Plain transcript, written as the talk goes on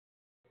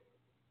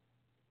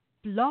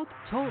Blog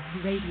Talk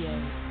Radio.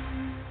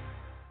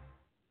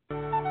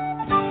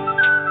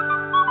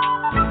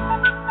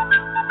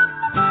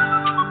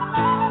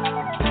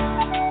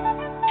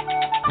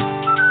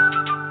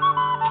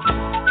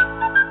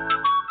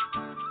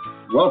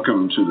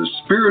 Welcome to the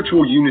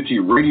Spiritual Unity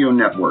Radio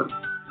Network,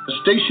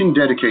 a station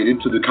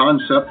dedicated to the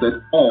concept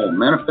that all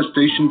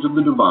manifestations of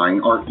the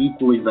divine are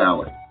equally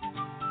valid.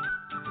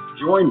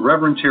 Join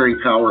Reverend Terry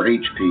Power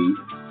HP,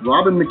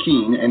 Robin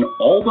McKean, and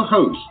all the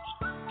hosts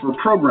for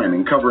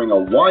programming covering a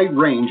wide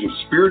range of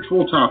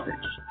spiritual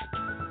topics,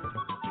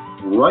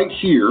 right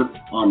here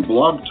on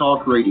Blog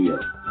Talk Radio.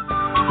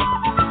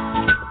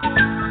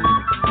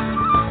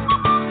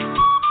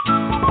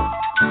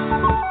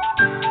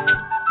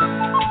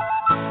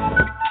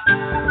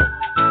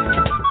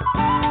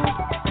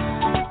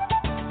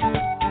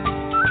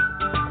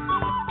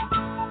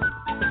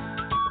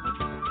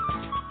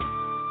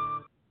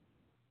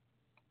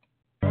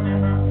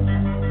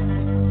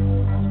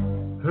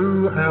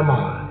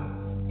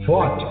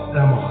 What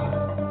am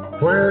I?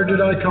 Where did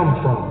I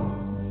come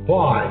from?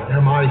 Why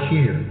am I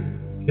here?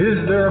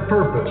 Is there a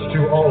purpose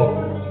to all of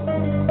this?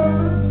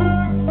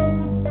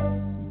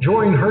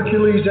 Join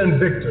Hercules and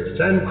Victus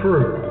and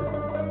crew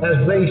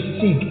as they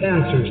seek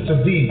answers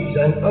to these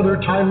and other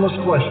timeless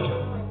questions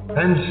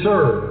and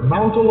serve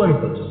Mount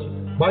Olympus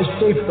by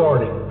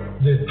safeguarding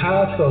the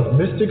path of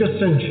mystic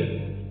ascension.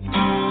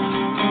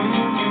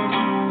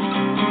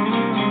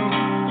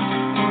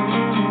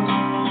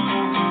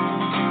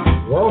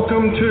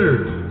 Welcome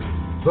to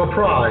the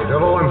Pride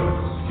of Olympus.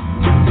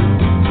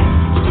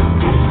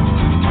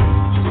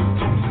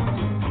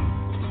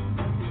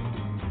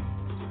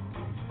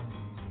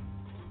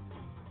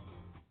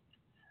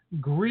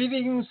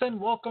 Greetings and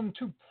welcome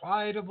to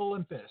Pride of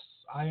Olympus.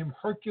 I am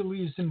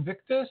Hercules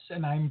Invictus,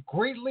 and I'm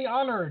greatly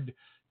honored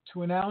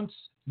to announce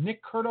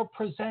Nick Curto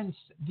presents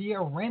the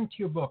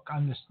Arantia book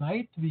on this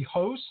night. The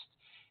host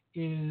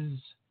is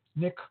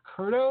Nick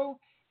Curto.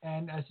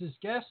 And as his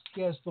guest,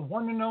 he has the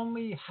one and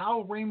only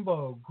Hal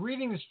Rainbow.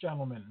 Greetings,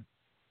 gentlemen.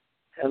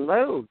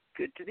 Hello.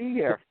 Good to be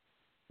here.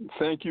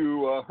 Thank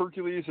you,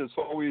 Hercules. It's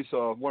always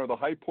one of the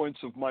high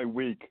points of my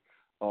week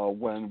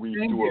when we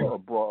do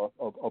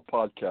a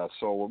podcast.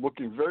 So we're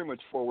looking very much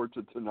forward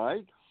to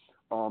tonight.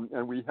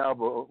 And we have,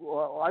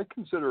 I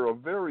consider a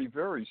very,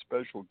 very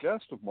special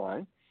guest of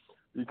mine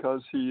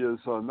because he is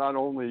not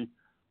only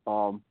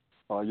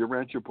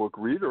Urantia book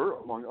reader,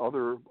 among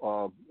other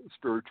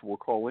spiritual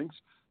callings,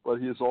 but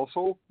he is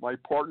also my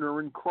partner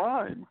in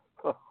crime,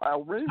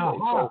 Hal Rainbow.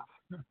 So,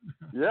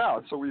 yeah,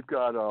 so we've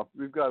got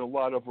a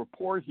lot of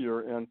rapport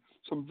here, and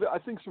I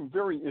think some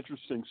very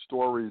interesting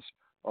stories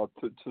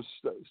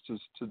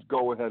to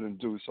go ahead and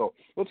do. So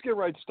let's get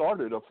right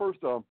started. First,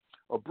 a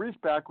brief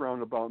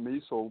background about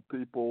me, so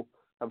people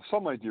have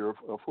some idea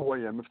of who I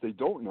am if they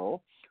don't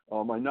know.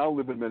 I now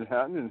live in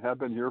Manhattan and have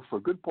been here for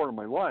a good part of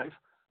my life.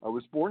 I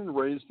was born and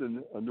raised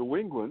in New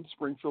England,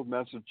 Springfield,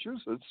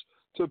 Massachusetts,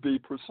 to be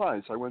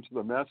precise. I went to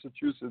the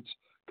Massachusetts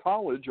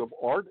College of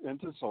Art and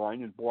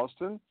Design in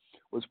Boston,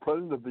 was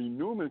president of the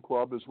Newman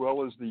Club as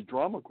well as the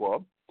Drama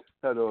Club,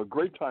 had a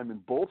great time in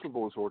both of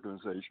those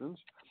organizations.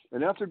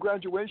 And after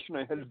graduation,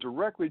 I headed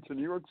directly to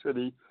New York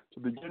City to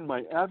begin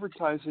my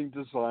advertising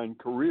design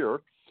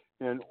career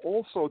and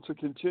also to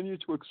continue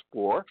to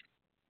explore,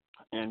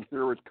 and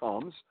here it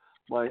comes,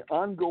 my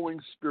ongoing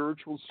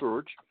spiritual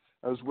search,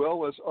 as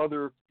well as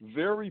other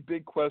very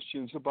big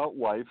questions about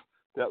life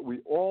that we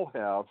all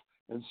have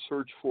and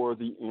search for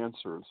the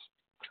answers.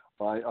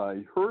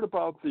 I heard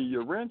about the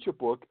Urantia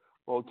book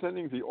while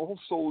attending the All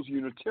Souls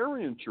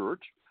Unitarian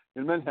Church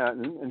in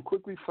Manhattan and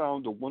quickly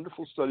found a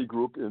wonderful study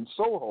group in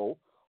Soho,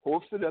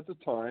 hosted at the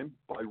time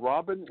by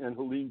Robin and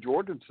Helene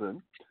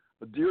Jorgensen,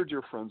 dear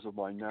friends of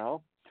mine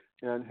now,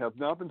 and have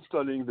now been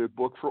studying the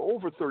book for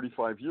over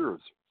 35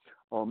 years.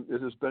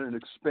 It has been an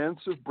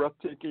expansive,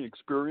 breathtaking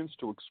experience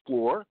to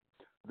explore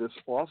this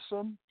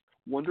awesome,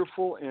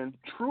 wonderful, and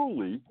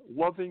truly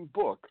loving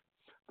book.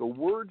 The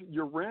word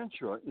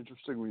Urantia,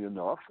 interestingly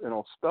enough, and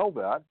I'll spell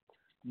that,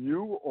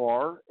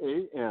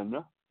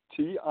 Urantia,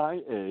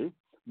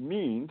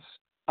 means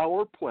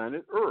our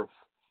planet Earth.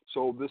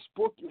 So this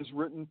book is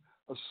written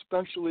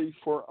especially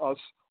for us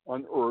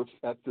on Earth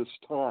at this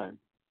time.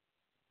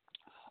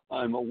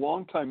 I'm a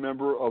longtime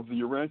member of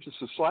the Urantia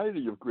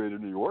Society of Greater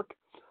New York,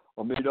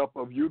 made up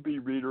of UB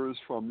readers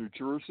from New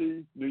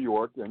Jersey, New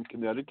York, and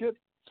Connecticut,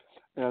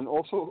 and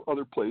also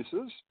other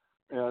places.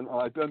 And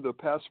I've been the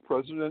past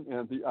president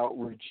and the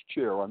outreach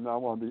chair. I'm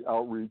now on the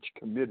outreach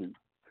committee.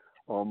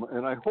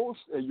 And I host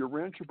a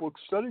Urantia book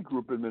study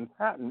group in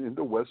Manhattan in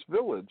the West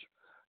Village.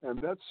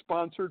 And that's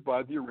sponsored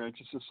by the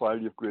Urantia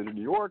Society of Greater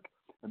New York.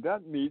 And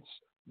that meets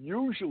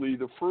usually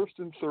the first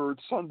and third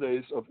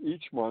Sundays of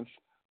each month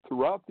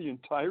throughout the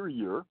entire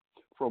year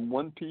from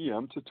 1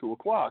 p.m. to 2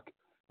 o'clock.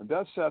 And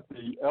that's at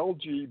the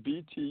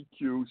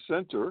LGBTQ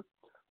Center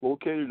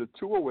located at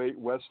 208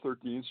 West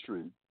 13th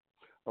Street.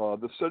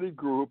 The study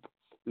group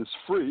is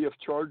free of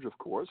charge, of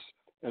course,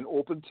 and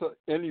open to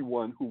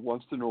anyone who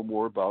wants to know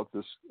more about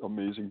this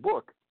amazing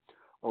book.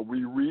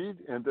 We read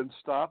and then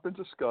stop and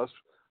discuss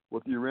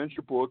what the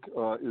Urantia book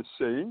is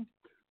saying.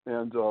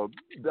 And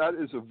that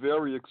is a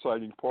very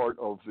exciting part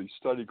of the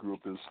study group,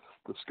 is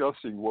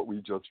discussing what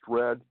we just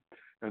read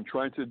and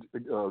trying to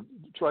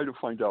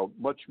find out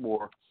much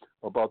more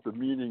about the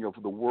meaning of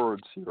the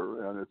words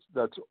here. And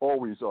that's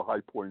always a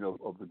high point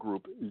of the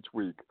group each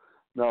week.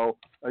 Now,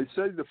 I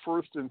say the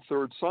first and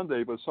third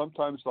Sunday, but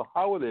sometimes the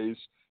holidays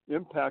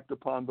impact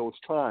upon those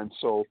times.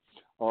 So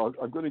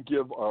I'm going to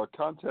give our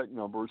contact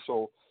number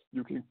so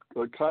you can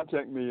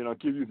contact me, and I'll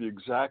give you the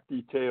exact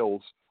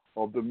details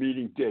of the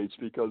meeting dates,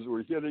 because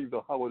we're hitting the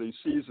holiday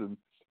season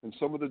and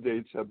some of the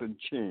dates have been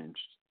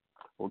changed.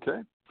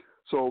 Okay?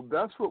 So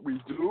that's what we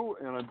do,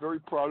 and I'm very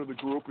proud of the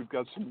group. We've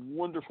got some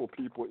wonderful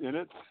people in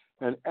it.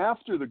 And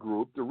after the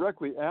group,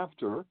 directly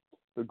after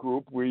the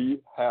group,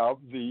 we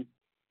have the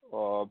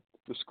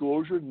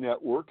Disclosure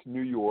Network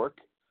New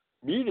York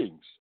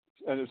meetings,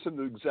 and it's in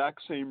the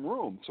exact same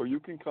room. So you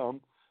can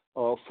come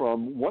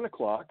from 1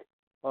 o'clock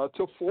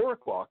to 4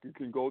 o'clock. You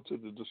can go to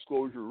the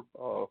Disclosure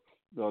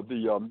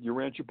the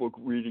Urantia book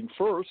reading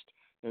first,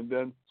 and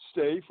then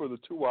stay for the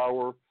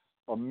 2-hour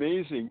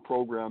amazing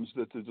programs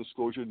that the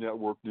Disclosure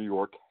Network New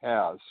York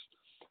has.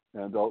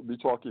 And I'll be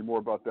talking more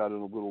about that in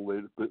a little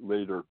bit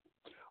later.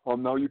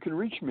 Now, you can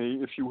reach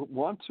me if you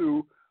want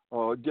to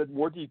get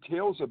more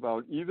details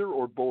about either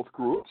or both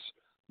groups.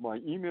 My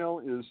email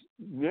is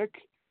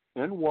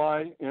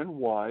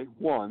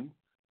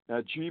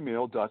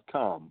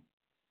nicknyny1@gmail.com.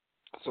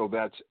 So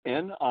that's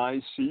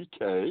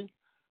NICKNYNY,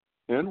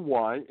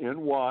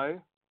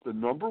 the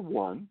number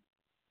 1,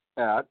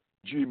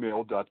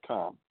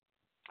 @gmail.com.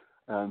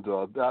 And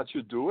that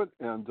should do it.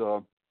 And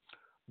the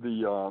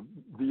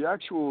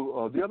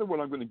other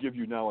one I'm going to give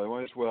you now, I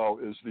might as well,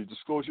 is the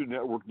Disclosure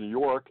Network New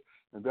York,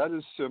 and that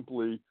is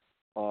simply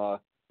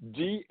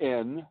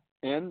dnny.info.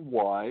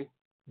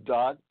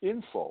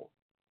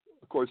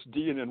 Of course,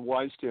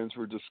 DNNY stands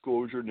for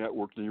Disclosure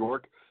Network New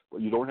York,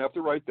 but you don't have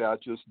to write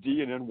that, just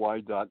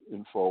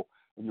dnny.info,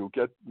 and you'll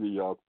get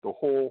the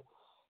whole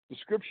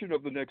description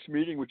of the next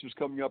meeting, which is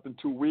coming up in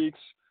 2 weeks,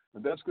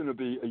 and that's going to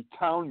be a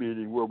town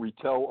meeting where we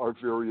tell our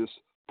various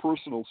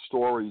personal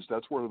stories.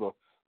 That's one of the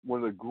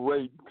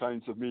great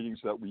kinds of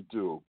meetings that we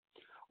do.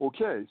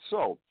 Okay,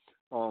 so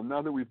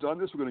now that we've done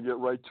this, we're going to get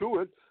right to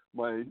it.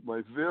 My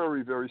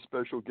very, very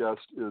special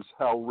guest is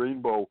Hal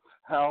Rainbow.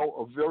 Hal,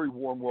 a very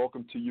warm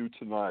welcome to you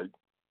tonight.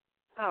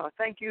 Oh,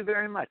 thank you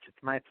very much.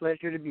 It's my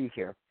pleasure to be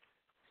here.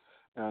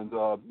 And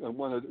I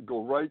want to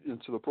go right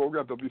into the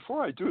program. But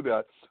before I do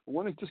that, I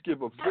want to just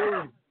give a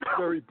very,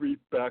 very brief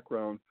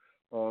background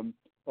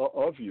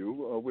of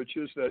you, which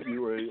is that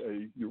you're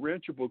a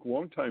Urantia book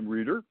longtime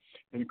reader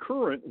and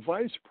current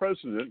vice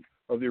president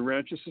of the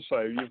Urantia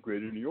Society of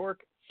Greater New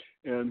York,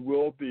 and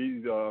will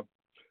be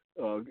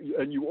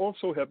and you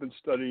also have been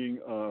studying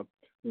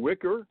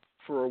Wicker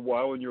for a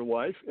while in your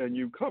life, and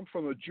you come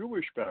from a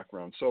Jewish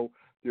background. So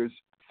there's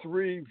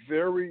 3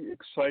 very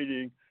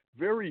exciting,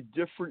 very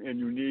different and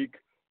unique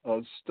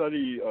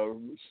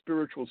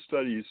spiritual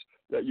studies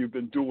that you've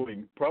been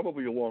doing,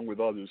 probably along with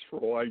others. For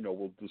all I know,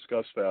 we'll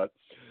discuss that.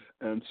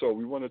 And so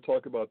we want to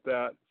talk about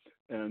that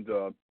and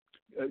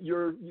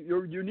your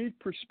unique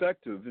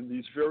perspective in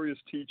these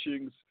various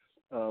teachings,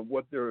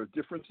 what their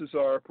differences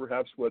are,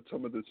 perhaps what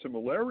some of the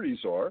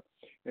similarities are.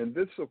 And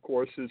this, of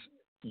course, is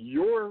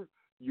your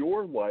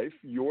life,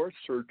 your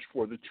search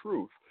for the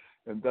truth.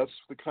 And that's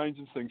the kinds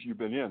of things you've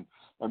been in.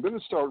 I'm going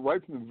to start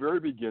right from the very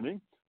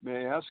beginning.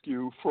 May I ask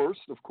you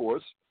first, of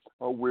course,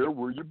 where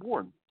were you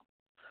born?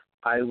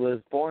 I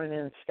was born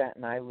in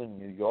Staten Island,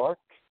 New York,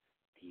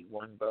 the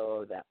one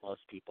borough that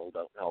most people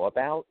don't know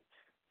about.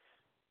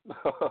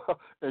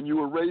 And you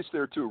were raised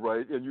there too,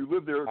 right? And you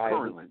live there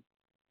currently.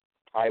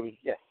 I was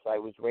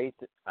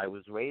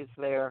raised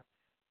there,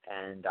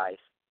 and I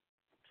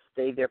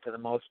stayed there for the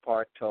most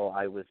part till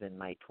I was in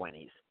my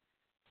 20s.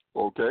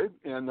 Okay,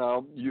 and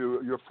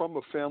you're from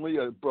a family,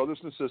 brothers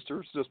and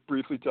sisters. Just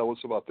briefly tell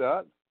us about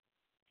that.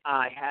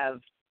 I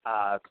have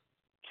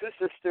 2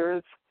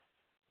 sisters,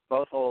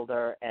 both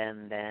older,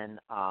 and then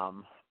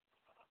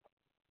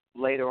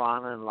later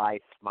on in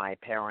life, my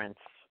parents,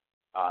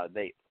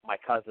 my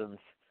cousins,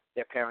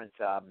 their parents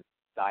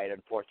died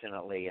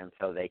unfortunately, and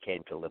so they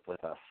came to live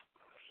with us.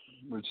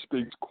 Which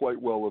speaks quite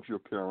well of your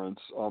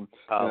parents. And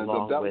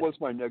that was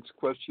my next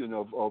question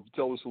of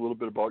tell us a little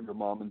bit about your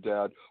mom and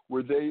dad.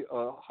 Were they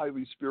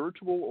highly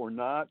spiritual or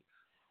not?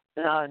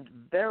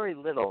 Very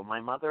little. My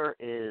mother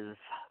is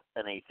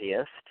an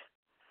atheist,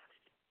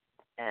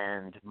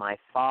 and my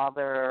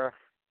father,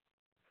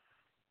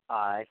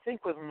 I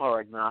think, was more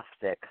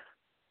agnostic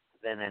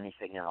than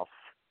anything else.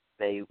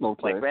 My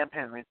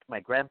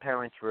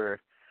grandparents were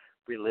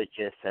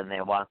religious, and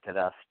they wanted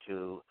us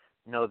to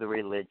know the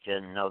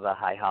religion, know the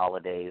high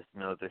holidays,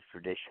 know the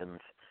traditions.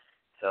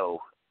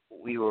 So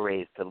we were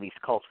raised at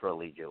least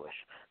culturally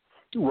Jewish.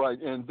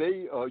 Right, and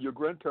they, your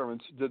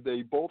grandparents, did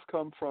they both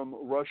come from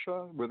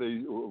Russia? Were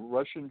they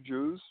Russian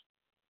Jews?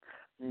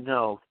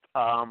 No.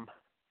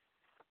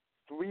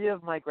 3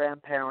 of my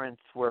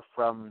grandparents were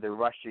from the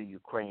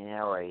Russia-Ukraine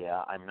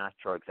area. I'm not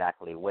sure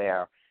exactly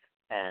where.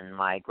 and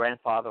my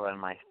grandfather on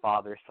my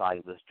father's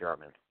side was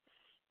German.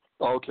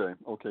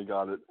 Okay,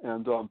 got it.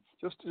 And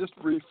just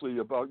briefly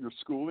about your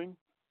schooling.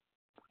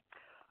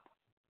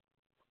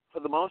 For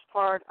the most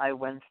part, I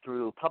went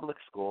through public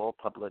school,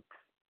 public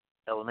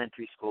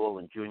elementary school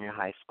and junior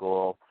high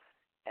school,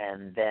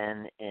 and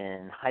then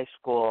in high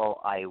school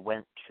I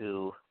went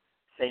to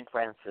St.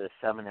 Francis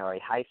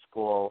Seminary High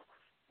School,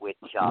 which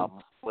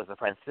was a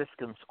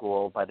Franciscan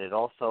school, but it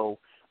also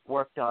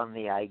worked on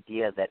the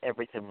idea that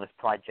everything was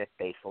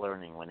project-based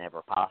learning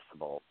whenever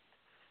possible.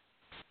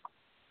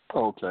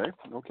 Okay.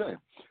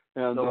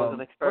 And so it was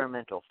an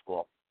experimental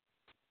school.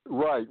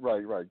 Right.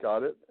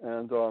 Got it.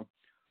 And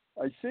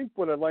I think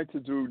what I'd like to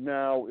do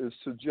now is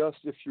suggest,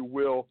 if you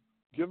will,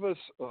 give us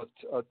a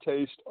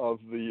taste of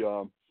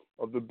the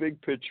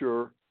big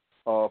picture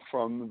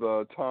from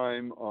the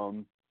time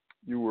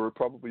you were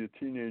probably a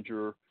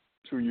teenager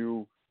to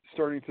you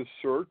starting to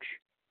search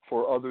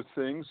for other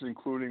things,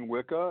 including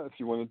Wicca, if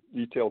you want to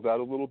detail that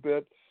a little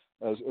bit,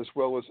 as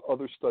well as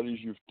other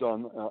studies you've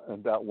done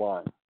in that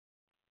line.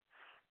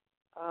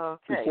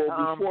 Okay.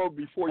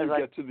 Before you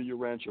get to the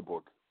Urantia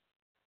book.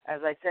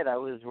 As I said, I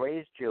was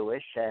raised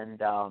Jewish and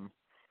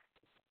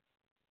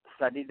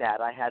studied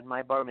that. I had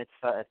my bar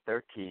mitzvah at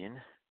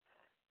 13,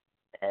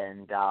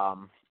 and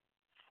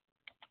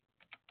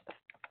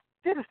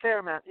did a fair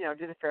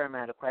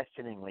amount of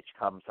questioning, which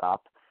comes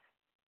up.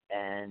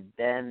 And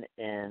then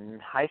in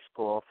high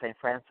school, St.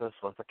 Francis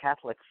was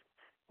Catholic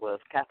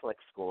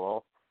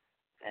school,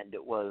 and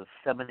it was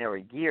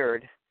seminary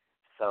geared,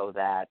 so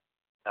that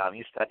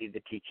you studied the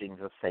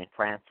teachings of St.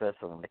 Francis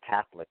and the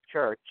Catholic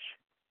Church,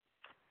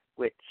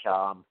 which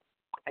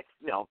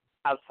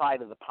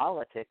outside of the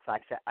politics,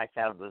 I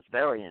found was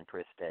very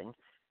interesting,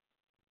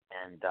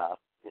 and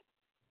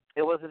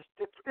it was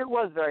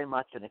very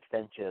much an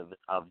extension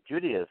of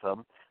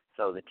Judaism,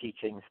 so the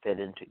teachings fit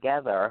in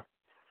together.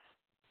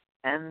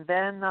 And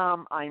then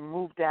I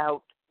moved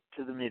out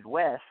to the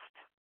Midwest,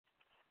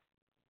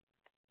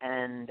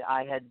 and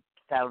I had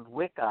found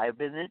Wicca. I've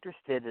been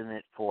interested in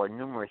it for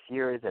numerous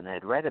years and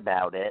had read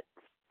about it,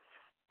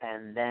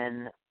 and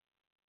then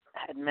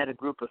had met a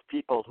group of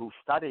people who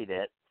studied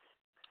it.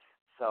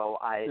 So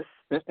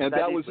And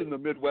that was in the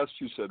Midwest,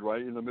 you said,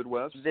 right? In the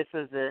Midwest? This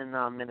is in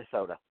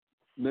Minnesota.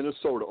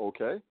 Minnesota,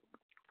 okay.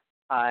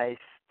 I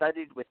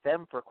studied with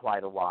them for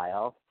quite a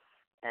while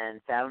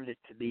and found it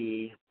to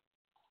be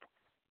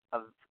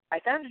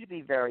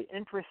very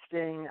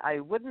interesting. I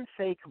wouldn't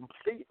say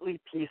completely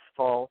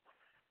peaceful,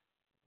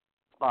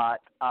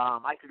 but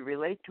I could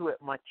relate to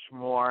it much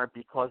more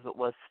because it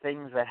was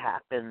things that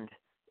happened.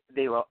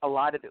 A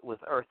lot of it was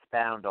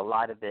earthbound. A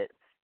lot of it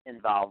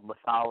involved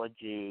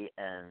mythology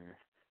and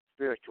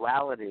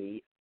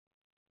spirituality.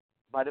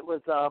 But it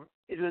was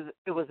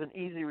an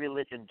easy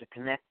religion to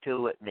connect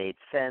to. It made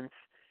sense.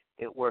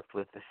 It worked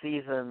with the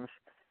seasons.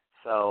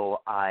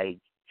 So I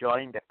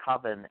joined a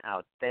coven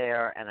out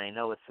there, and I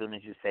know as soon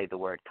as you say the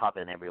word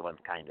coven, everyone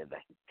kind of, the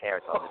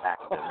hairs on the back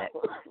of their neck,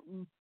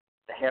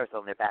 the hairs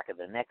on their back of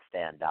the neck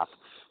stand up.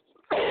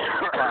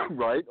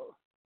 Right.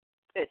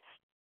 It's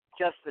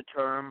just a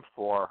term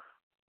for,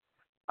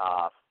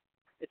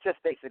 it's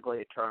just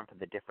basically a term for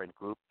the different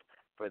groups.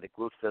 For the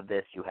groups of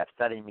this, you have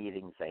study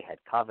meetings, they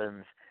had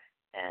covens,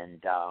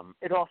 and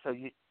it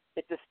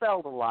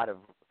dispelled a lot of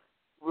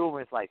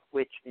rumors like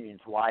witch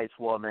means wise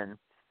woman,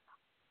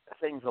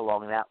 things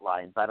along that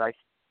line. But I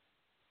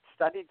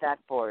studied that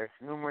for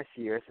numerous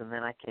years, and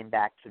then I came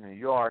back to New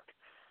York.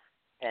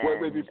 And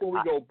wait! Before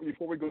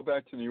we go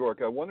back to New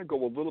York, I want to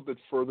go a little bit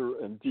further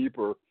and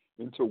deeper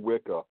into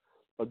Wicca.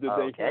 Did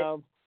they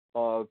have,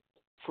 for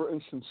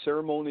instance,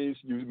 ceremonies?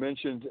 You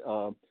mentioned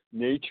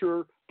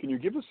nature. Can you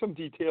give us some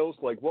details?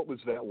 Like, what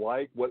was that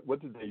like?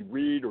 What did they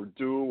read or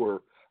do,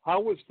 or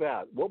how was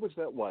that? What was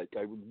that like?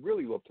 I would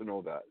really love to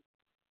know that.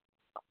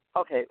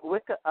 Okay,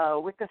 Wicca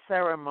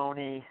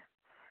ceremony.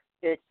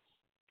 It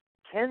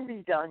can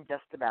be done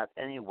just about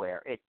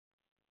anywhere. It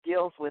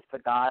deals with the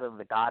god and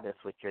the goddess,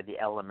 which are the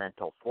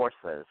elemental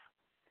forces,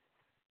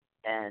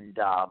 and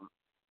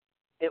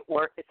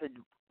it's a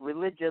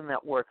religion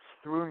that works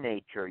through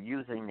nature,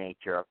 using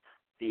nature.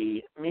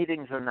 The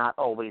meetings are not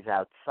always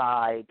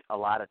outside. A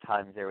lot of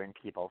times they're in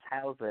people's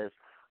houses,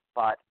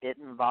 but it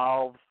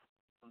involves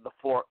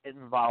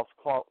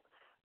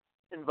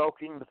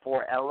invoking the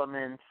four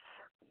elements: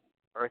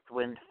 earth,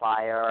 wind,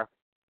 fire,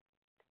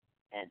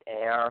 and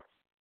air.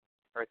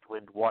 Earth,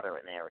 wind, water,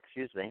 and air,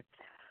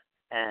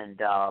 And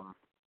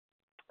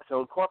so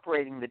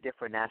incorporating the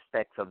different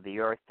aspects of the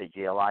earth, the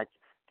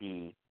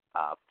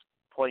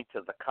points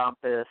of the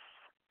compass,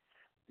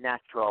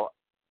 natural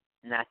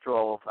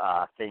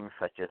things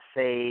such as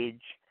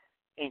sage,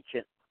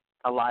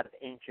 a lot of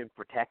ancient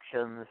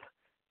protections.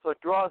 So it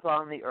draws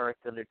on the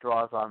earth, and it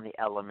draws on the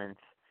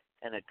elements,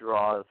 and it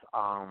draws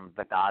on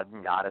the god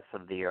and goddess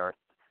of the earth.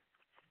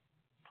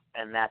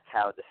 And that's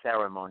how the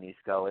ceremonies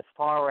go. As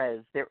far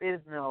as there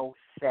is no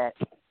set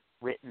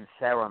written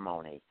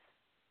ceremony,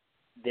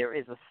 there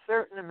is a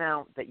certain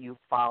amount that you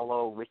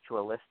follow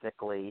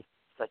ritualistically,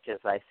 such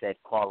as I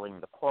said, calling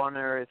the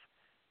corners,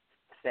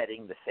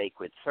 setting the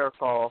sacred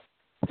circle,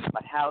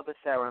 But how the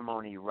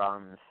ceremony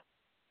runs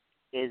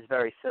is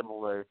very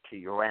similar to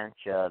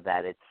Urantia,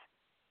 that it's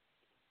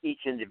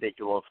each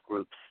individual's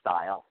group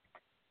style.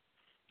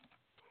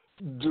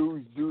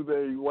 Do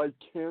they light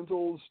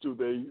candles? Do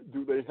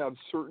they have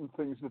certain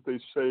things that they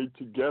say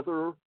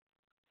together?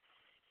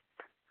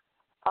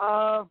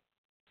 A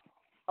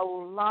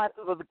lot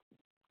of the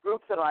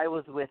groups that I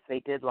was with, they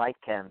did light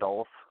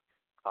candles.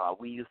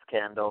 We used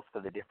candles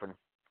for the different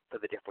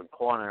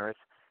corners,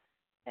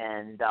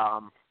 and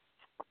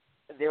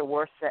there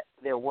were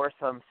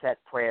some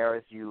set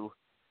prayers. You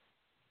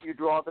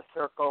draw the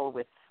circle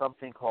with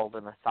something called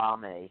an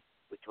asame,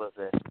 which was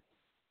a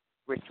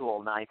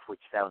ritual knife, which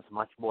sounds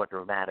much more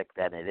dramatic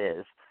than it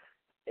is.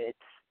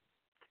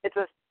 It's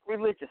a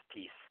religious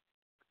piece.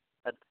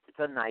 It's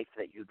a knife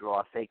that you draw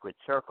a sacred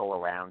circle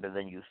around, and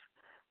then you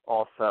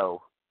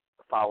also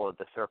follow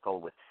the circle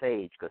with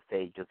sage, because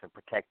sage is a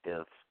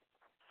protective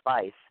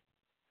spice.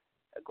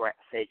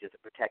 Sage is a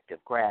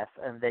protective grass,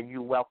 and then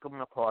you welcome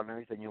the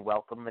corners, and you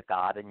welcome the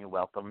god, and you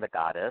welcome the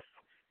goddess,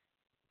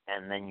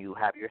 and then you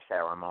have your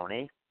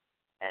ceremony.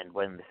 And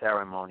when the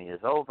ceremony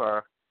is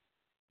over,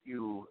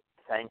 you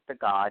thank the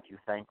god, you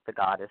thank the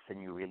goddess,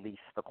 and you release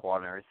the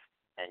corners,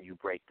 and you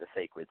break the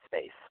sacred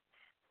space.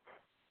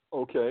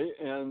 Okay,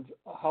 and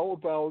how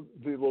about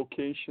the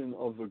location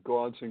of the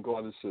gods and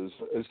goddesses?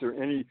 Is there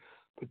any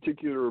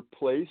particular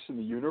place in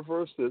the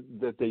universe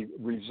that they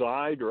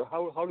reside, or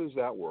how does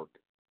that work?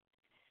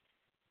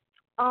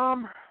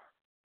 I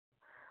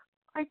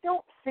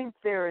don't think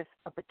there is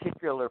a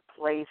particular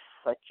place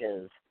such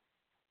as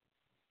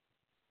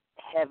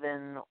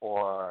heaven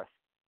or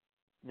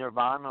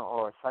nirvana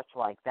or such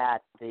like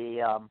that.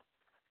 They're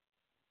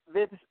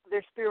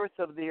spirits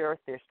of the earth,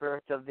 they're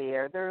spirits of the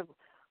air. They're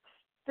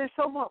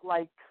somewhat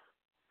like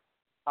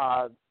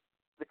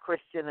the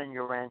Christian and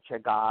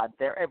Urantia god.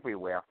 They're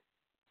everywhere.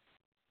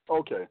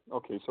 Okay.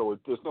 So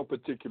there's no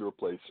particular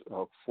place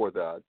for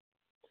that.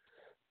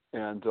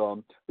 And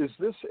is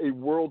this a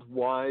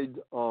worldwide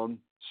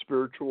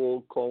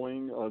spiritual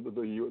calling,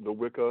 the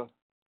Wicca?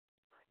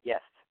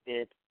 Yes,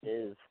 it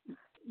is.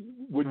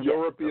 Would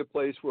Europe be a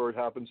place where it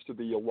happens to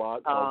be a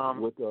lot of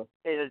Wicca?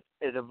 It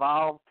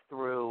evolved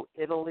through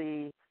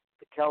Italy,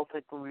 the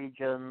Celtic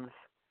regions,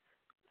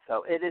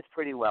 so it is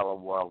pretty well a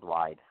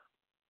worldwide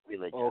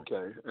religion.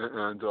 Okay,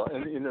 and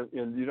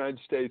in the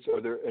United States,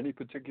 are there any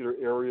particular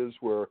areas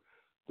where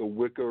the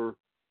Wicca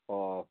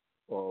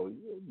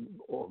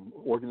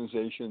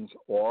organizations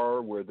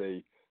are, where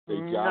they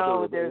gather?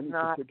 No, there's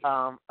not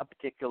a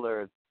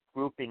particular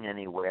grouping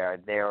anywhere.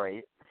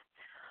 They're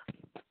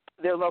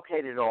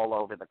located all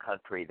over the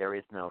country. There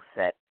is no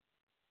set,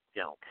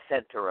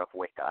 center of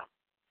Wicca.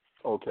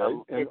 Okay,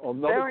 and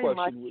another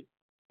question.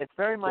 It's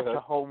very much a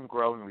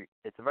homegrown.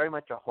 It's very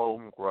much a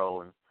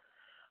homegrown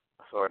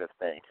sort of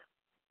thing.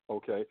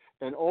 Okay,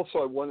 and also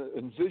I want to,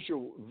 in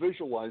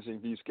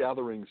visualizing these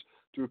gatherings,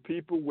 do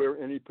people wear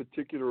any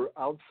particular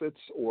outfits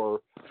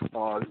or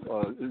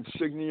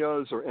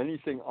insignias or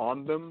anything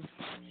on them?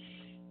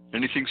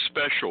 Anything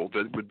special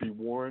that would be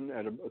worn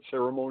at a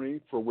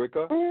ceremony for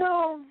Wicca?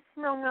 No,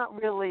 not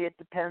really. It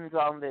depends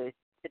on the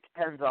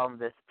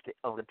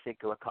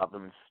particular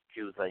coven's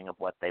choosing of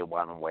what they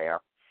want to wear.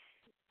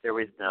 There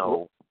is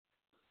no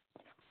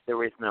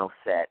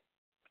set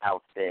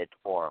outfit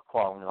or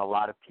calling. A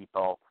lot of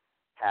people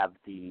have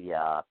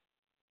the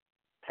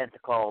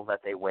pentacle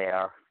that they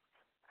wear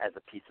as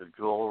a piece of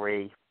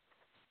jewelry.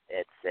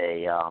 It's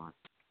a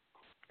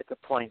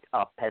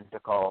point-up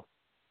pentacle.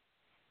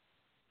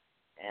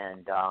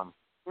 And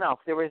no,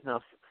 there is no.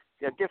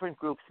 Different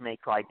groups may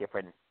try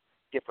different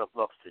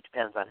looks. It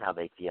depends on how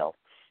they feel.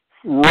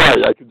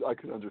 Right, I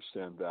could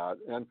understand that.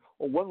 And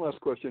one last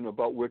question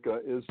about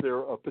Wicca: is there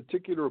a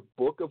particular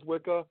book of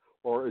Wicca,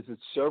 or is it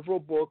several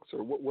books,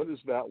 or what is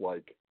that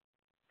like?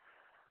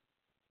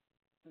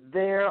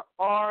 There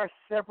are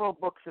several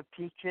books of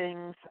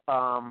teachings.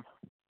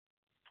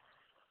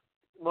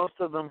 Most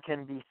of them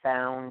can be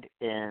found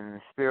in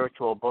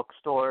spiritual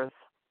bookstores.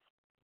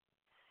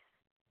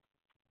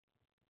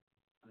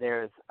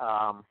 There's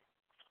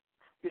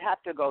you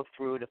have to go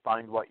through to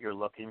find what you're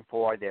looking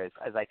for. There's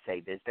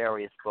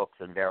various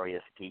books and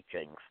various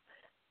teachings.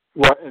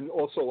 Right, and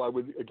also I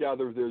would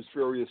gather there's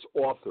various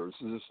authors.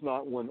 There's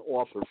not one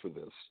author for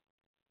this.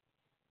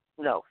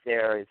 No,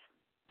 there's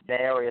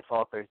various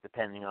authors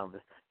depending on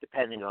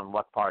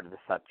what part of the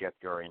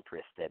subject you're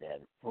interested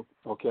in.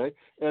 Okay,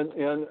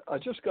 and I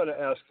just got to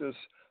ask this: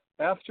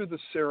 after the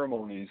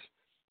ceremonies,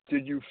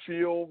 did you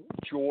feel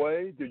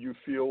joy? Did you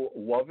feel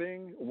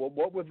loving?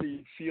 What were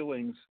the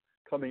feelings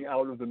coming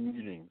out of the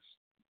meetings?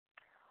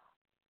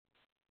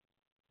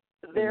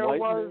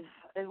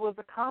 It was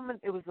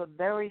a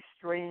very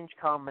strange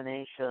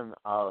combination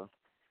of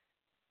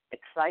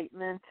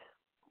excitement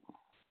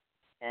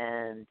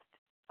and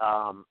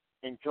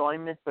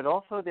enjoyment, but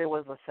also there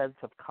was a sense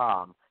of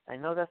calm. I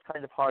know that's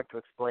kind of hard to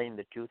explain,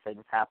 the two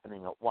things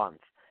happening at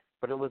once,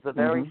 but it was a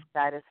very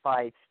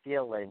satisfied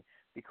feeling,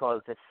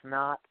 because it's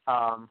not,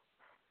 at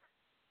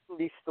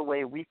least the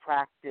way we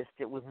practiced,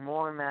 it was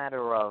more a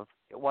matter of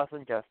It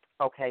wasn't just,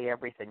 okay,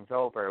 everything's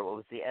over. It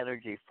was the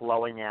energy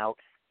flowing out.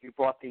 You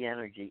brought the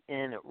energy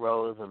in, it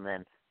rose, and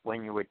then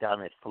when you were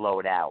done, it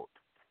flowed out.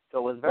 So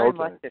it was very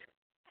much this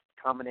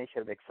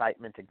combination of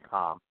excitement and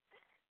calm.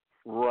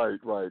 Right.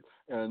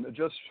 And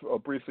just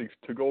briefly,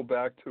 to go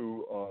back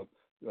to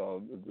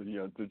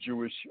the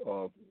Jewish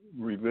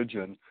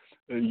religion,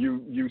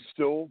 you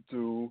still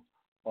do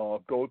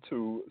go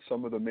to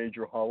some of the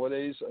major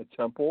holidays at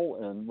temple,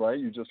 and right,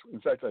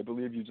 in fact, I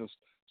believe you just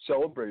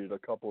celebrated a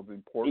couple of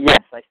important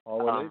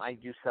holidays. I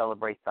do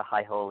celebrate the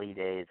High Holy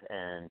Days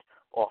and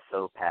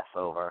also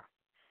Passover.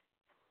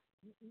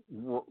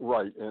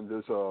 Right, and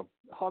there's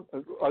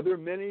are there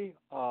many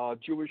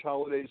Jewish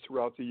holidays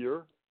throughout the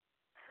year?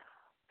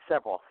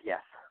 Several,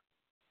 yes.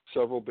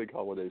 Several big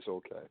holidays,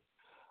 okay.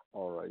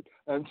 All right.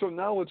 And so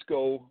now let's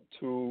go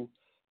to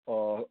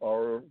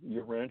our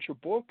Urantia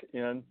book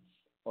and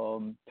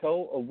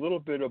tell a little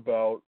bit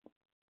about,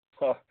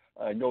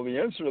 I know the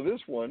answer to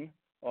this one,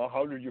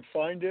 how did you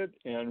find it,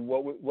 and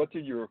what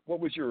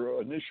was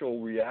your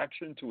initial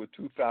reaction to a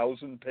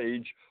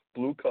 2,000-page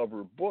blue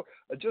cover book?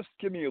 Just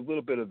give me a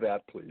little bit of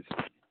that, please.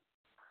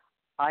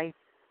 I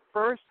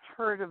first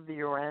heard of the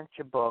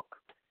Urantia book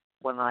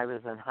when I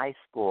was in high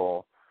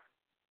school.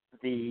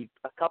 A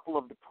couple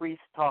of the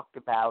priests talked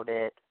about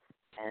it,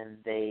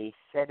 and they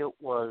said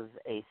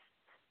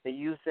they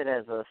used it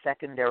as a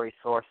secondary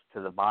source to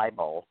the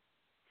Bible.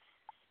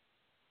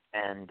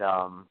 And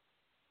to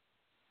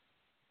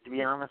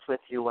be honest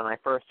with you, when I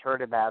first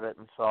heard about it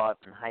and saw it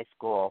in high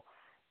school,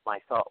 my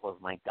thought was,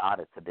 my God,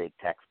 it's a big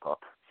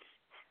textbook.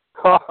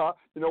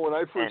 When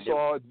I first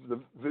saw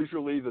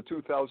visually the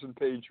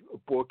 2,000-page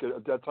book,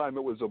 at that time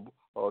it was a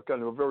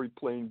kind of a very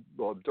plain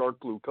dark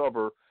blue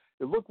cover.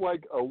 It looked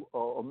like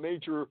a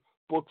major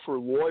book for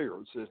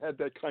lawyers. It had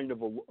that kind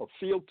of a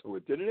feel to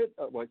it, didn't it?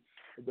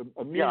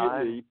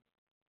 Immediately,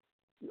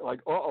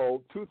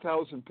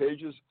 2,000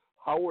 pages.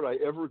 How would I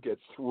ever get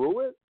through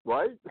it?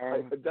 Right?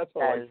 That's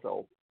how I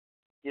felt.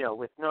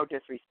 With no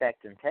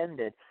disrespect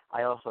intended,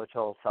 I also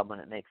told someone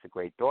it makes a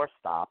great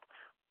doorstop.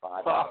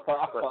 But,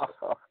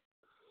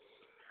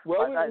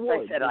 well, as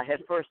I said, I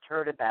had first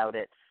heard about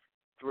it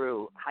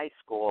through high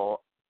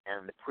school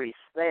and the priests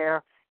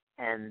there,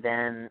 and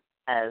then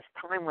as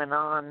time went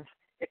on,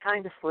 it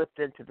kind of slipped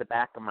into the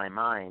back of my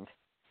mind.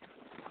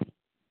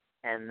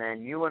 And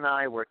then you and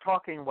I were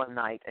talking one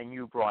night, and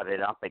you brought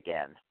it up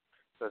again.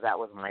 So that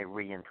was my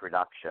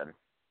reintroduction.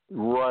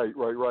 Right.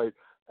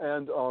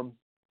 And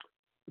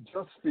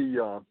just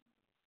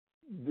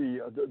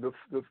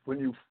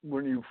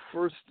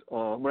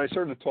when I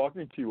started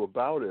talking to you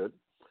about it,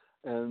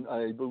 and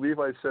I believe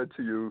I said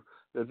to you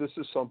that this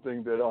is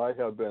something that I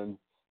have been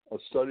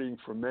studying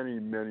for many,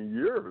 many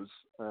years,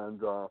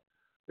 and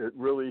it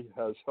really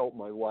has helped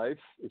my life.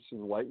 It's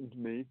enlightened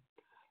me.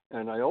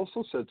 And I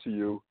also said to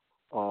you,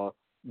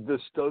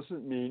 this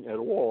doesn't mean at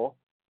all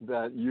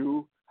that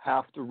you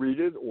have to read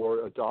it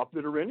or adopt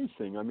it or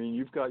anything. I mean,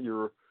 you've got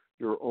your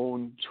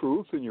own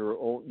truth and your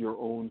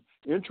own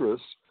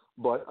interests.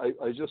 But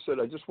I just said,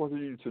 I just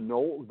wanted you to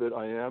know that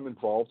I am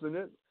involved in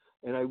it.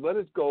 And I let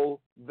it go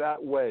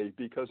that way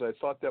because I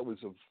thought that was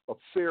a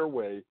fair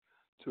way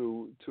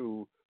to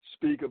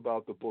speak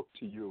about the book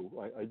to you.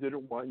 I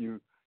didn't want you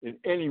in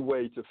any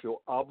way to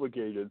feel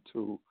obligated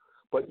to,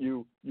 but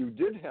you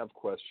did have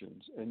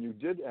questions, and you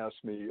did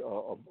ask me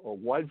a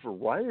wide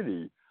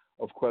variety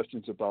of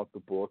questions about the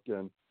book,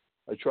 and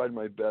I tried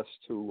my best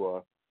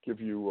to give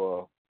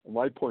you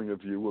my point of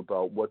view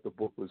about what the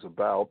book was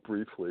about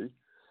briefly.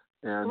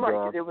 And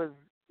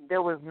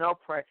there was no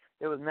pressure.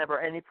 There was never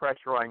any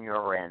pressure on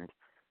your end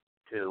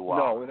to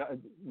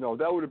no,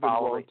 that would have been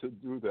wrong to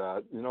do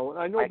that. And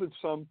I know that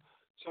some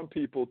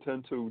people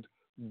tend to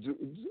do,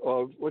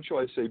 what shall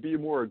I say, be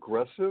more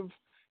aggressive,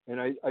 and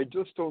I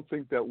just don't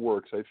think that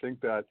works. I think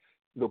that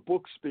the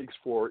book speaks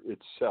for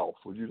itself.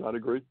 Would you not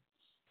agree?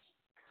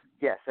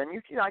 Yes,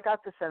 and I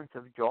got the sense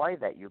of joy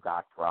that you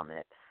got from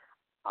it,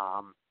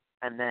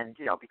 and then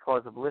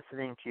because of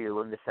listening to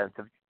you and the sense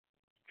of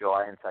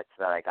joy and such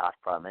that I got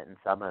from it, and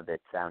some of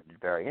it sounded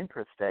very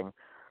interesting.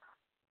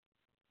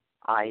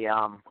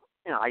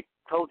 I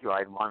told you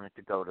I wanted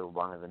to go to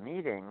one of the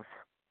meetings,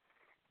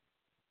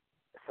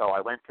 so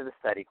I went to the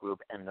study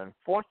group, and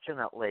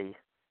unfortunately,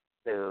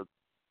 the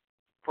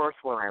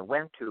first one I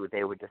went to,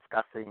 they were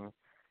discussing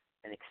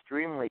an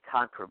extremely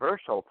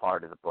controversial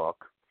part of the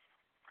book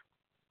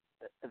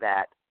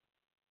that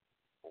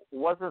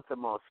wasn't the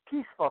most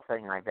peaceful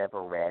thing I've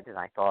ever read, and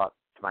I thought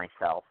to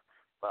myself,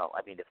 well,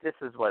 I mean, if this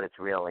is what it's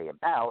really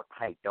about,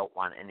 I don't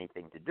want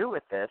anything to do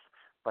with this.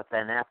 But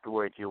then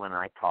afterwards, you and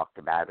I talked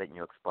about it, and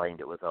you explained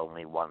it was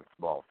only one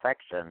small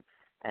section,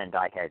 and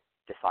I had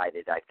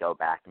decided I'd go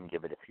back and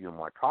give it a few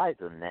more tries,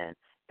 and then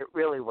it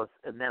really was,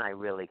 and then I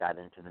really got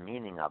into the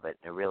meaning of it,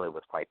 and it really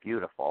was quite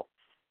beautiful.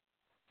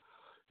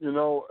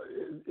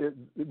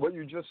 What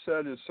you just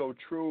said is so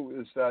true,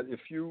 is that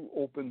if you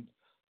open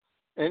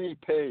any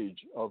page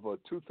of a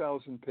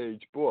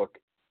 2,000-page book,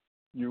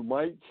 you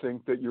might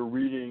think that you're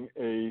reading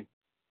a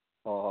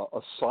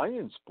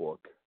science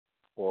book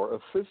or a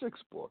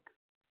physics book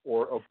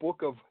or a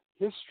book of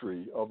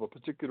history of a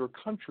particular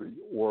country,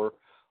 or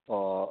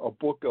a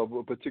book of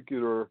a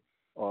particular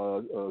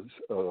other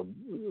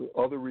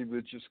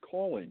religious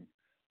calling,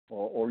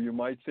 or you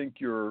might think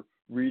you're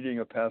reading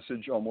a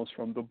passage almost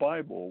from the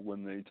Bible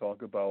when they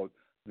talk about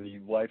the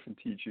life and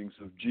teachings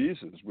of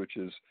Jesus, which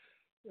is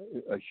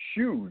a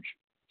huge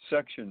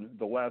section,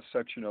 the last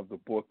section of the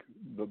book,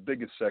 the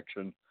biggest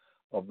section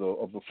of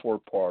the 4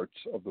 parts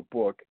of the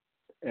book,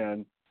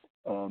 and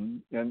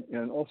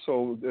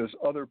also there's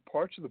other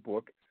parts of the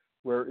book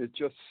where it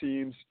just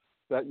seems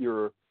that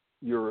you're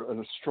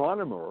an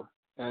astronomer,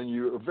 and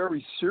you're a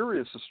very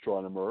serious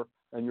astronomer,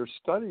 and you're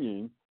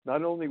studying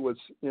not only what's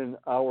in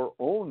our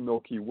own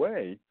Milky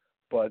Way,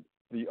 but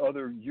the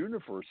other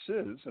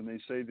universes, and they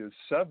say there's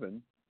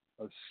 7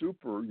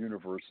 super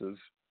universes,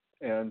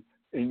 and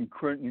in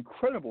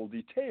incredible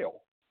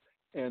detail.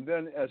 And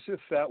then, as if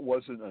that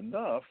wasn't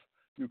enough,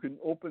 you can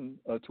open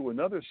to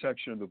another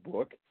section of the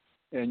book,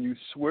 and you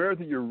swear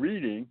that you're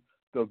reading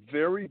the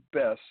very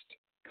best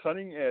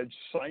cutting-edge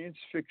science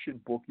fiction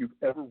book you've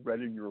ever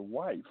read in your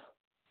life.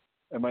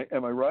 Am I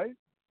right?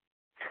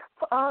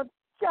 Yeah,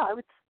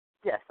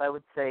 I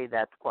would say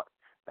that's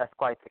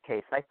quite the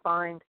case. I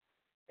find,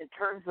 in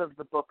terms of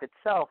the book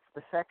itself,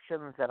 the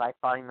sections that I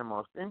find the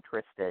most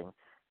interesting,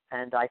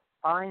 and I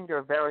find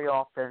are very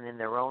often in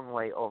their own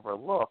way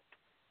overlooked,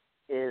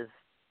 is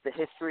the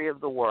history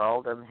of the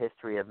world and the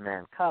history of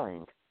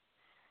mankind.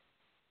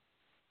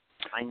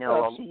 I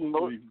know.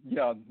 Absolutely.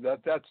 Yeah,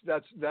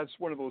 that's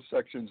one of those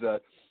sections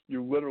that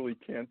you literally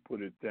can't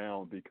put it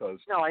down because.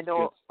 No, I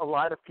know a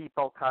lot of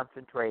people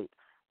concentrate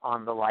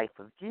on the life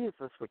of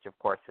Jesus, which of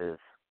course is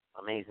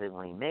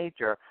amazingly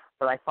major.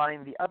 But I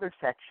find the other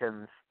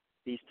sections,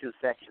 these 2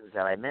 sections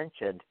that I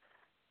mentioned,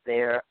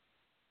 they're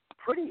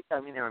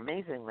they're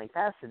amazingly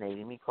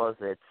fascinating because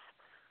it's,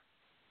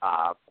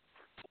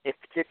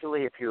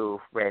 particularly if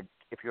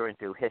you're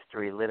into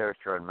history,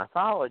 literature, and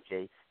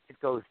mythology, it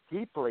goes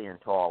deeply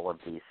into all of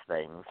these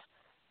things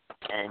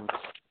and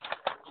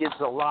gives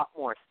a lot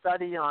more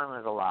study on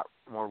it, a lot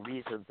more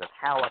reasons of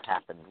how it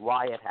happened,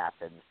 why it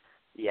happened,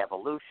 the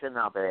evolution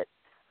of it,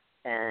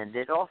 and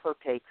it also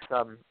takes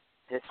some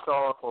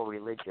historical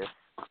religious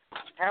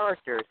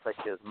characters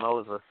such as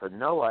Moses and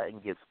Noah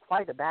and gives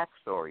quite a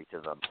backstory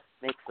to them,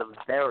 makes them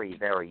very,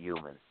 very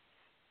human.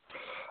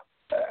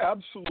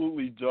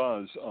 Absolutely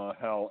does,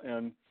 Hal.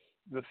 And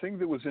the thing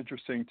that was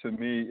interesting to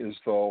me is,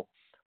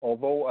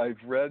 although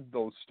I've read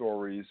those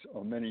stories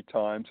many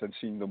times, I've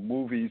seen the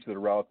movies that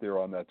are out there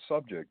on that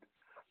subject,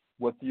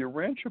 what the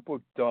Urantia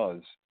book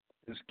does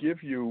is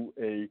give you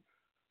a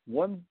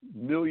 1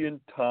 million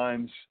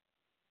times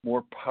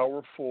more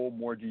powerful,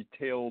 more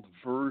detailed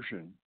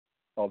version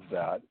of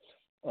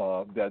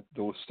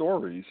those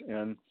stories,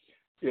 and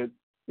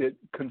it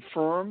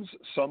confirms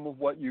some of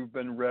what you've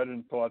been read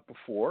and thought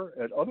before.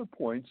 At other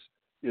points,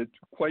 it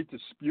quite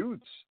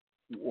disputes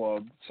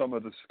some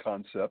of the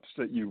concepts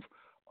that you've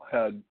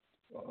had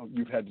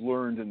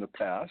learned in the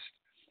past,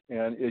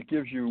 and it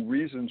gives you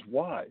reasons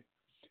why.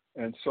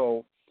 And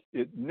so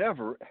it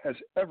never has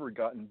ever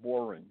gotten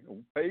boring.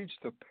 Page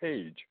to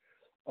page,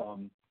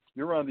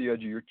 you're on the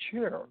edge of your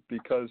chair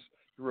because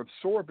you're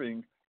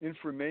absorbing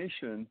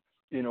information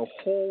in a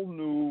whole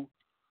new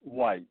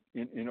light,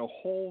 in a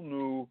whole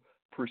new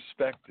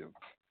perspective.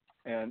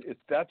 And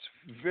that's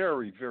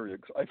very, very,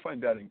 I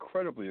find that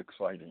incredibly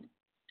exciting.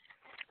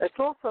 It's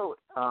also,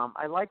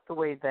 I like the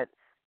way that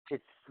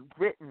it's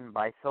written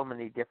by so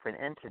many different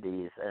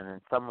entities, and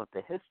in some of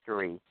the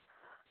history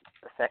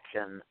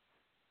section,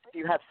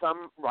 you have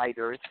some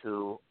writers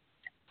who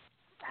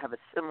have a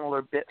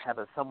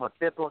somewhat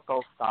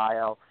biblical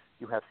style.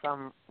 You have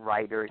some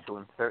writers who,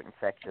 in certain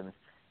sections,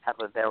 have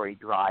a very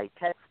dry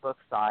textbook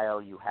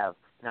style.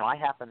 I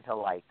happen to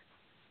like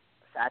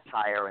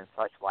satire and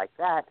such like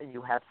that, and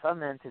you have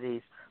some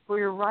entities where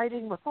you're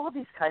writing with all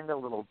these kind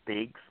of little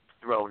bigs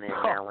thrown in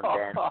now and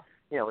then.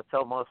 It's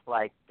almost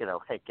like,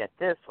 hey, get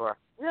this, or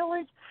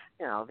really?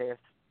 There's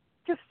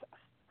just,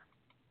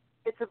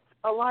 it's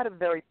a lot of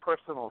very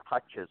personal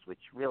touches, which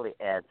really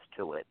adds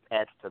to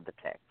the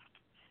text.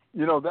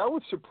 That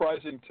was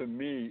surprising to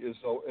me, is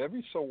though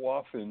every so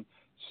often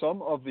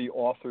some of the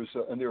authors,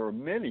 and there are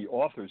many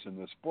authors in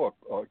this book,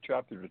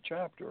 chapter to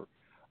chapter,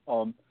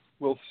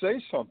 will say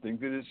something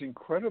that is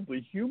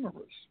incredibly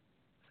humorous.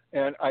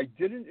 And I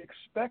didn't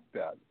expect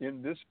that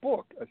in this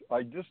book.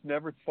 I just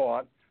never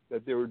thought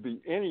that there would be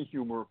any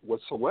humor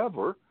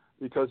whatsoever,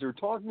 because they're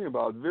talking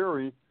about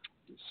very,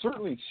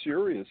 certainly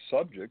serious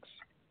subjects,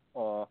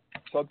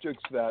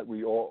 subjects that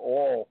we are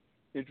all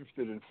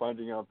interested in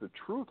finding out the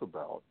truth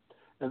about.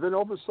 And then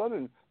all of a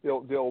sudden,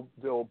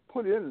 they'll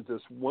put in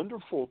this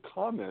wonderful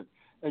comment,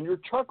 and you're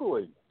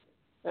chuckling.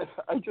 And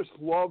I just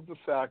love the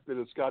fact that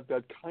it's got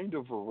that kind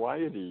of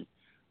variety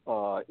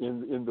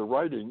in the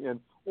writing. And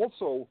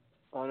also,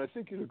 and I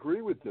think you'd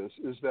agree with this,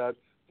 is that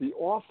the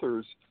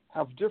authors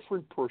have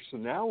different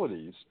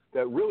personalities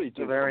that really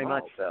did very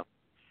much so.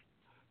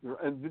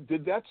 And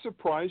did that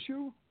surprise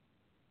you?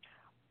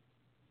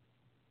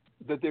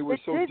 That they were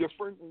so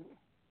different?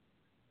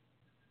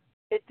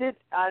 It did.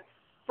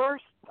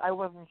 first I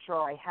wasn't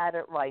sure I had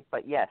it right,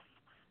 but yes,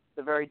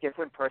 the very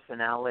different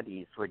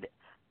personalities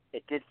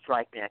it did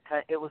strike me.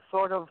 It was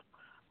sort of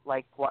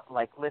like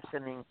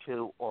listening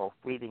to or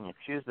reading,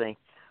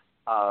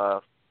 a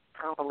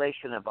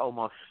compilation of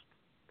almost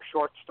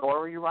short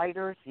story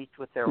writers, each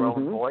with their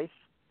own voice.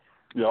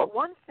 Yep. But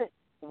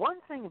one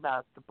thing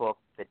about the book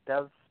that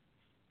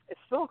it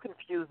still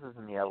confuses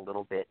me a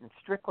little bit, and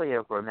strictly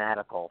a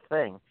grammatical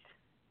thing,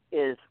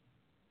 is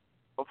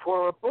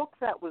for a book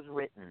that was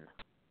written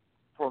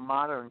for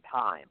modern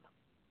time,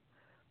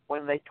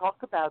 when they talk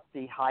about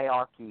the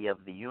hierarchy of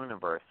the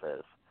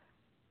universes,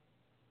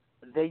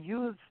 they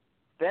use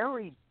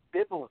very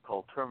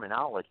biblical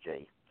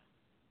terminology.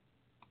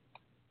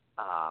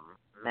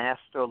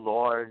 Master,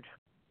 Lord,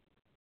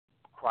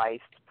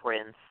 Christ,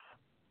 Prince.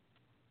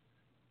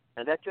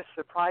 And that just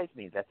surprised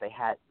me that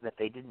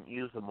they didn't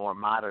use a more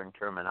modern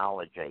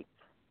terminology.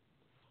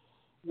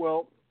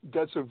 Well,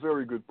 that's a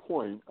very good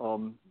point.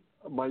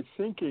 My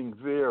thinking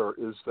there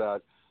is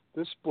that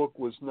this book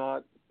was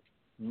not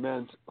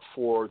meant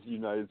for the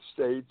United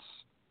States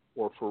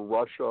or for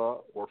Russia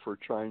or for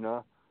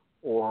China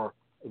or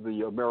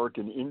the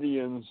American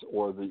Indians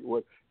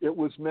it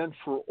was meant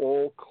for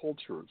all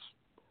cultures.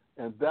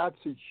 And that's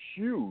a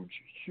huge,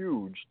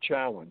 huge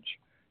challenge,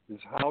 is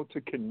how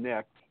to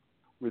connect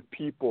with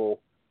people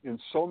in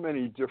so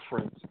many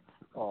different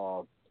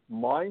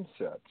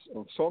mindsets,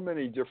 of so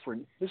many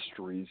different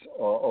histories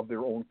of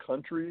their own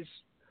countries,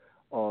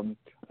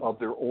 of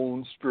their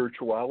own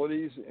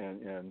spiritualities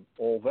and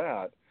all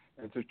that,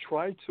 and to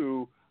try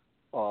to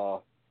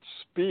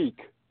speak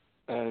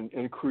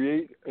and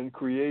create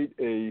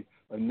a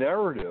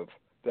narrative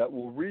that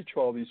will reach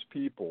all these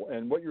people.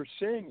 And what you're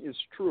saying is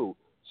true.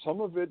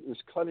 Some of it is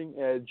cutting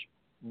edge,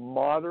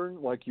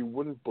 modern, like you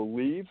wouldn't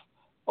believe.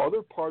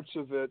 Other parts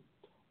of it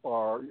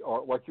are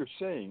like you're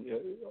saying,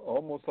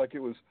 almost like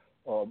it was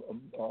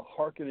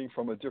hearkening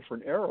from a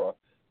different era.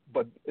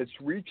 But it's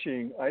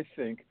reaching, I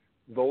think,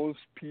 those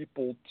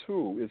people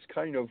too. It's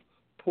kind of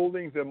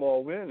pulling them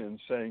all in and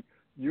saying,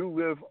 you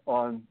live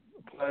on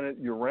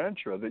planet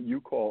Urantia that you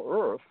call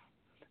Earth,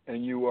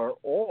 and you are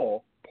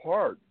all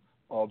part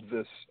of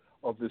this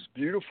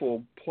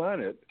beautiful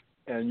planet,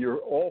 and you're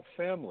all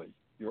family.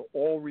 You're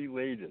all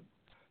related.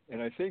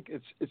 And I think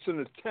it's an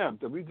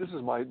attempt, I mean, this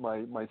is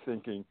my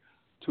thinking,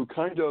 to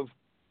kind of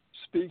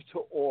speak to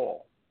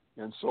all.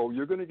 And so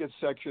you're going to get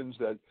sections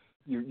that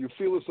you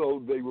feel as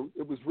though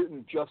it was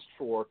written just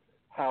for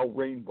Hal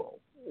Rainbow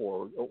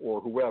or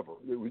whoever.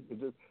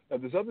 And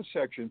there's other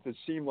sections that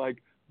seem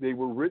like they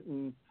were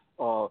written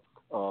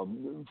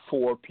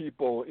for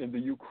people in the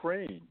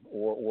Ukraine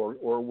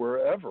or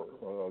wherever,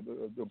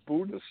 the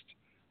Buddhist.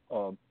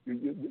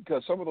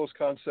 Because some of those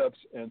concepts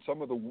and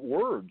some of the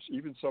words,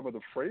 even some of the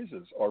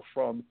phrases, are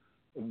from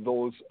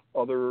those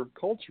other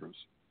cultures.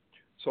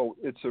 So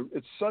it's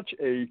such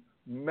a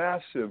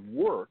massive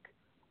work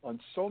on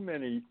so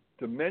many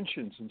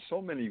dimensions and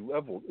so many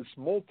levels. It's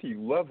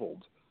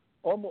multi-leveled.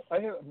 I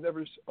have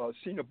never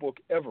seen a book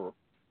ever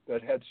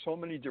that had so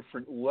many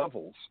different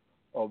levels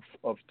of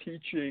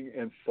teaching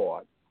and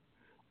thought,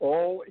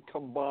 all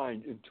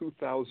combined in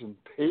 2,000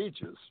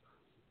 pages.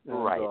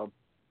 And, right.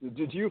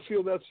 Did you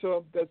feel that's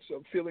a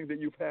feeling that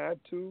you've had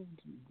too?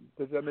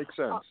 Does that make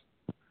sense?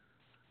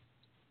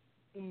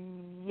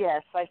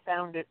 Yes, I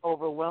found it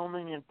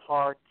overwhelming in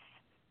parts,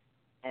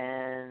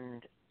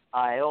 and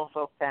I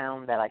also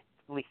found that at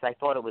least I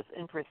thought it was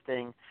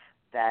interesting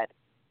that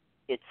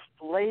its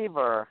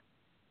flavor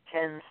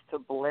tends to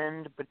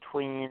blend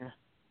between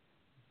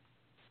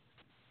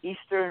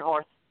Eastern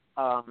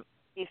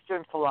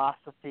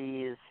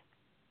philosophies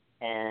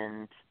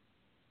and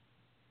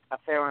a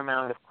fair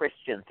amount of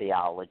Christian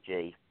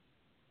theology,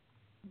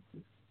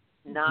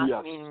 not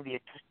yes. meaning the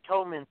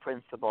atonement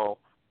principle,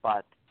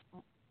 but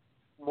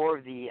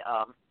more the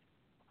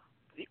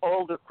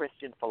older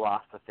Christian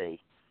philosophy,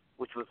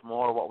 which was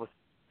more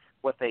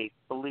what they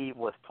believe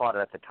was taught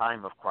at the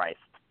time of Christ.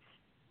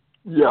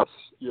 Yes.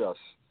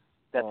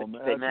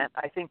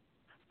 I think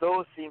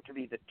those seem to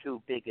be the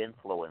two big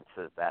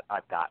influences that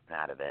I've gotten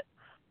out of it.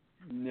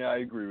 Yeah, I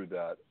agree with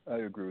that.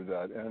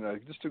 And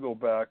just to go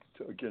back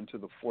again to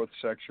the fourth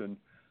section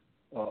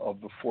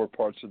of the 4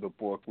 parts of the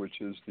book,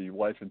 which is the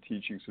life and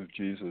teachings of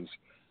Jesus,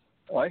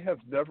 I have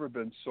never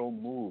been so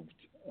moved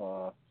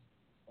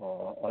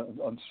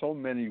on so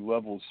many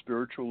levels,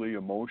 spiritually,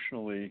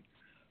 emotionally,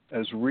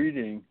 as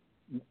reading.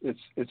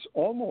 It's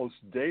almost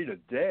day to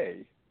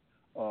day,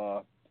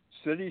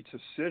 city to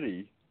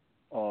city,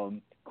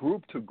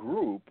 group to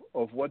group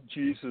of what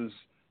Jesus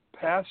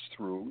passed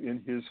through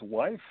in his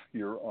life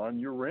here on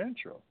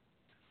Urantia.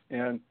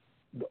 And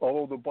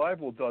although the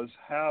Bible does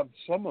have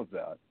some of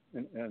that,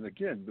 and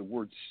again, the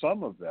word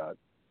some of that,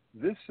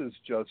 this is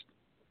just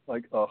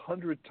like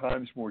 100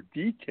 times more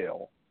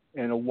detail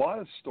and a lot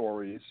of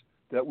stories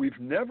that we've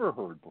never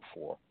heard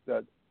before,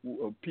 that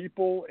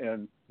people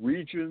and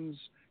regions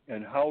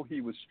and how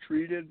he was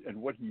treated and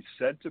what he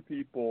said to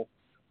people,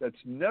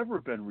 that's never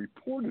been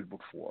reported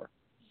before.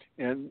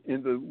 And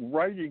in the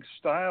writing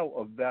style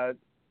of that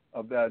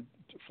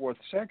 4th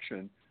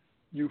section,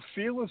 you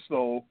feel as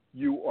though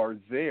you are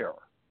there.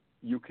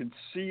 You can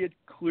see it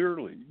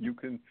clearly. You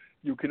can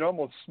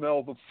almost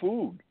smell the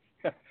food,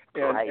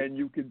 and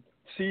you can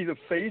see the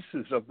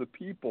faces of the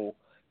people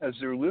as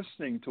they're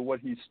listening to what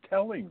he's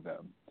telling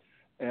them,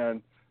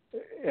 and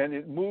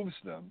it moves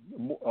them,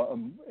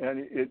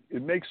 and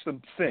it makes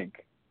them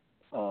think.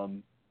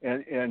 And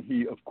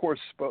he, of course,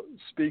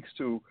 speaks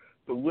to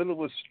the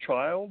littlest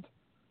child,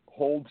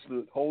 holds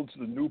the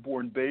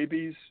newborn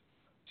babies,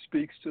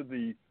 speaks to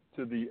the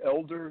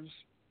elders,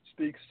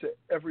 speaks to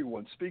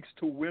everyone, speaks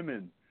to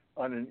women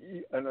on an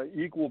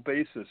equal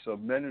basis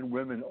of men and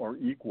women are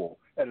equal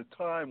at a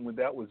time when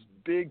that was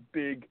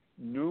big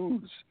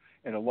news,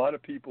 and a lot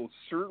of people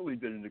certainly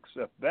didn't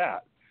accept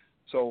that.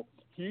 So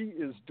he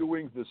is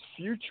doing this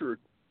future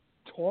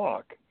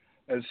talk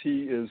as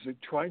he is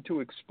trying to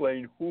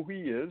explain who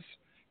he is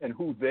and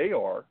who they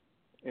are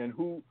and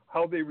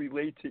how they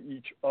relate to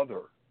each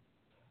other.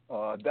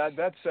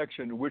 That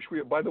section, which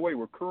by the way,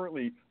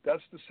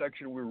 that's the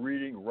section we're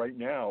reading right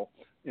now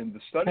in the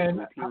study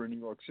group here in New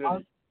York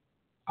City.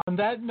 On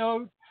that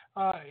note,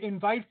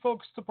 invite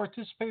folks to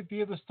participate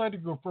via the study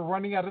group. We're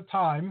running out of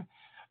time.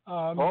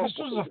 This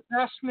was a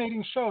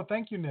fascinating show.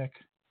 Thank you, Nick.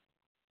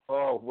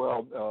 Oh,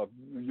 well,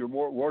 you're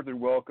more than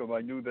welcome.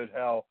 I knew that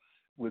Hal,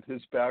 with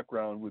his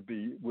background,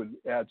 would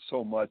add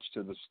so much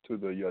to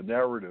the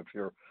narrative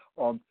here.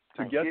 To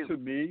get to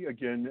me,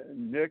 again,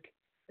 Nick,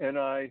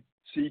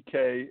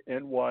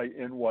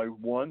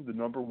 NICKNYNY1, the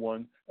number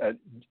 1, at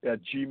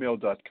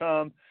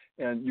gmail.com.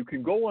 And you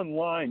can go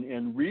online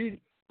and read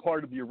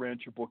part of the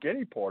Urantia book,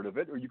 any part of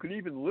it, or you can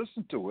even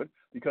listen to it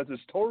because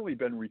it's totally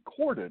been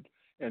recorded.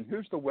 And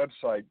here's the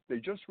website. They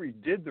just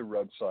redid the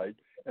website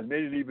and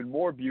made it even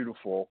more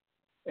beautiful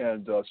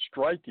and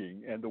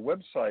striking. And the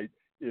website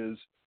is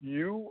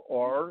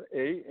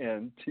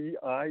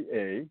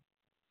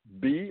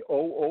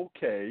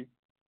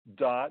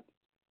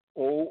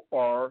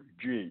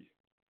urantiabook.org.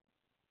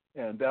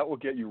 And that will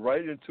get you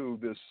right into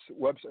this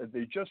website.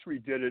 They just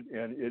redid it,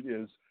 and it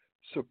is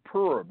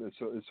superb.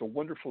 It's a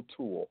wonderful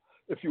tool.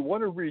 If you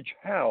want to reach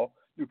Hal,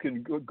 you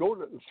can go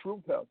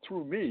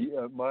through me.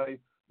 My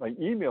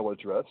email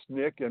address,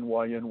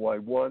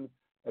 nicknyny1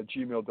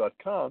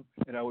 @gmail.com,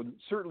 and I would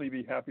certainly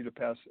be happy to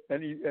pass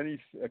any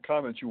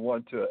comments you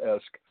want to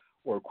ask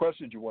or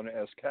questions you want to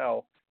ask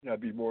Hal, and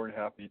I'd be more than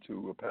happy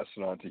to pass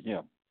it on to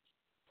him.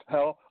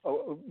 Hal,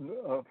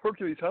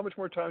 Hercules, how much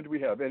more time do we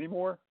have? Any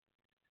more?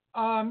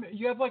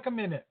 You have like a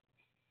minute.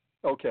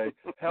 Okay.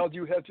 Hal, do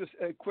you have just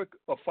a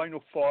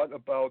final thought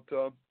about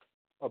No,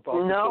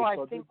 I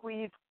think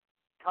we've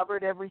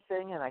covered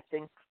everything, and I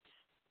think,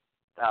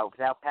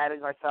 without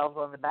patting ourselves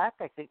on the back,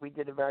 I think we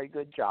did a very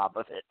good job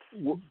of it.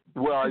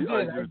 Well,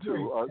 I do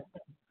too.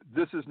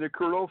 This is Nick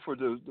Curto for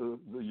the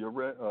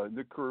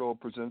Nick Curto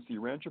Presents the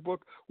Urantia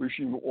book.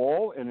 Wishing you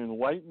all an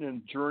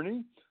enlightening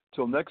journey.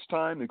 Till next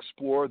time,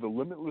 explore the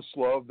limitless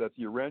love that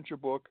the Urantia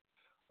book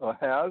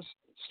has.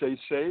 Stay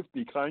safe.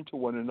 Be kind to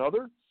one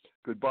another.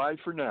 Goodbye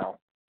for now.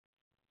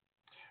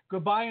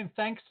 Goodbye and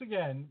thanks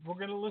again. We're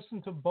going to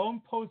listen to Bone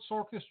Poets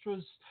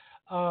Orchestra's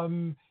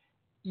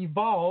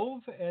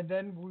Evolve, and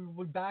then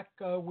we'll be back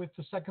with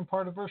the second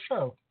part of our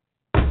show.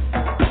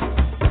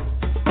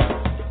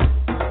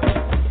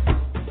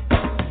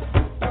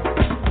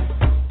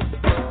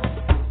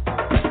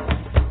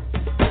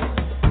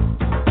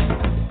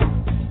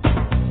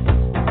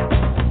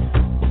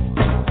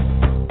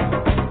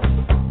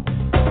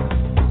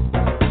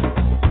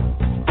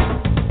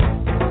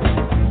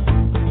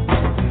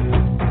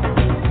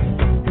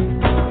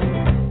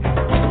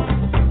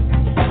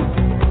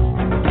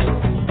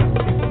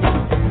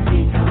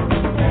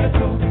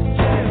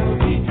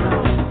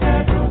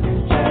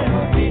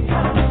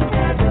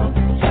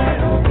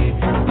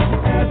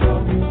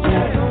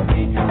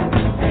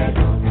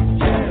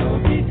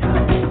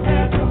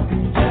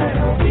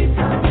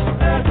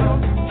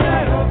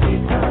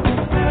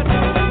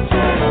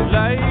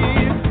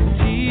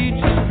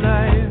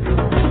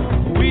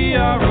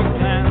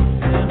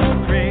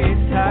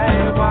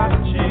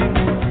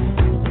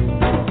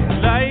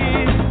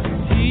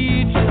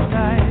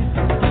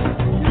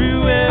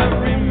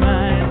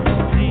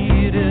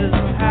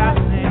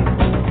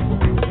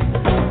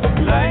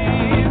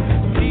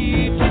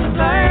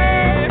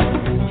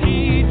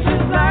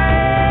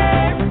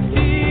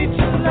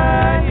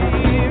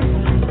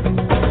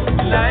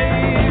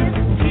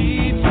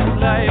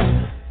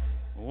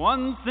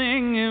 One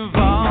thing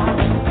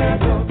involved.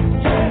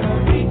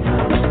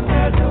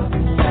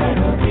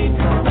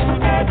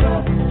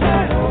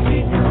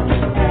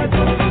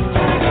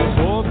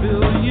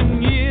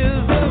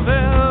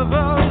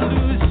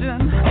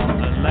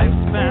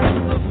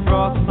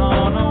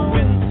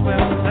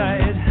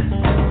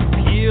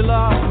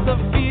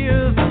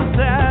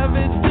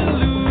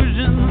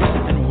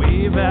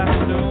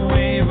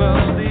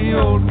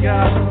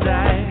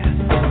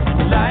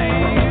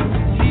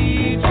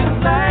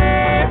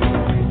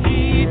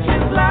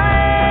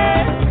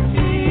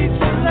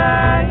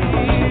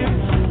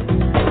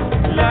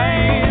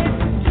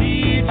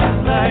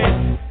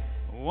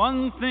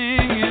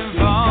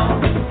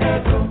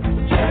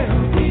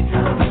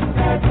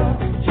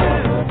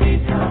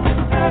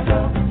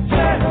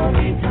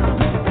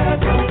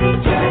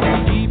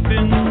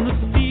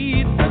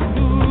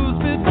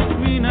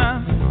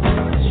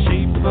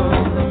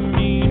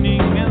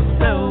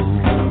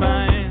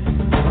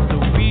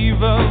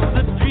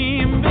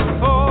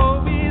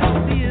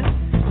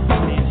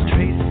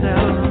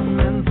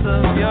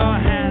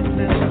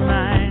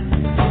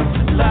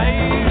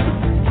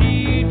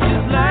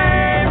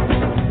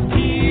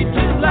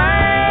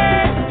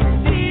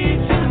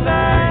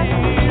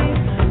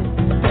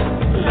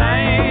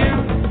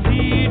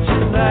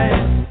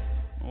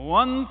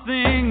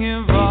 thing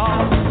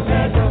evolved.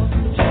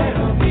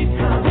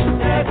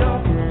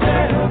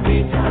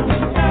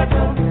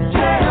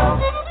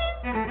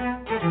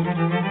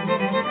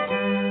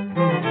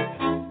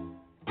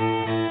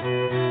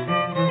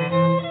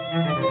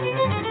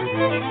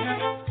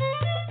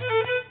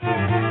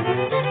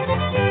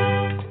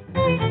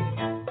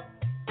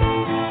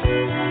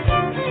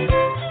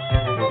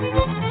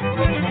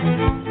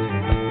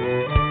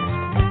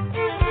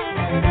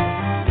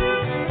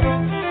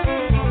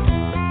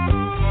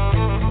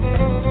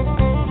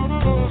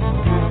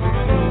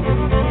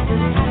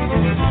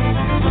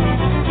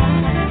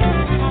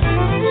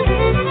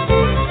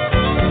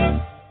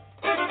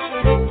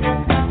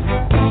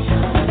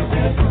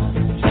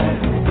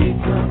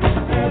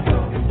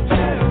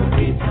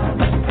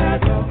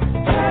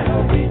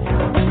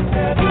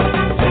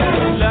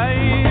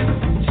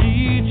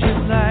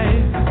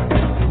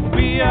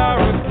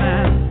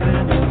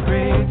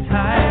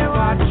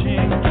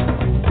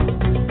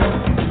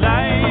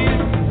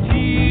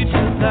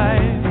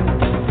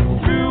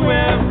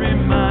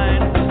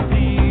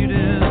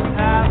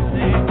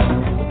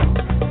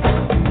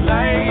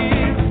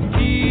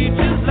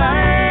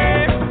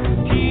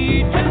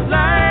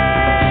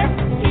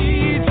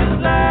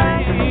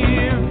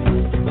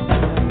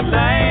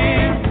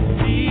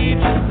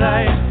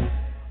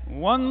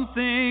 One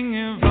thing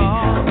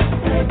evolved.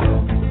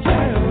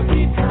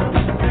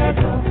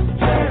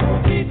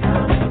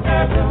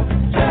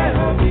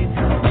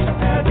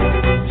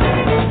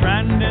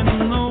 Strand in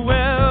the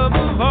web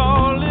of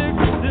all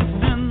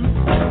existence,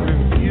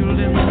 revealed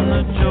in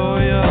the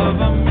joy of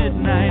a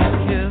midnight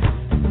kiss,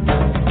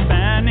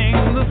 spanning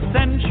the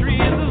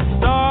centuries of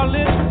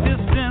starlit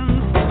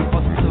distance,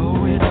 or so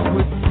it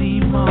would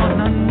seem on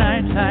a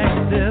night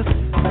like this.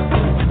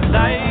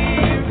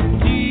 Life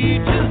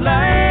teaches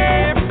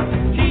life.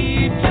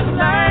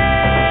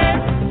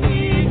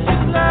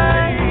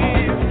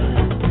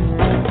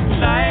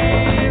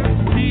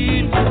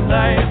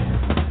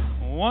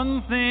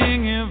 One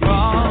thing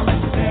evolved.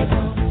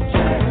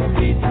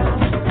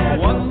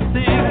 One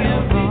thing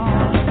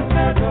evolved.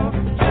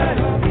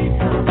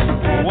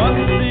 One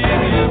thing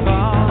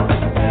evolved.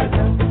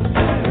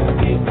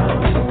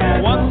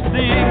 One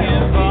thing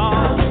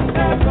evolved.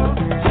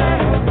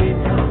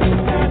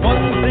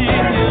 One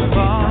thing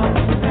evolved.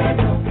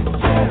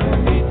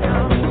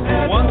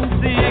 One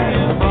thing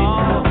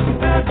evolved.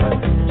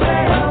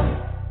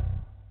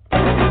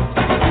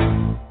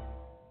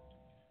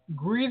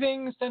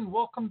 Greetings and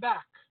welcome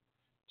back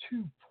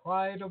to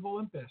Pride of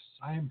Olympus.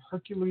 I am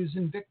Hercules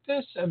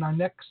Invictus, and our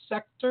next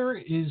sector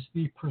is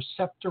the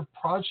Perceptor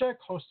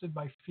Project, hosted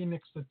by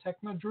Phoenix the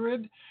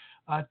Technodruid.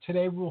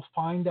 Today we'll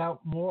find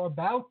out more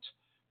about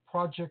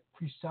Project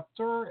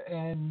Preceptor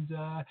and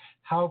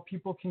how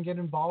people can get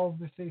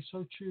involved if they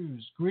so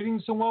choose.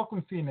 Greetings and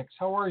welcome, Phoenix.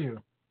 How are you?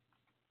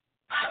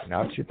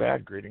 Not too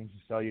bad. Greetings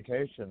and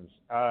salutations.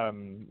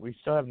 We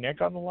still have Nick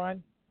on the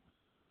line?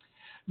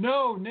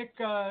 No, Nick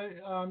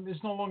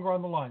is no longer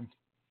on the line.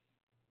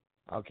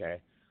 Okay.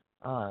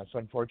 It's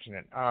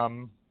unfortunate.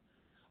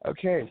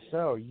 Okay,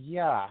 so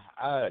yeah.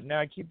 Now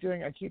I keep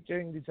doing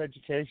these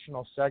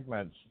educational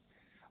segments,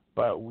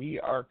 but we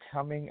are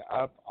coming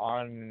up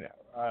on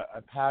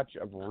a patch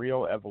of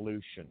real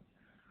evolution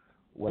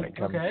when it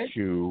comes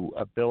to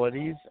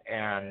abilities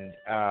and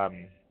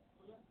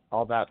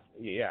all that.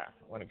 Yeah,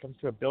 when it comes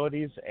to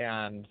abilities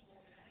and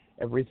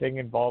everything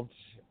involved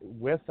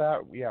with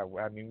that. Yeah,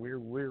 I mean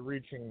we're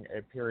reaching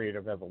a period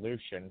of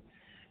evolution.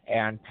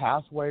 And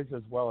pathways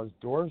as well as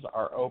doors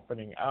are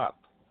opening up.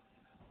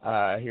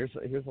 Here's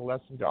a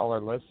lesson to all our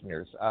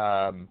listeners.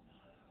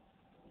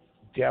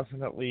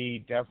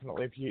 Definitely,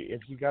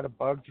 if you got a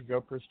bug to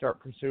go start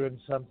pursuing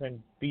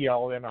something, be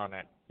all in on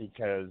it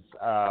because,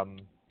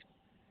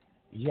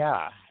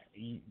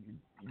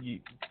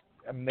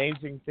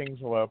 amazing things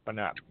will open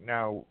up.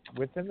 Now,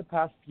 within the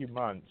past few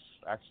months,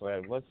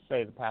 actually, let's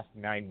say the past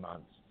 9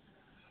 months,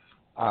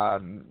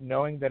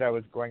 knowing that I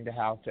was going to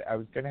have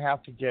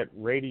to get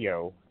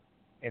radio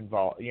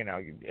involved,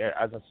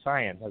 as a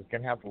science, I was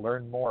going to have to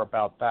learn more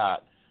about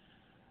that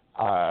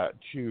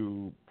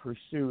to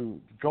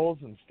pursue goals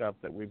and stuff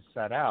that we've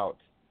set out.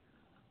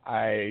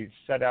 I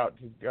set out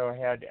to go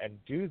ahead and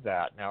do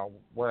that. Now,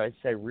 where I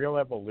say real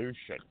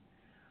evolution,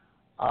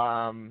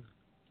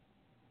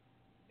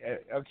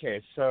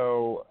 okay,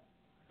 so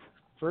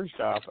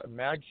first off,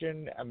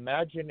 imagine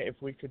if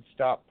we could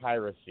stop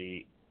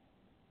piracy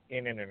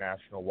in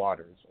international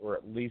waters, or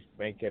at least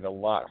make it a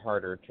lot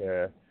harder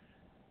to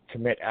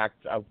commit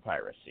acts of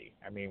piracy.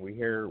 I mean, we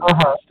hear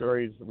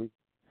stories.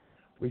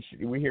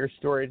 We hear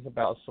stories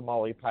about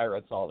Somali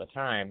pirates all the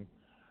time,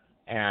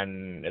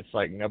 and it's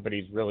like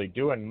nobody's really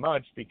doing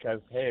much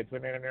because hey,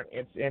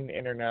 it's in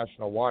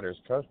international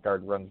waters. Coast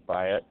Guard runs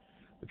by it.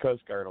 The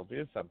Coast Guard will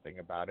do something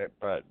about it,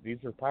 but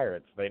these are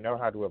pirates. They know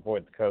how to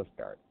avoid the Coast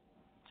Guard.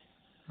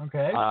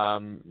 Okay.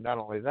 Not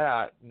only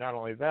that,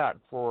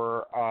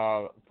 for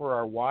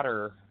our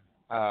water,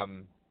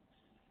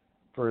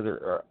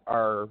 for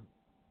our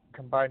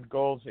combined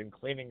goals in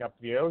cleaning up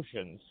the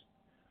oceans,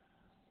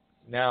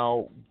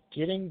 Now,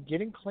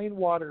 getting clean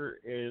water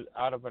is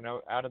out of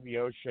the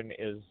ocean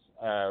is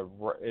a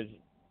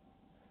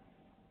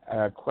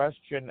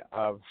question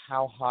of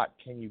how hot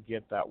can you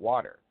get that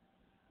water.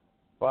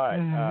 But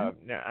now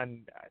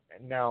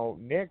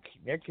Nick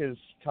has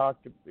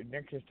talked.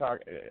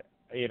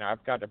 You know,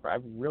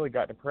 I've really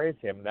got to praise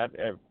him. That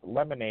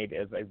lemonade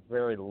is a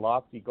very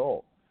lofty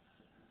goal.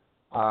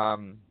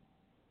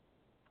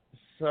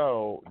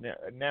 So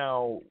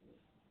now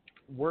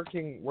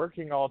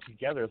working all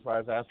together. So I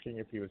was asking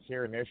if he was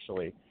here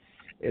initially,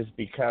 is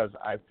because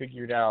I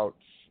figured out.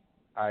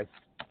 I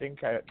think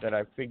that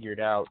I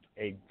figured out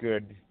a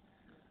good,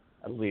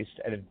 at least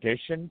an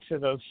addition to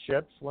those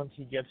ships once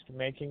he gets to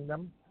making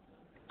them,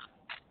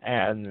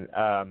 and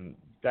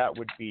that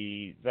would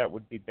be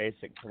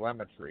basic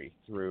telemetry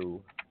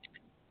through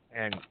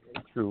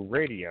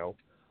radio,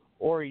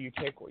 or you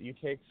take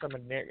some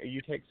of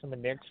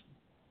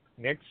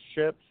Nick's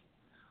ships,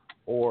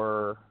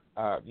 or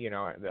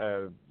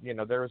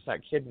there was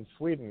that kid in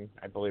Sweden,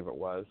 I believe it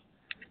was,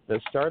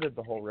 that started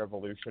the whole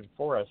revolution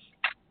for us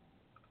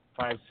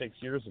 5-6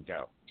 years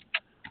ago.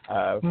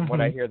 From what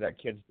I hear, that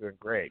kid's doing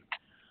great.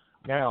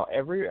 Now,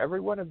 every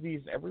one of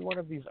these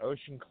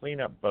ocean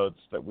cleanup boats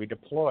that we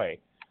deploy,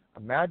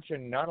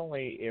 imagine not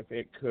only if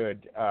it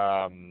could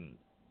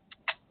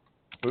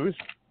boost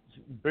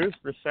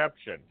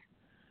reception,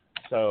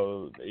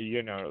 so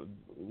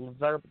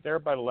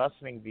thereby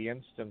lessening the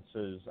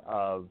instances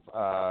of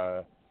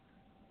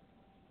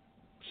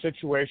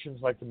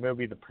situations like the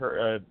movie it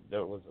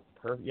was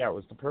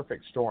The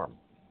Perfect Storm,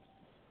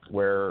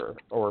 or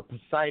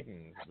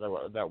Poseidon,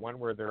 that one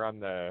where they're on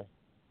the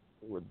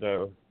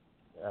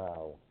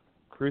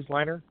cruise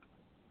liner,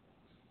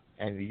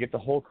 and you get the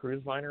whole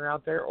cruise liner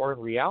out there. Or in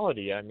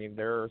reality, I mean,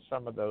 there are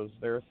some of those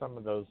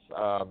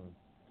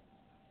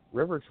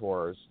river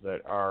tours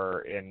that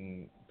are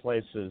in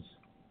places,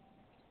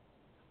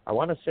 I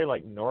want to say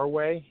like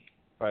Norway,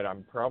 but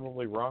I'm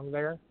probably wrong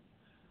there.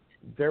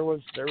 There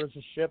was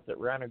a ship that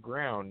ran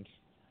aground,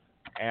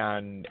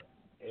 and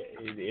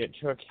it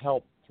took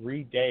help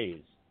 3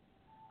 days.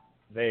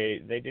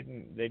 They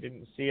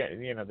didn't see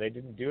it, they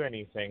didn't do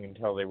anything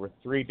until they were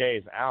 3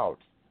 days out,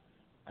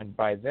 and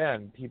by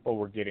then people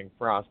were getting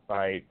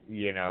frostbite.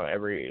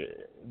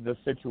 The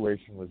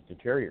situation was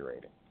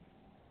deteriorating.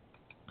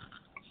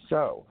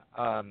 So,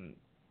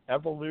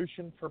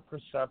 evolution for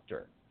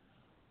Preceptor.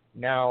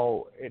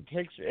 Now it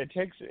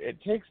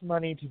takes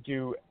money to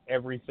do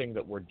everything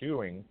that we're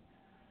doing.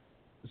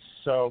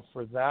 So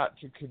for that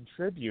to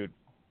contribute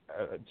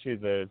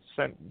to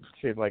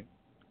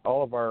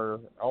all of our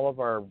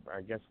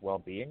I guess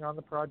well-being on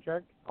the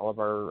project, all of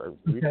our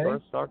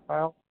resource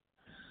stockpile.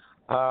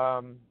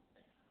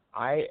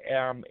 I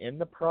am in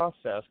the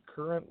process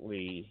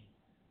currently.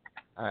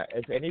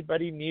 If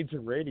anybody needs a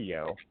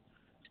radio,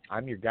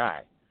 I'm your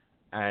guy,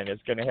 and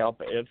it's going to help.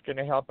 It's going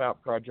to help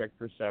out Project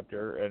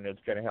Preceptor, and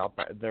it's going to help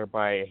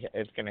thereby.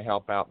 It's going to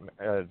help out.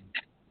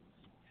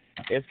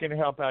 It's going to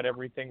help out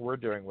everything we're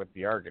doing with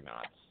the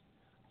Argonauts.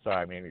 So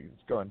I mean,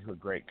 it's going to a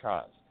great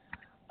cause.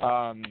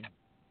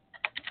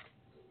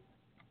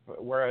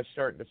 Where I was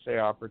starting to say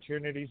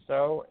opportunities,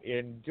 though,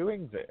 in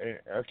doing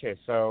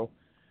so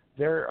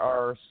there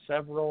are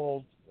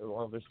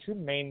there's two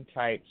main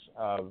types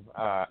of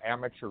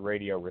amateur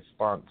radio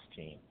response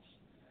teams.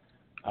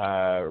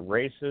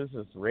 RACES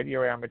is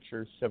Radio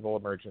Amateur Civil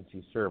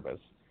Emergency Service.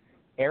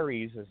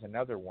 ARES is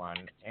another one,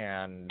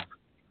 and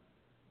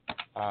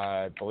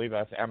I believe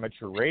that's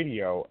Amateur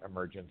Radio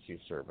Emergency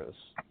Service.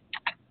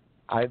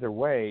 Either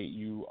way,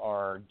 you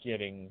are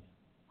getting...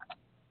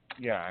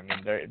 Yeah, I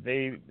mean,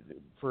 they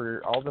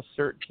for all the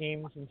CERT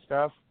teams and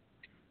stuff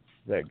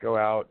that go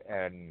out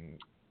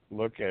and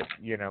look at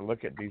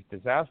these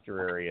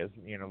disaster areas,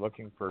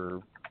 looking for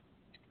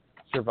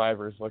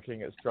survivors,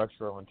 looking at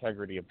structural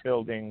integrity of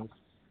buildings,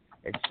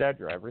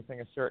 etc.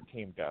 Everything a CERT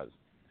team does.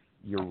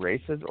 Your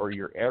RACES or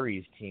your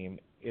ARES team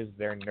is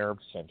their nerve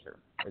center,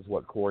 is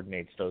what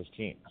coordinates those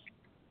teams.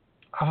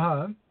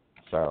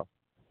 So,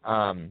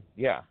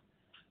 yeah,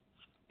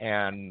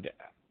 and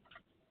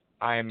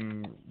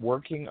I'm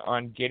working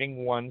on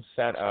getting one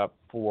set up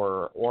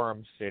for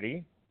Orem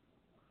City.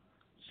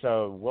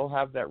 So we'll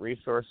have that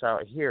resource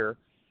out here,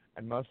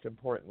 and most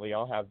importantly,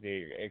 I'll have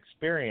the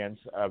experience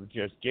of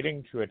just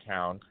getting to a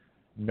town,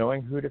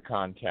 knowing who to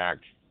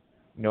contact,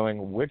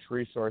 knowing which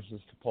resources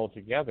to pull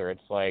together.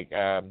 It's like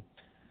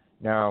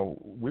now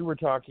we were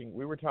talking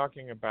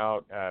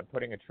about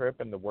putting a trip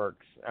in the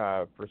works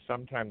for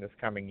sometime this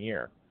coming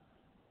year.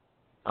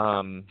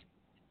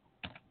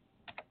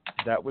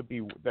 That would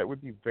be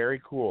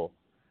very cool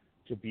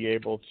to be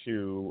able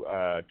to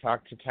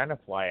talk to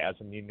Tenafly as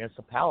a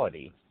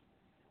municipality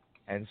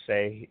and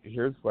say,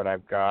 here's what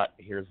I've got,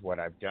 here's what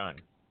I've done.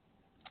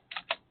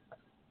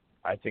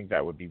 I think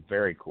that would be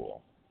very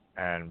cool.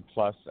 And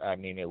plus, I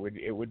mean, it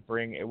would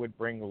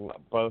bring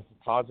both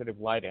positive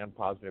light and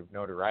positive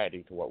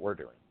notoriety to what we're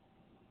doing.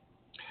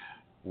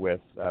 With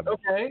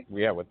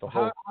with the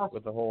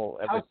whole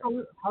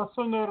everything. How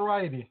so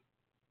notoriety?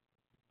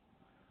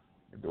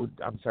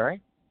 I'm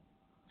sorry?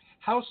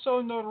 How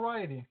so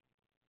notoriety?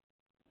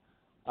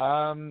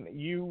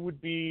 You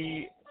would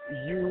be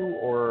you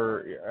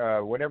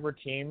or whatever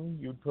team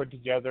you'd put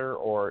together,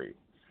 or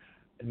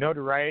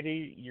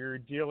notoriety. You're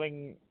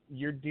dealing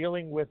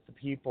with the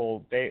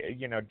people day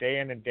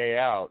in and day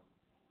out.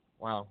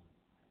 Well,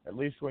 at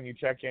least when you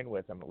check in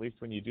with them, at least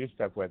when you do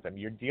stuff with them,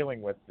 you're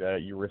dealing with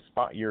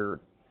your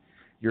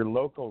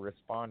local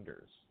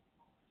responders,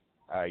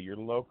 your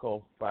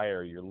local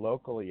fire, your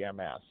local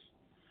EMS.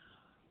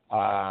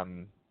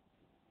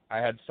 I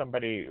had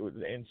somebody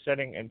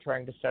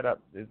trying to set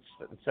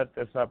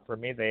this up for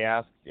me. They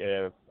asked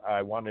if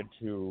I wanted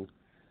to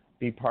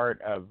be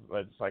part of.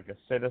 It's like a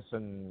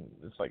citizen.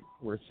 It's like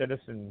we're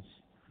citizens.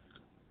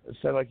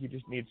 So like you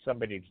just need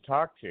somebody to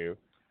talk to,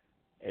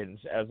 and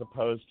as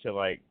opposed to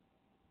like,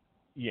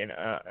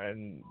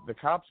 and the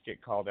cops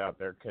get called out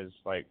there because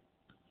like,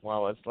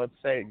 well, let's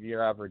say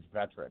your average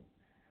veteran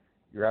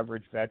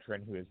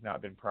who has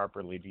not been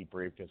properly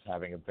debriefed is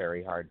having a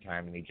very hard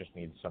time, and he just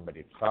needs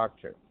somebody to talk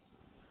to.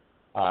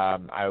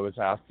 I was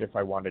asked if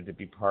I wanted to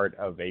be part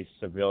of a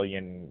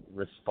civilian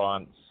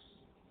response.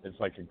 It's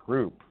like a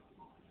group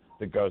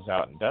that goes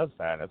out and does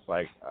that. It's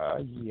like,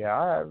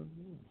 yeah,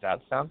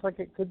 that sounds like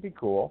it could be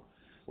cool.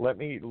 Let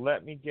me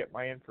get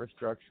my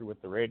infrastructure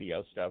with the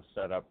radio stuff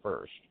set up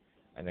first,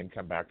 and then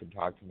come back and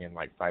talk to me in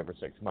like 5 or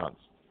 6 months.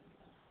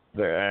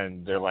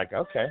 They're like,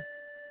 okay.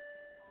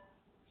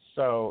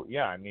 So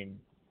yeah, I mean,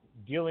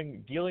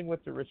 dealing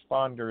with the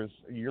responders,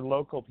 your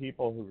local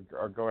people who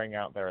are going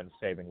out there and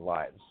saving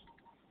lives,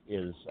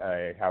 is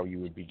how you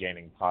would be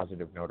gaining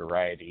positive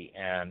notoriety.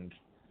 And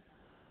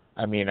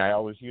I mean, I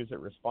always use it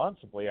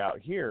responsibly out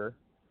here,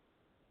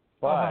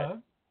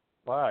 but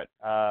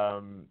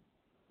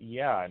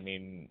yeah, I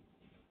mean,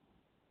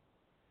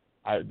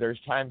 there's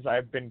times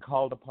I've been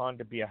called upon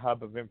to be a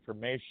hub of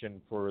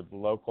information for the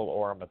local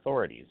Orem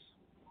authorities.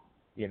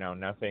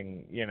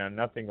 Nothing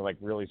like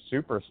really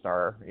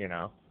superstar,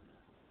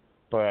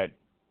 but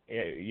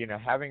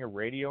having a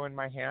radio in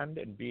my hand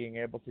and being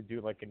able to do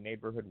like a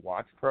neighborhood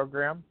watch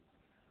program,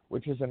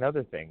 which is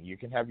another thing. You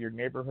can have your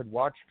neighborhood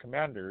watch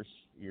commanders,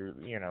 your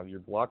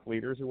block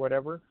leaders or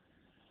whatever.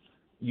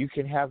 You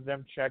can have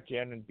them check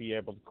in and be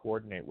able to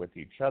coordinate with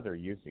each other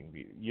using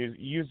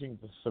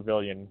the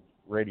civilian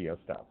radio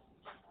stuff.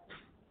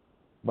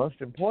 Most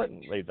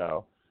importantly,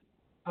 though.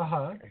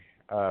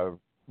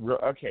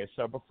 Okay,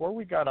 so before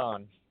we got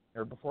on,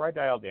 or before I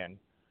dialed in,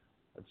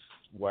 that's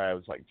why I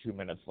was like 2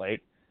 minutes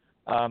late.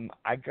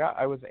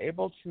 I was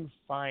able to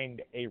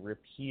find a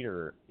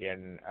repeater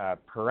in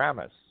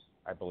Paramus,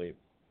 I believe.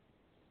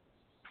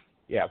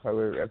 Yeah,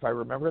 if I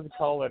remember the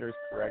call letters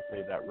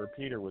correctly, that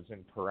repeater was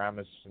in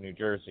Paramus, New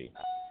Jersey,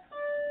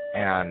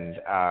 and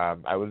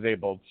I was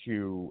able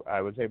to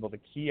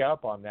key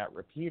up on that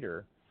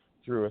repeater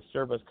through a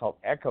service called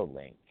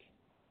EchoLink.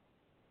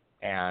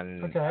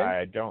 And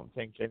I don't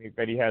think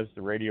anybody has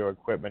the radio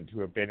equipment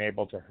to have been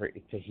able to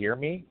hear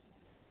me,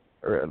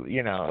 or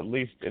at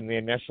least in the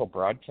initial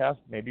broadcast.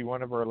 Maybe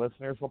one of our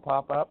listeners will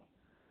pop up,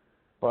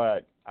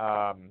 but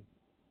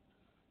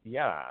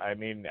yeah, I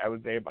mean, I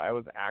was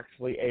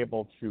actually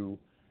able to,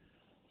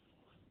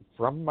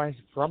 from my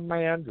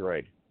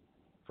Android,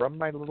 from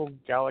my little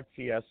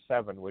Galaxy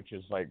S7, which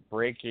is like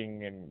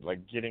breaking and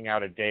like getting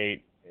out of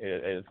date.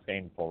 It's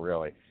painful,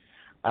 really.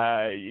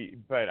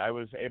 But I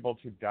was able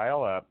to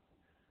dial up,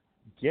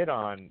 get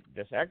on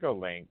this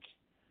EchoLink,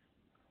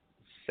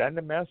 send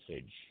a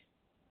message,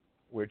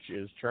 which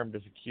is termed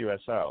as a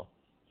QSO.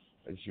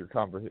 As your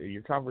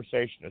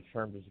conversation is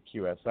termed as a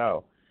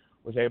QSO.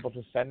 Was able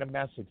to send a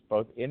message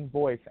both in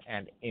voice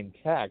and in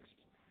text,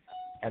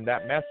 and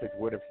that message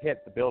would have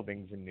hit the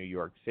buildings in New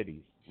York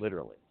City,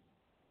 literally.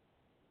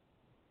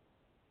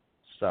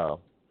 So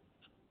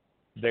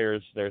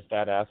there's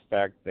that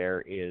aspect.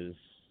 There is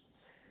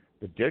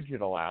the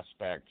digital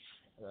aspect.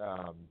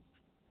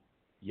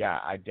 Yeah,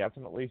 I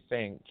definitely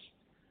think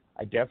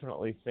as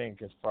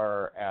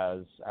far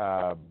as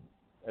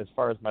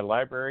my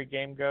library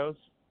game goes,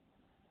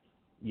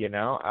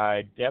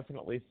 I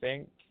definitely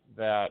think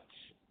that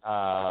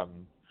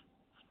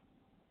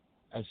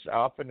as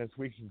often as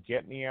we can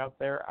get me out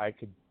there, I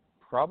could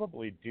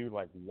probably do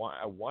like a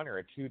 1 or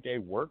a 2 day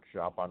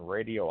workshop on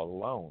radio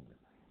alone.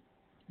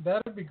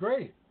 That'd be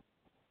great.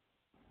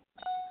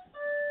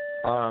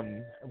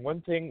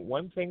 One thing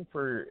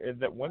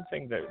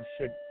that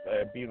should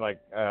be like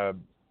a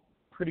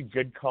pretty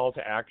good call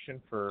to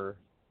action for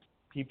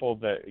people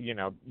that,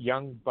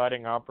 young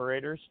budding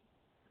operators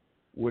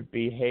would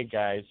be, hey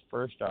guys,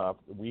 first off,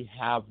 we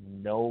have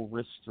no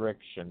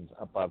restrictions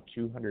above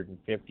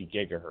 250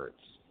 gigahertz,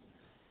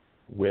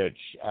 which,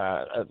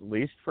 at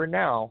least for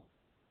now,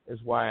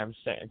 is why I'm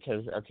saying,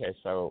 because, okay,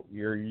 so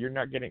you're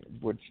not getting,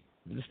 which,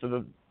 just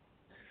a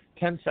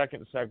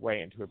 10-second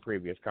segue into a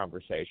previous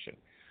conversation.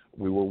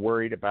 We were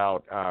worried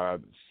about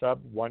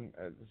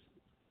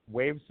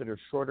waves that are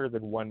shorter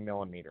than 1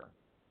 millimeter.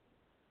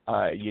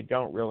 You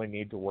don't really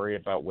need to worry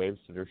about waves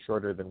that are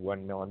shorter than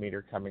 1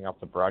 millimeter coming off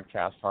the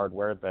broadcast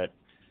hardware that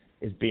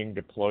is being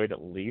deployed,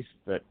 at least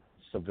that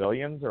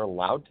civilians are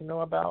allowed to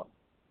know about.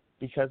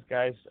 Because,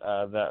 guys,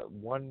 that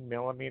 1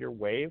 millimeter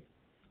wave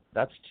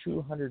That's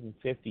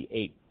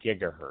 258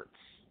 gigahertz.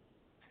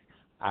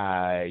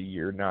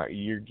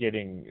 You're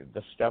getting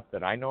the stuff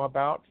that I know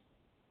about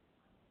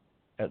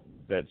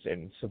that's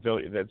in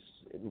civilian, that's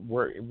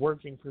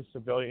working for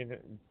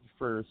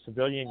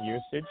civilian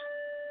usage,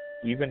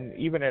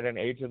 even at an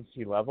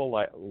agency level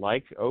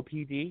like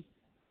OPD.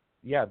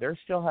 Yeah, they're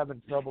still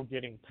having trouble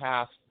getting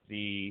past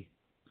the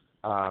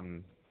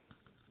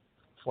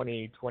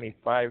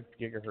 25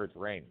 gigahertz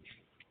range.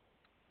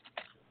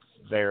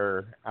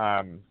 They're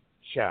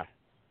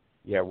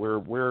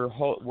we're a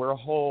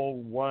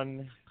whole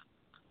one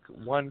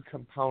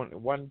component,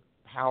 one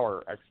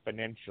power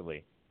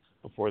exponentially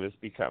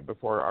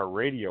before our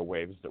radio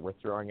waves that we're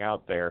throwing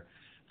out there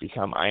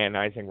become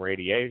ionizing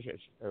radiation,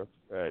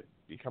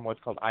 become what's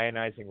called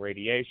ionizing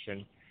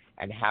radiation,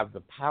 and have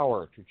the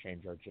power to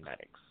change our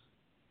genetics.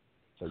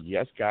 So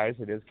yes, guys,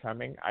 it is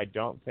coming. I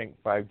don't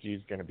think 5G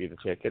is going to be the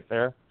ticket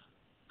there,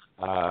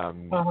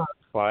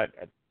 but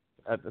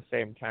at the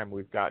same time,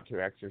 we've got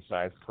to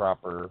exercise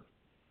proper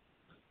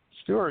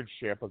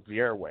stewardship of the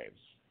airwaves,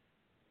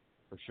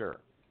 for sure.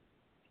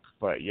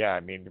 But yeah, I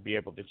mean, to be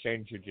able to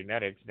change your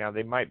genetics, now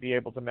they might be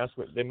able to mess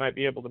with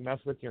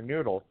your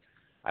noodle.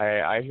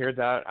 I hear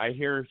that. I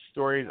hear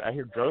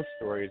ghost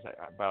stories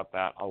about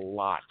that a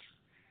lot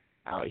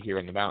out here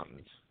in the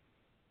mountains.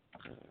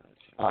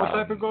 What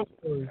type of ghost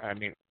stories? I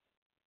mean,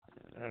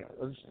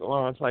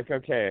 it's like,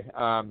 okay,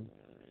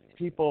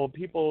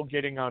 people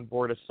getting on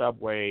board a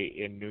subway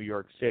in New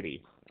York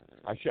City.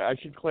 I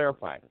should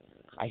clarify.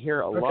 I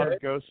hear a lot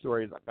of ghost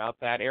stories about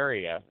that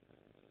area,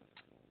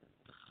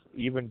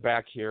 even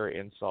back here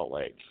in Salt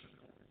Lake,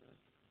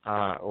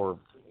 or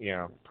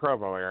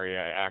Provo area,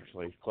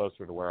 actually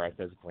closer to where I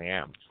physically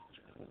am.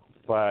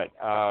 But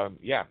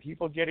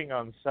people getting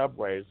on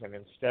subways, and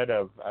instead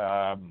of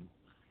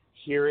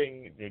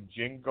hearing the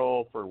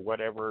jingle for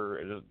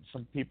whatever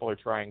some people are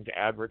trying to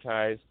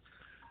advertise,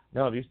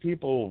 no, these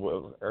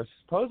people are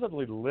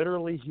supposedly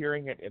literally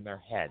hearing it in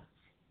their heads.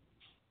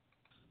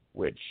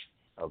 Which,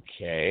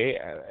 okay,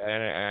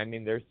 and I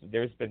mean,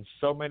 there's been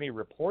so many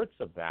reports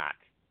of that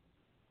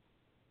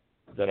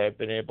I've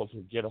been able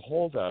to get a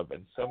hold of,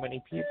 and so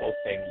many people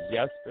saying,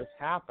 yes, this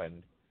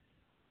happened,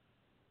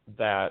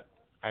 that,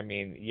 I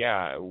mean,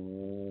 yeah,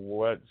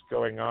 what's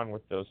going on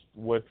with those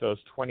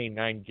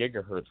 29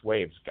 gigahertz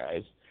waves,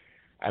 guys?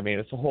 I mean,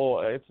 it's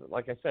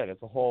like I said,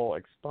 it's a whole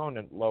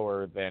exponent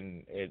lower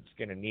than it's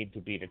going to need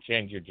to be to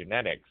change your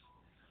genetics.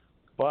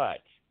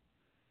 But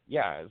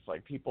yeah, it's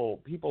like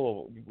people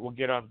will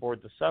get on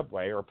board the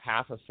subway or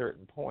pass a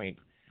certain point,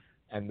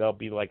 and they'll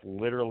be like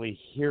literally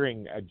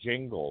hearing a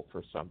jingle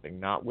for something,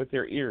 not with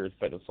their ears,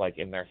 but it's like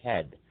in their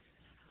head.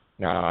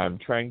 Now I'm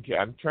trying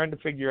to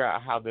figure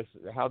out how this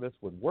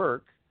would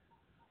work.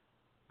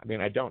 I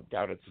mean, I don't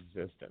doubt its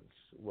existence,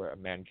 where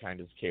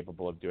mankind is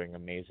capable of doing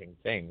amazing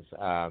things.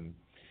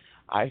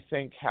 I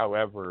think,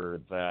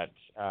 however, that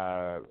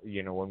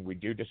when we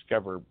do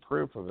discover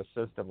proof of a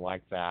system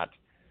like that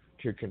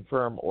to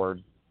confirm or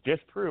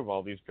disprove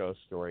all these ghost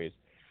stories,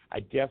 I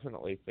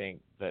definitely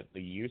think that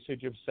the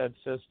usage of said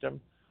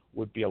system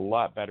would be a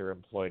lot better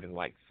employed in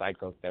like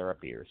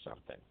psychotherapy or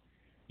something.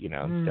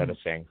 Instead of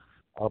saying,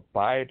 "Oh,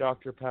 buy a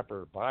Dr.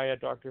 Pepper, buy a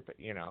Dr.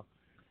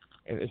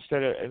 And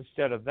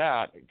instead of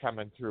that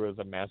coming through as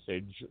a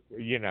message,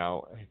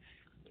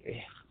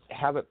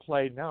 have it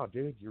play. No,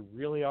 dude, you're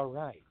really all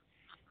right.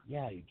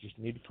 Yeah, you just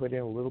need to put in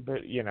a little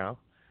bit.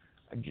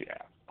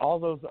 All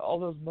those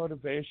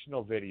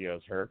motivational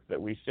videos, Herc, that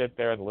we sit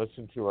there and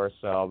listen to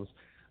ourselves,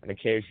 and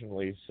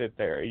occasionally sit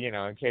there,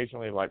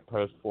 occasionally like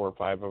post 4 or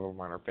 5 of them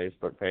on our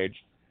Facebook page,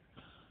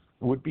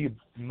 would be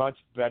much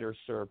better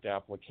served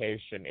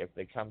application if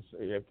they come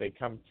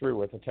through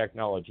with a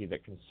technology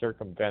that can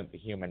circumvent the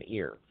human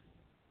ear.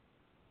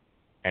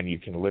 And you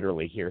can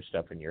literally hear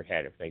stuff in your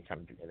head if they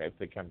come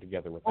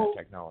together with that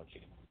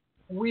technology.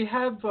 We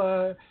have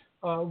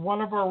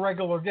one of our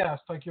regular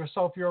guests, like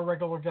yourself, you're a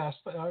regular guest.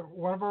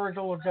 One of our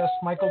regular guests,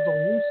 Michael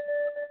DeLuce,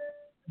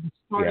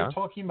 started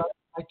talking about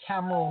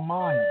bicameral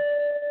mind.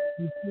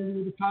 Are you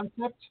familiar with the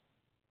concept?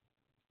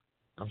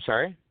 I'm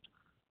sorry?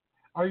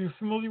 Are you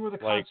familiar with the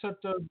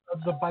concept of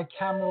the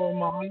bicameral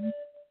mind?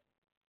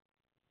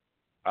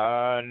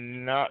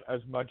 Not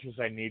as much as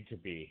I need to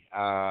be.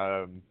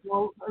 Can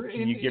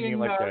you give me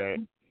a...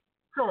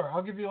 Sure,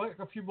 I'll give you like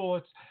a few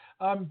bullets.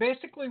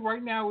 Basically,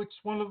 right now, it's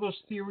one of those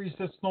theories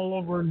that's no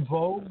longer in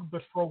vogue,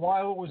 but for a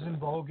while it was in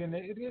vogue, and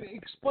it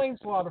explains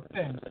a lot of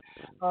things.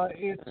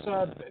 It's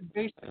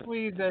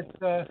basically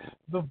that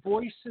the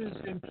voices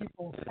in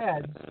people's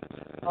heads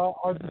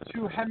are the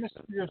two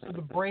hemispheres of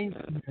the brain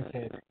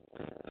communicating.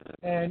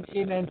 And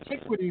in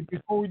antiquity,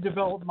 before we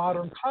developed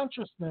modern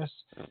consciousness,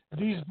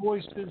 these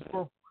voices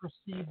were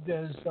perceived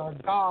as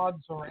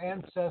gods or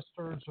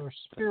ancestors or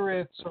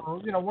spirits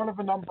or, one of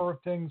a number of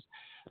things,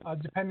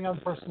 depending on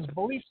the person's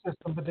belief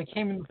system, but they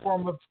came in the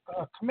form of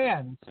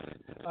commands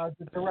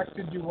that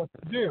directed you what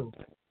to do.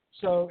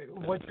 So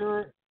what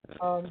you're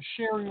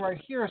sharing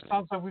right here, it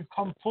sounds like we've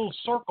come full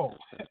circle,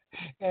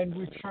 and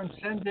we've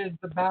transcended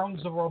the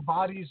bounds of our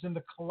bodies in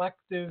the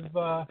collective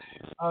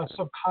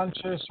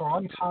subconscious or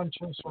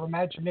unconscious or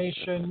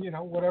imagination,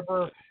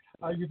 whatever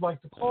you'd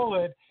like to call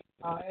it.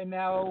 And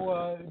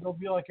now there'll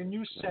be like a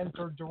new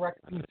center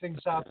directing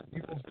things out that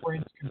people's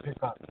brains can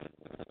pick up.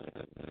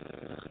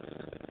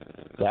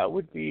 That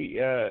would be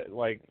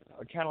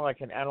kind of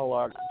like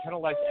analog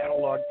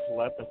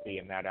telepathy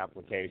in that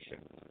application.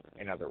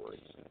 In other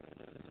words.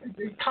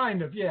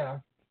 Kind of, yeah.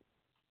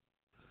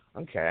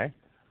 Okay.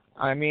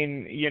 I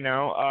mean,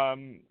 now,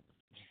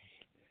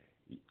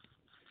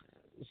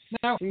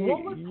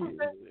 what would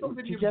prevent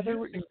somebody from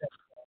using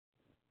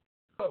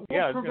that?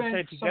 Yeah, I was going to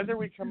say, together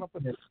we come up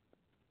with this.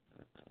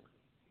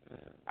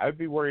 I would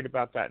be worried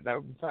about that.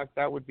 In fact,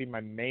 that would be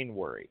my main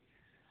worry.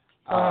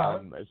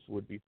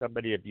 Would be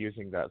somebody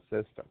abusing that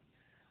system.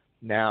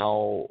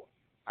 Now,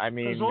 I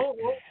mean, because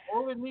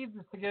all it needs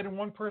is to get in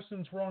one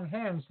person's wrong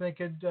hands. They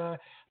could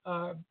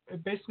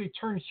basically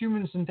turn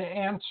humans into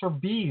ants or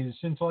bees,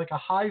 into like a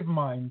hive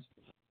mind.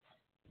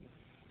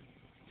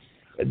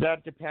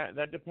 That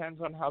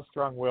depends on how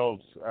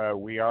strong-willed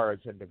we are as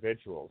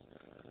individuals.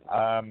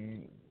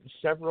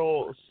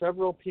 Several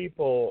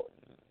people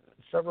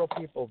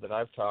that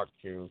I've talked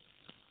to,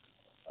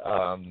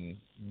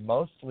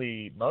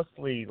 mostly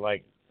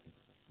like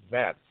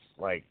vets,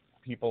 like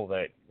people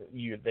that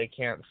they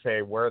can't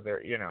say where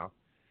they're,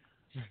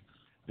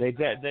 they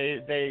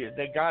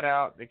got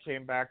out, they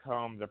came back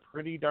home, they're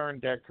pretty darn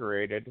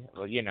decorated,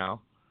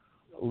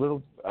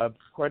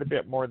 quite a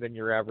bit more than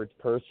your average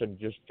person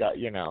just got,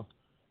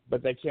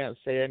 but they can't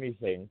say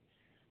anything.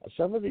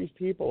 Some of these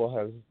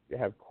people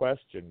have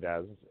questioned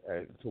as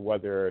to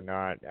whether or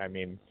not, I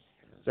mean,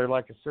 is there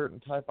like a certain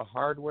type of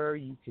hardware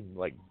you can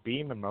like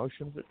beam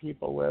emotions at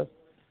people with?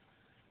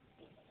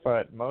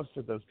 But most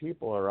of those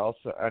people are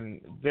also,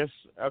 and this,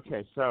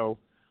 okay, so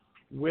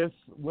with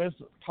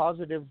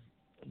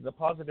the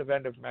positive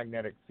end of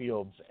magnetic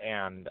fields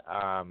and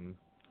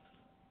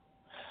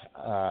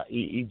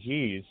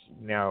EEGs,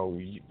 now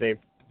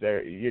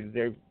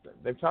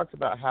they've talked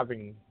about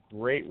having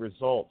great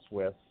results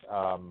with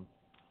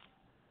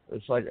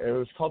it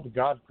was called the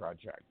God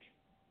Project,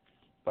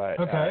 but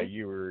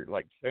you were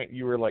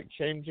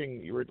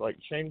changing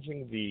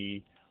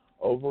the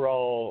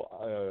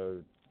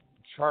overall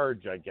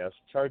charge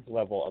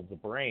level of the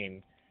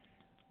brain,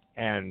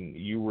 and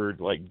you were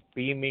like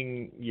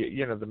beaming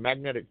the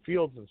magnetic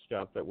fields and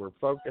stuff that were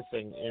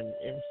focusing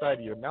inside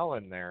of your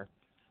melon there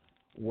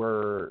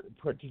were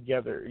put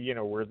together,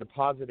 were the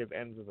positive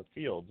ends of the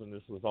fields, and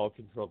this was all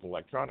controlled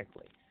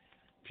electronically.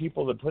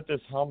 People that put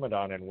this helmet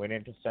on and went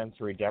into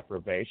sensory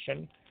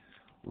deprivation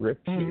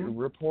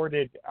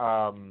reported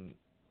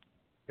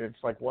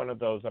it's like one of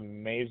those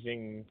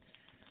amazing,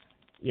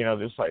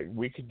 this like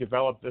we could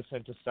develop this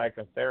into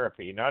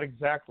psychotherapy. Not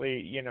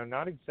exactly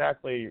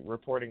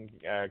reporting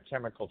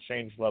chemical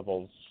change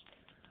levels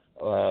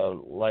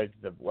like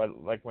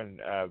when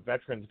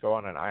veterans go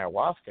on an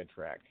ayahuasca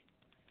trek.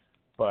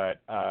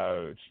 But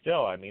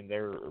still, I mean,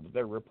 they're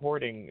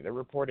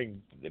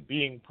reporting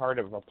being part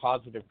of a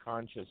positive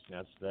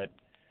consciousness that,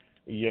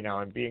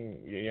 and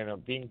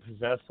being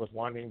possessed with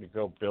wanting to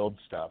go build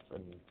stuff,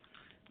 and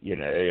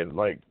and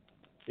like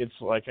it's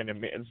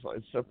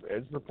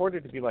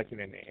reported to be like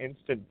an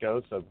instant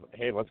dose of,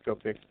 hey, let's go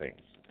fix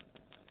things.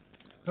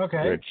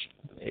 Okay. Which,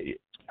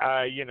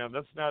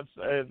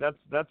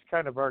 that's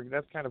kind of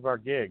our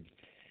gig.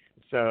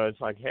 So it's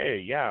like, hey,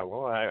 yeah,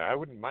 well, I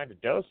wouldn't mind a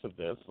dose of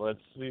this. Let's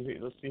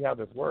see how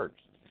this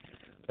works.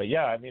 But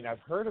yeah, I mean, I've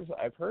heard of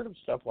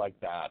stuff like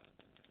that.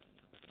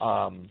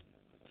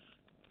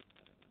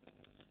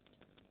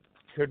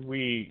 Could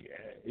we,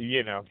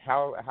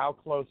 how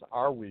close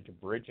are we to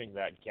bridging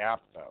that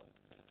gap though?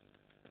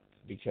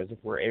 Because if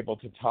we're able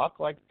to talk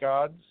like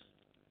gods,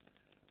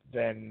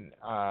 then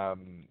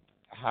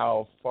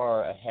how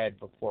far ahead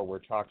before we're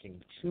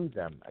talking to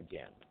them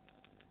again?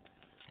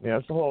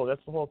 That's the whole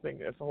thing.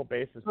 That's the whole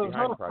basis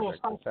behind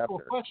Project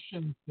Receptor.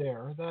 Questions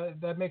there.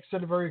 That makes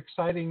it a very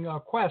exciting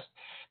quest.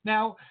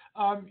 Now,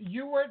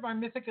 you were at my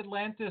Mythic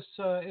Atlantis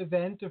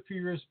event a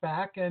few years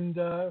back, and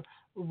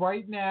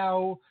right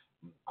now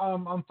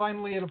I'm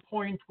finally at a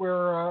point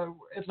where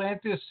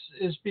Atlantis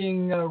is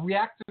being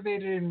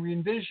reactivated and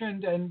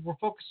re-envisioned, and we're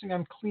focusing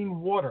on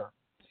clean water.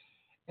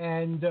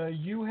 And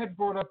you had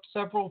brought up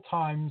several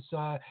times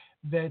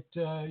that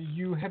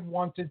you had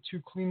wanted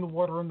to clean the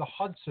water in the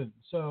Hudson.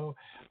 So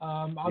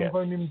I'm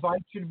going to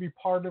invite you to be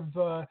part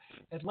of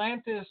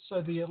Atlantis,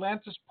 the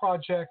Atlantis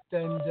Project,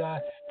 and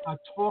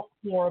talk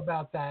more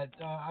about that.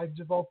 I've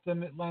developed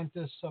an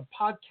Atlantis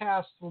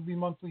podcast. It will be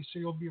monthly, so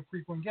you'll be a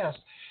frequent guest.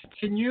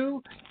 Can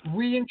you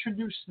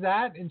reintroduce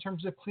that in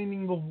terms of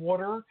cleaning the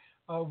water,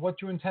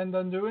 what you intend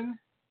on doing?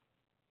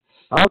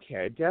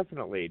 Okay,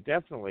 definitely.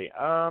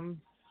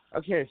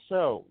 Okay,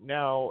 so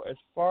now as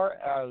far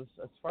as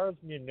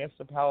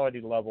municipality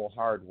level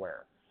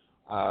hardware,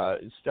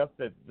 stuff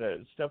that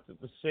the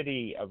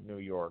city of New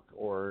York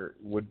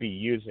would be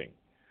using,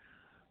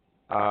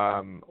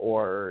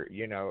 or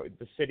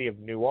the city of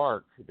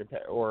Newark,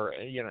 or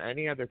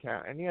any other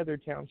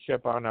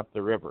township on up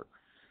the river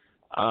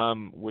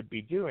would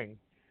be doing.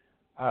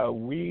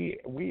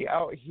 We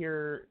out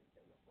here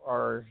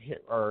are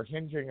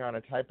hinging on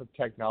a type of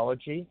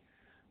technology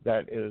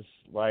that is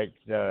like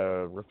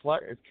the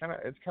It's kind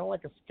of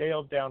like a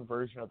scaled down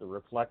version of the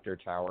reflector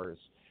towers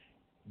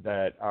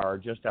that are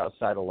just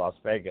outside of Las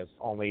Vegas.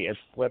 Only it's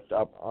flipped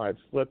up.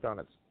 It's flipped on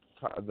its.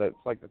 It's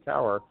like the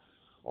tower,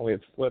 only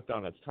it's flipped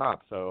on its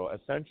top. So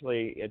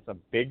essentially, it's a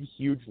big,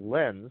 huge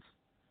lens,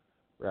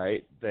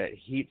 right, that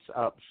heats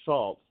up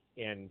salt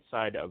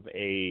inside of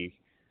a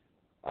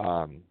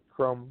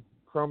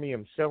chromium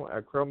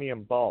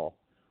ball.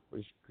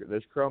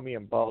 This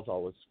chromium ball is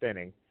always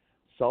spinning.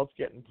 Salt's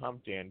getting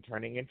pumped in,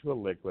 turning into a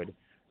liquid,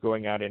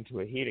 going out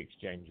into a heat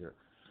exchanger.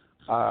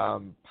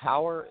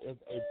 Power is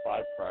a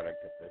byproduct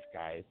of this,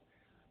 guys.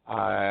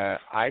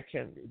 I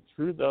can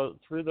through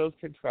those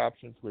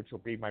contraptions, which will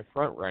be my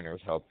front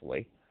runners,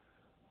 hopefully.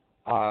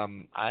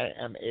 I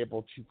am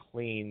able to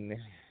clean.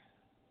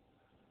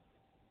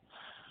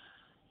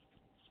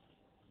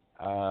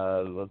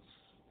 Let's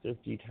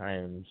 50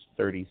 times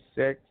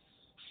 36.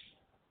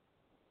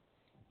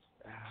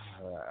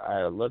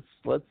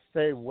 Let's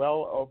say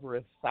well over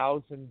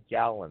 1,000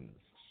 gallons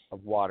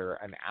of water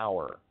an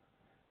hour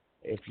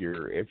if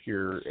you're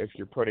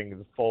putting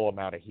the full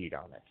amount of heat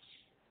on it.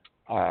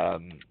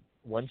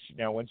 Once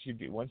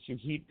you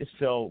heat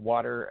distill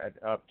water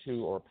up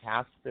to or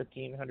past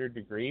 1,500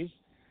 degrees,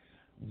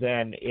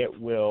 then it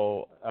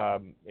will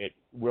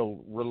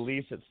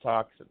release its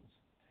toxins.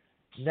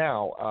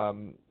 Now,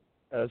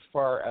 as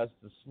far as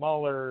the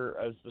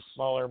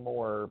smaller,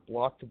 more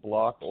block to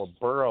block or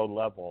borough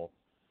level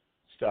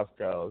stuff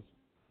goes,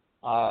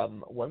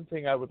 one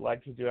thing I would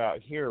like to do out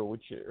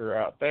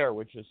there,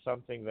 which is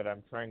something that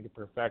I'm trying to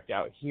perfect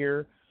out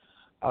here.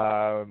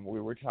 We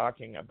were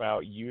talking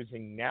about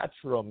using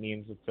natural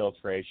means of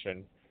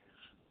filtration,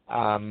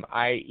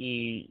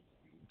 i.e.,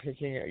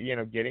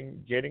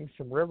 getting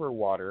some river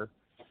water,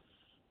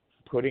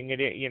 putting it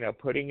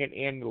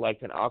in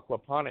like an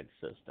aquaponic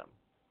system,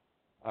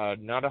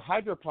 not a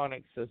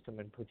hydroponic system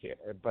in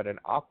particular, but an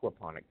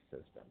aquaponic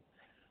system,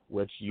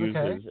 which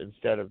uses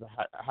instead of the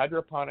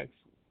hydroponics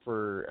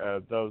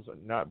for those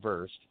not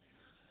versed.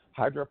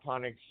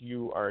 Hydroponics,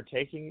 you're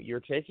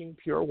taking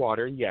pure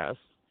water, yes,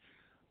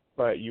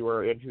 but you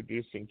are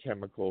introducing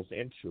chemicals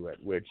into it,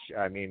 which,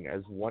 I mean,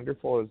 as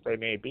wonderful as they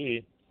may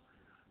be,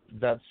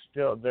 that's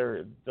still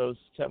those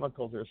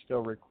chemicals are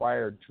still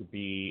required to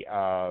be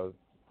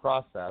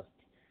processed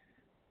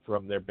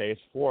from their base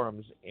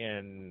forms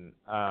in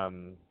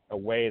a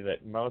way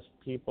that most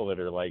people that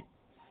are like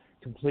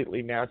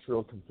completely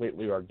natural,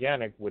 completely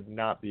organic would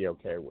not be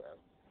okay with.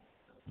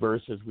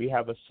 Versus we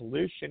have a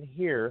solution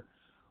here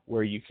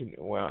where you can,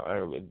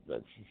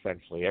 that's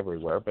essentially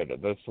everywhere, but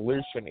the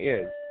solution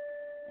is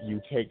you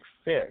take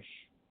fish,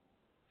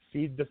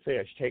 feed the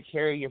fish, take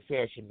care of your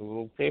fish in the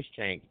little fish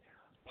tank,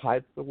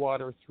 pipe the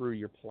water through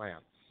your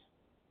plants.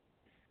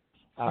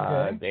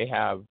 They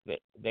have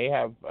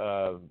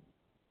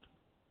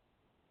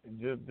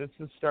this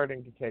is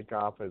starting to take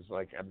off as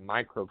like a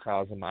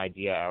microcosm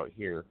idea out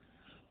here.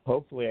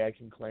 Hopefully I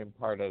can claim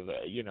part of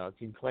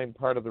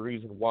the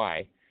reason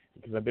why,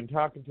 because I've been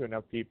talking to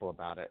enough people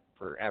about it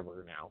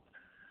forever now.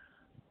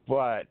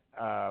 But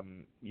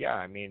yeah,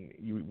 I mean,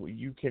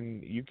 you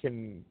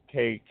can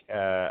take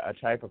a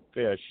type of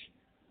fish,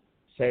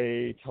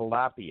 say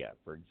tilapia,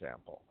 for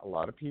example. A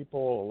lot of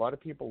people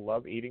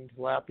love eating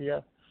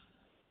tilapia,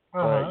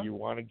 but you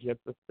want to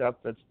get the stuff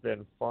that's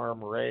been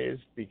farm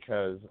raised,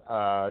 because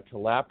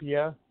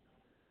tilapia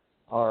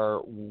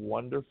are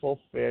wonderful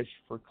fish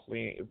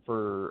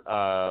for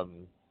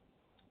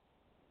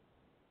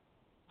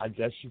I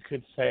guess you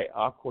could say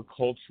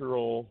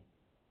aquacultural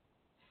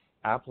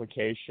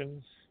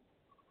applications.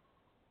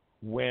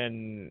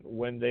 When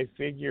they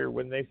figure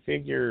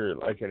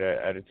like at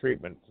a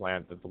treatment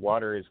plant that the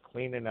water is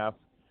clean enough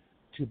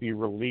to be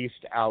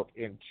released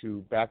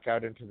back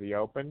out into the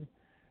open,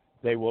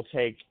 they will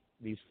take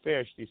these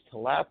fish, these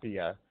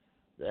tilapia,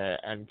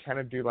 and kind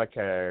of do like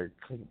a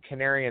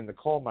canary in the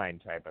coal mine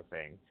type of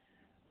thing.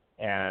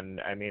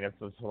 And I mean, if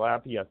the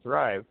tilapia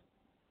thrive,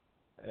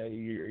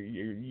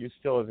 you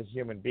still as a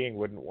human being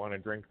wouldn't want to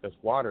drink this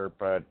water,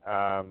 but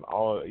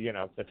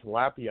if the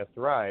tilapia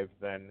thrive,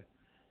 then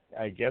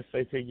I guess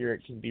they figure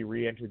it can be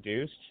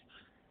reintroduced.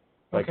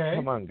 Like,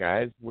 come on,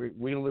 guys, we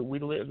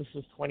live. This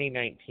is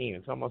 2019.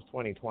 It's almost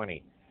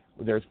 2020.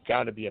 There's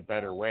got to be a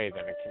better way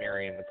than a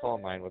canary in the coal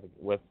mine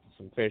with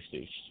some fish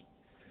dish.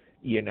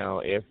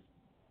 If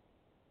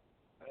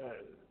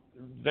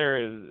there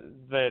is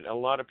that a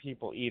lot of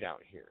people eat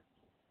out here.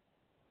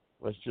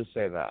 Let's just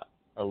say that.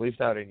 At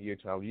least out in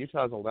Utah.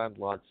 Utah's a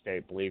landlocked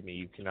state. Believe me,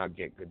 you cannot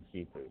get good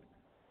seafood.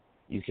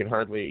 You can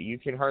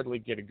hardly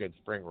get a good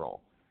spring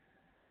roll.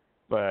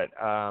 But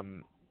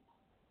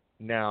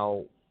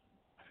now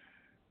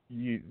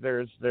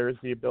there's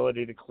the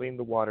ability to clean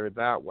the water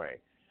that way.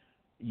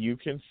 You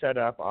can set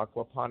up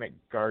aquaponic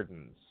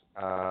gardens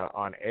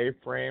on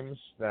A-frames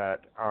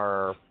that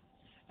are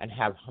and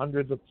have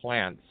hundreds of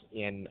plants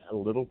in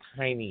little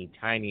tiny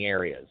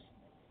areas,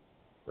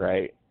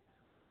 right?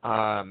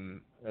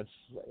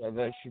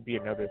 That should be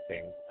another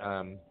thing.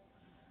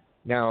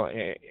 Now,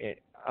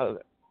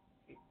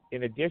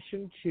 in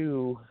addition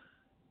to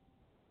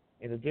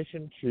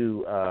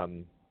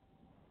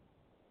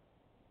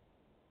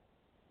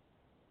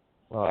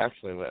well,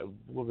 actually,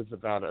 we'll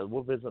visit that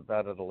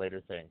at a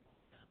later thing.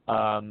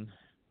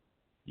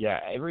 Yeah,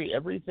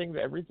 everything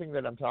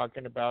that I'm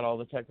talking about, all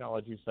the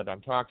technologies that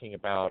I'm talking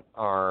about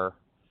are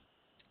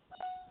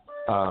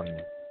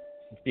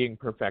being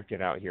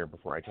perfected out here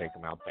before I take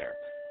them out there.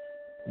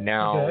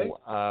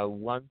 Now,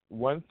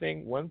 one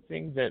thing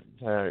that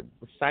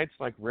sites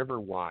like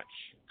Riverwatch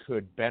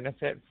could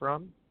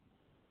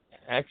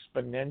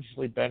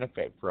exponentially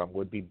benefit from,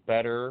 would be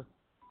better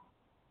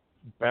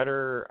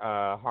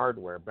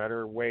hardware,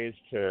 better ways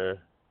to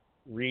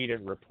read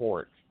and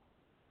report.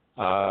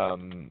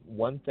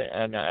 One thing,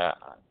 and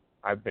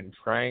I've been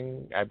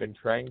trying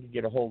to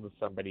get a hold of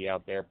somebody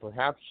out there.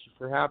 Perhaps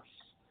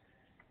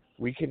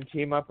we can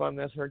team up on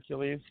this,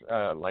 Hercules,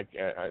 like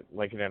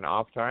in an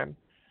off time,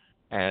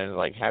 and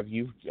like have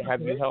you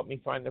help me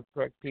find the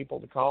correct people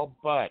to call.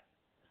 But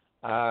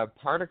I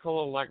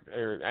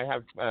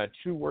have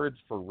 2 words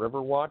for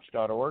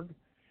riverwatch.org,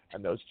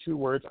 and those 2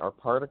 words are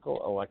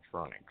particle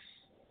electronics.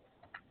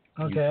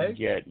 Okay.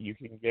 You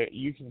can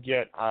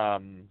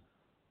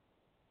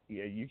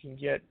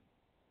get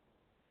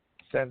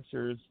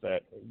sensors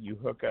that you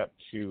hook up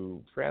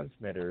to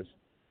transmitters,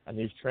 and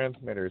these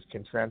transmitters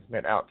can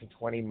transmit out to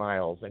 20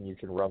 miles, and you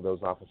can run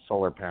those off of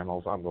solar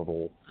panels on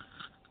little,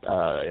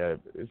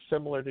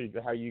 similar to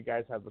how you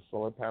guys have the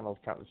solar panels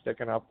kind of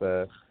sticking out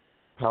the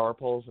power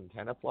poles and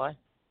antenna fly.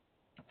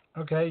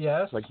 Okay,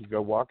 yes. Like you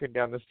go walking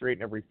down the street,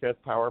 and every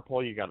 5th power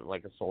pole you got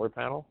like a solar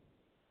panel.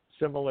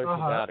 Similar to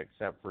that,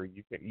 except for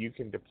you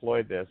can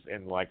deploy this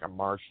in like a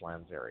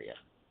marshlands area.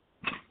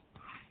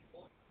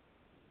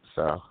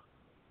 So.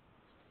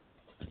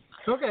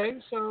 Okay,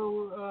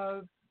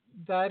 so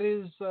that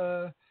is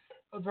a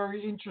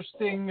very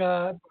interesting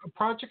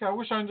project. I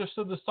wish I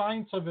understood the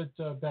science of it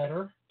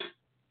better.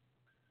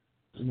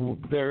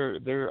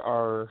 There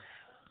are,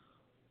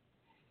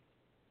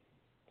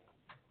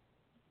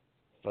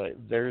 but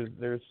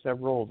there's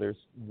several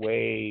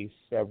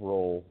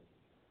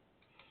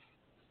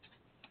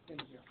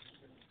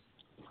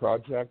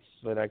projects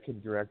that I can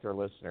direct our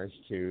listeners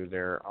to.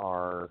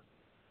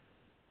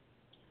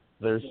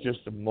 There's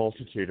just a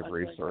multitude of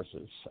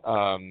resources,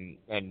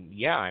 and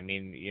yeah, I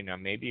mean,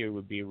 maybe it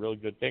would be a really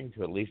good thing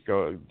to at least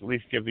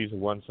give these a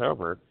once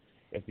over,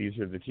 if these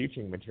are the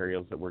teaching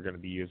materials that we're going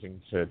to be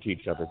using to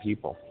teach other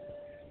people.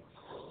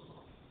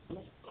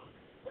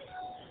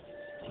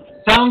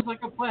 Sounds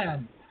like a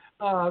plan.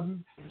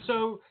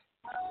 So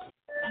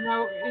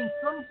now, in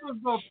terms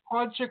of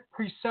Project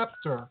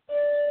Preceptor,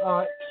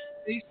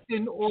 based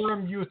in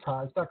Orem,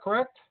 Utah, is that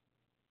correct?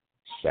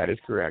 That is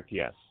correct,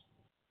 yes.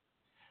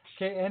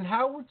 Okay, and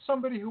how would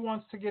somebody who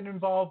wants to get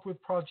involved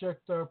with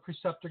Project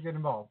Preceptor get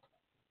involved?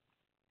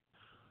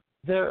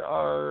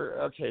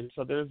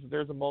 So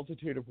there's a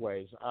multitude of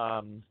ways.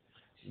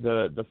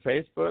 The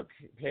Facebook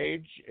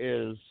page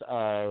is,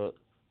 come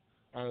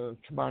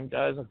on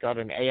guys, I've got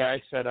an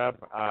AI set up.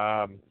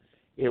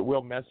 It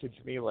will message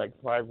me like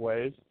 5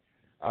 ways.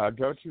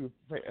 Go to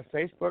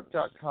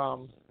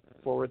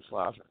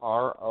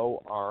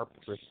facebook.com/ROR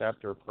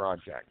Preceptor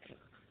Project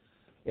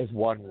is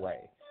one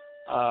way.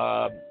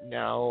 Now,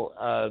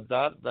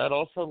 that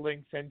also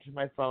links into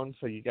my phone,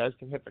 so you guys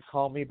can hit the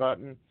call me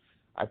button.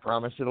 I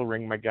promise it'll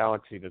ring my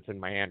Galaxy that's in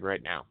my hand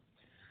right now.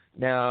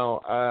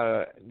 Now,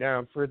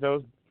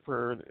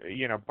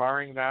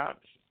 barring that,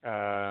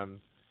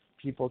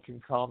 people can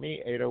call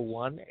me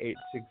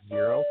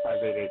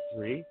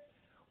 801-860-5883,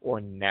 or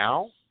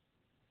now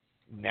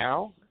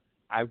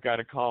I've got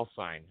a call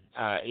sign.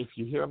 If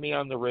you hear me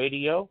on the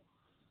radio,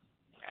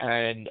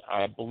 and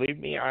believe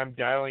me, I'm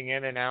dialing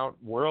in and out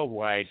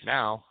worldwide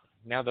now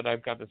that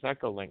I've got this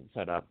Echo Link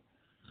set up.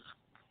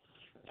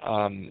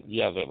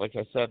 Like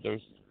I said,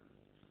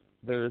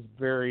 there's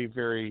very,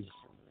 very,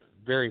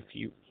 very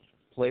few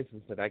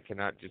places that I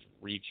cannot just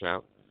reach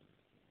out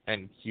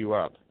and queue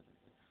up.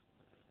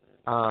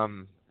 So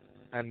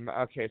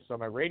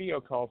my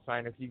radio call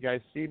sign, if you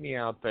guys see me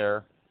out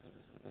there,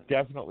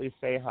 definitely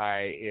say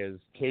hi, is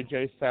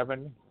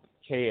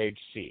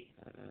KJ7KHC.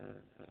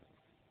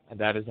 And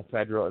that is an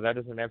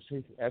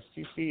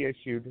FCC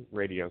issued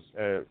radio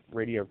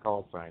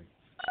call sign.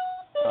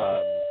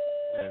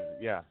 And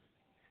yeah,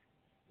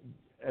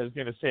 I was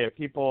going to say, if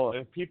people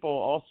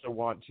also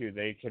want to,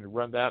 they can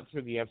run that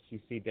through the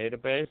FCC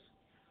database,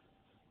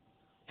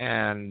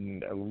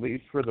 and at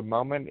least for the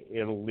moment,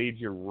 it'll lead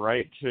you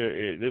right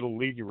to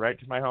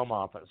my home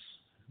office.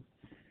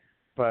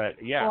 But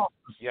yeah.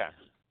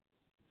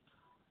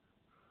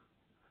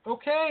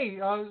 Okay,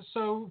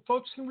 so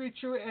folks can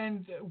reach you,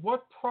 and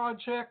what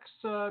projects,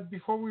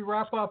 before we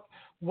wrap up,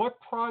 what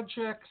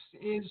projects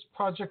is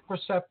Project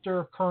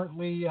Preceptor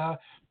currently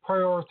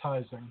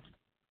prioritizing?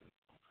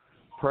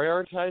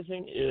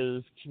 Prioritizing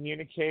is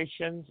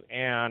communications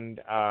and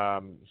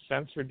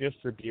sensor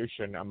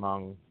distribution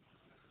among.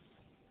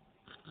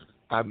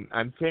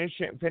 I'm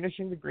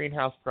finishing the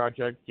greenhouse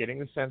project, getting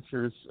the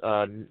sensors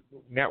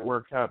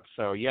network up.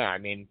 So yeah, I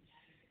mean,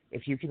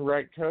 if you can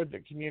write code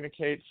that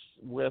communicates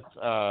with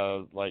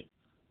like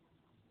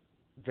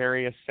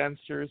various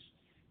sensors,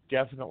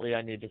 definitely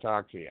I need to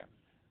talk to you.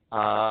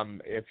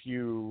 If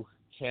you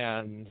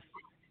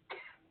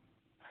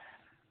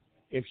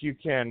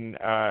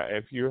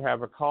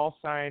have a call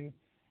sign,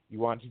 you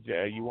want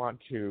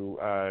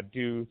to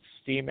do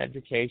STEAM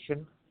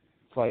education.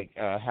 It's like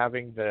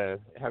having the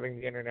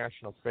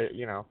international space,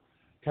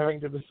 coming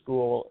to the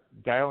school,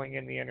 dialing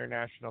in the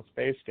International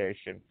Space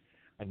Station,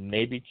 and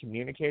maybe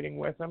communicating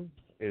with them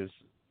is,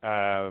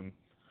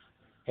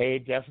 hey,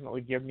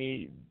 definitely give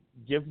me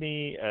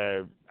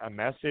a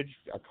message,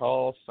 a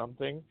call,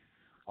 something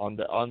on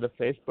the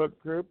Facebook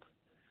group.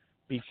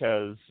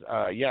 Because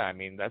I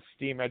mean, that's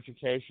STEAM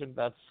education.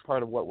 That's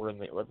part of what we're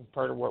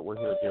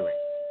here doing.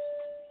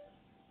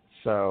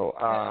 So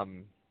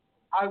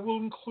I will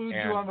include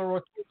you on the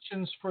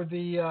rotations for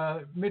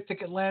the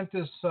Mythic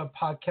Atlantis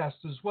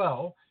podcast as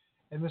well,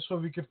 and this way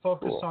we could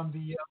focus on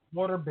the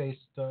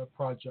water-based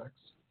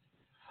projects.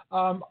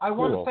 I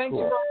want to thank you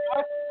very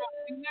much,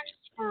 Phoenix,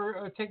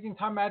 for taking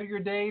time out of your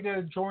day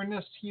to join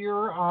us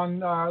here on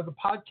the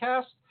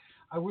podcast.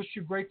 I wish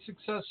you great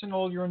success in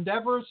all your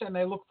endeavors, and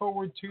I look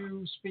forward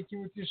to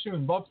speaking with you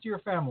soon. Love to your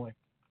family.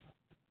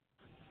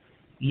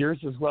 Yours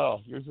as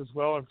well,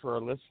 and for our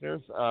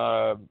listeners,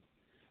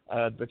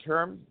 the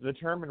term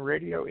in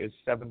radio is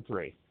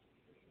 7-3.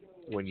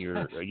 When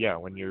you're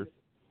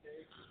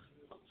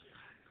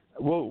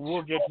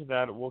we'll get to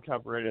that. We'll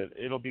cover it.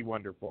 It'll be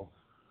wonderful.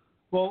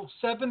 Well,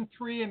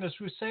 7-3, and as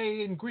we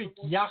say in Greek,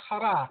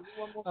 yachara,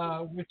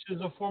 which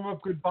is a form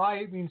of goodbye.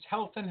 It means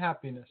health and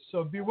happiness.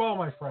 So be well,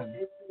 my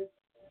friend.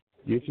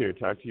 You too.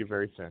 Talk to you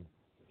very soon.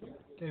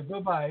 Okay,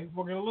 bye-bye.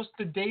 We're going to listen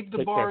to Dave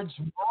the Bard's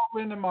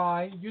Marlin Am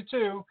I, you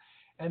too,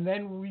 and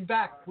then we'll be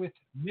back with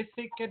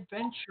Mythic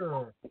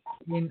Adventure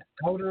in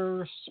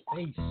Outer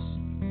Space.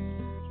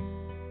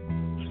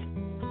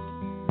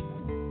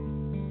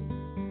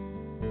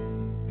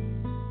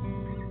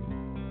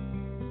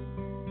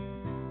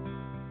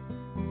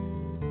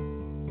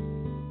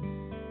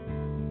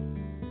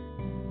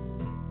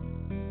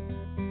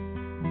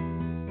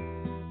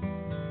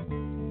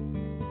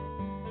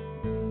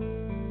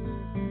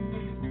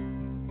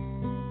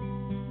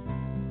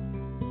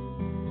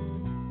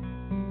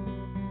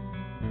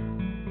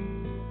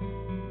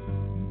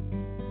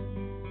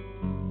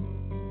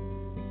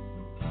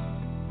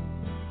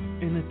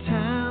 In a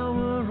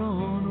tower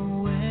on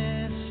a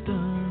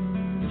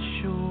western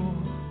shore,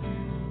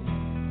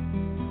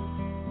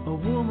 a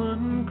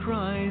woman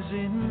cries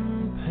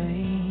in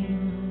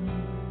pain.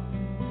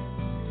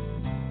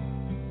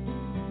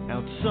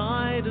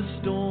 Outside a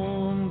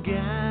storm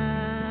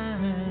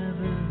gathers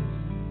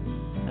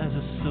as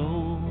a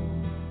soul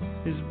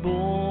is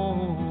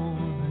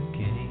born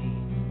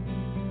again.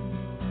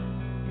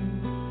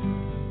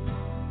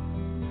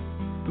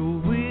 The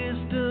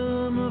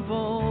wisdom of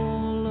all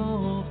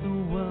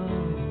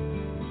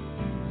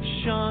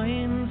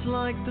shines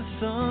like the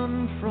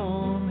sun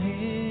from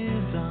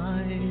his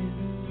eyes.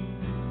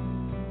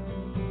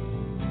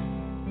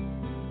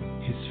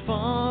 His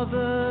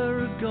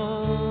father, a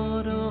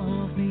god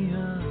of the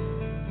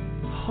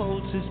earth,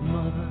 holds his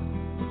mother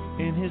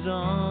in his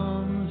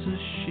arms as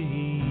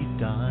she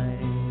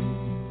dies.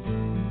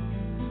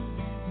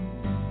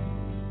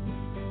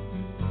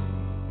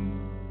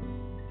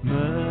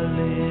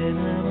 Merlin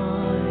am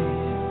I,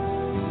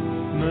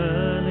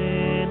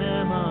 Merlin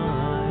am I.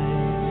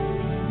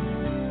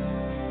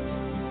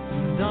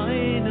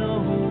 I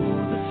know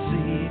the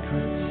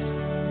secrets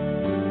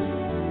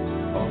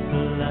of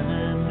the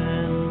land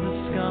and the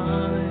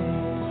sky,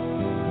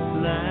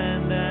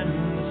 land and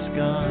the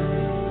sky,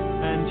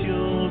 and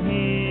you'll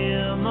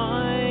hear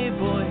my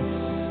voice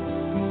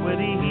where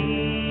the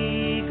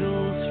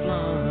eagles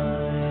fly.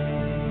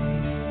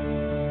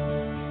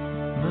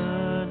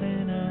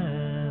 Merlin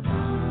am I.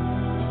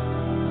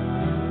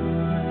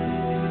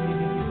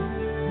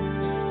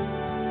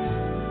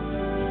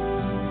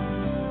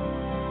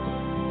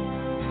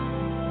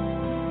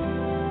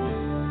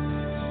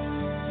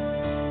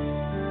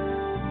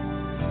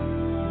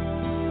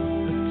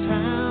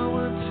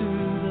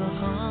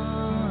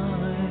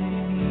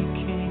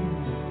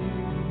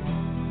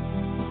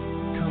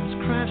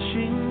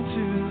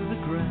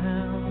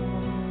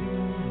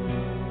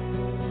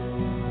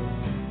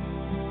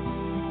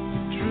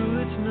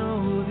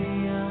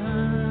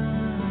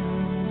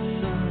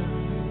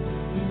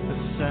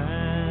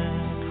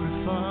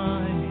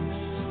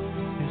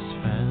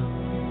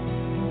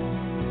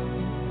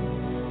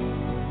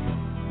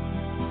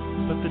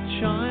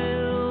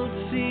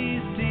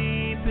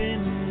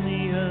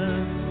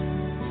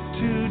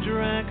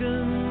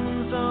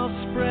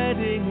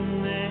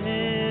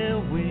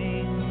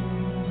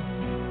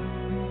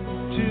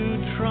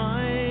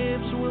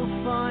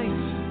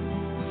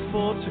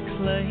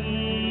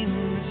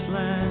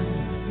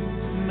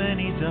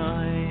 Many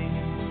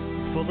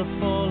die for the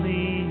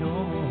folly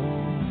of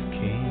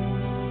kings.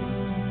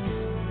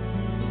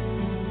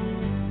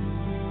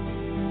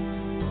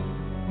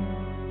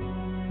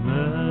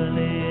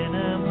 Merlin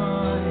am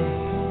I,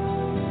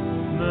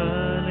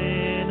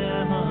 Merlin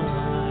am I,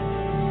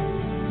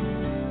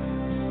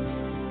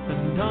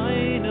 and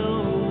I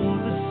know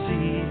the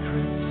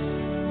secrets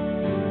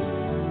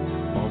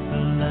of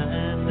the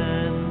land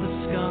and the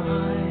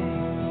sky,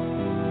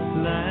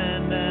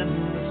 land and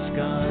the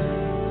sky,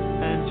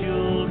 and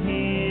you'll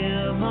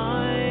hear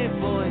my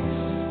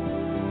voice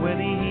where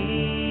the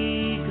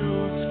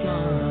eagles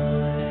fly.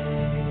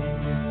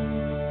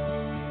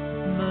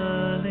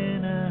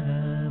 Merlin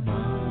am I.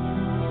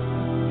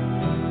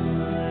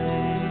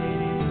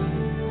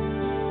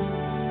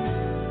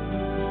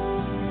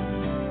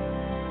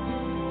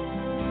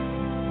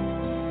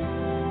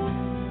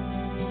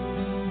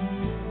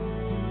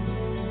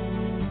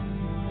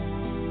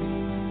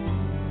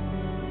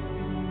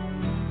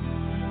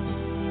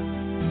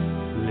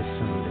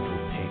 Listen,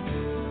 little pig,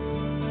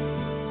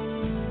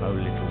 oh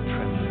little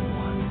trembling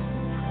one.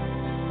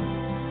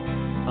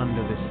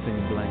 Under this thin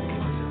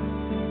blanket,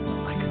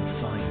 I can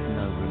find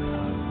no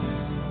repose.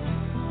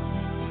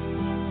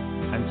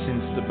 And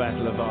since the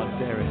Battle of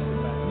Arderith,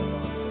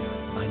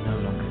 I no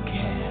longer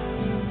care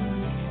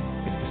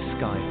if the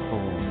sky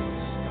falls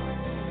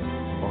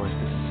or if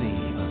the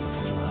sea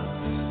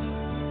overflows.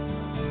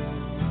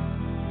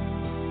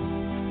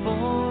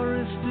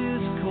 Forest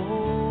is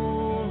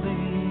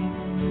calling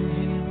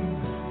him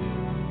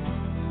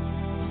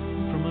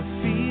from a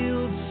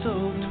field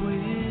soaked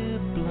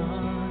with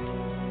blood,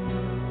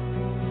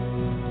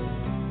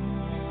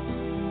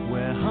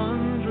 where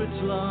hundreds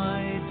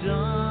lie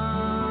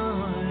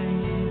dying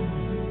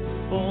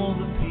for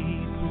the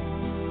people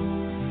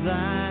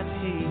that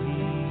he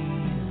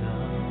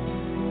loved.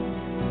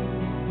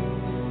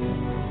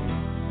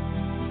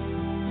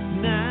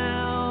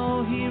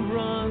 Now he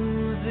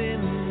runs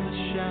in the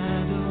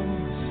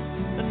shadows,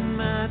 and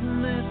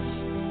madness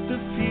the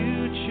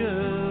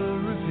future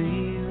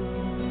reveals,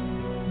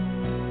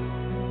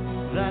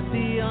 that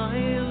the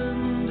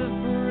island of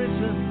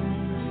Britain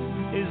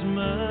is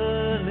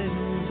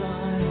Merlin's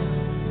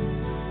island,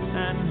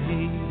 and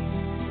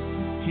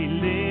he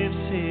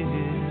lives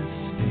here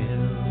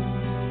still.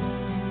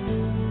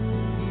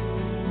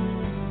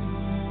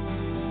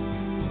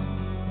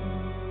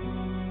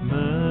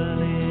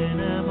 Merlin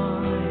am I,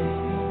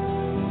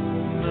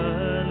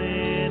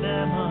 Merlin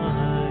am I,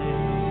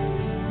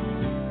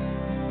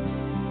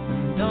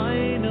 and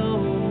I know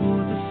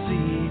the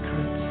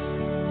secrets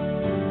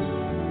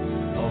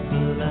of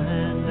the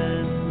land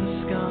and the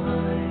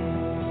sky,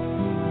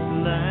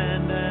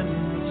 land and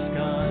the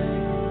sky,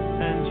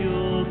 and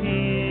you'll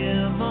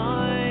hear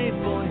my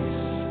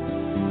voice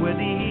where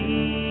the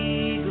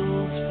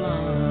eagles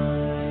fly.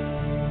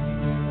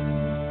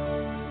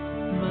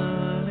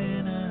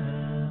 Merlin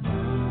am I.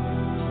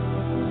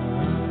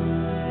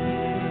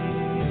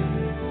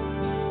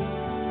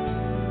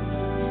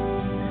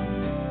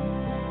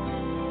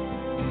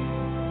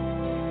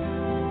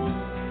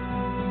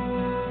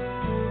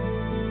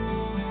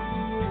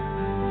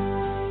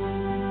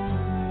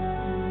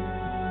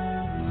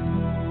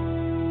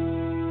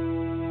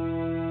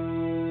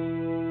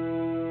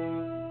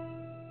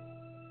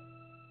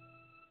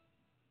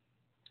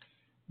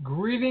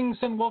 Greetings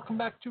and welcome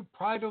back to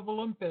Pride of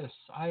Olympus.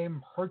 I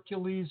am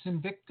Hercules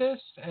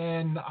Invictus,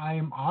 and I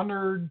am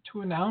honored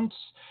to announce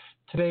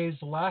today's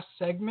last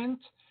segment,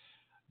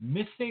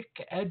 Mythic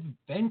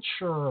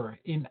Adventure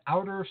in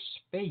Outer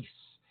Space.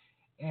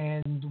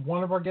 And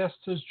one of our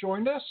guests has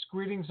joined us.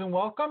 Greetings and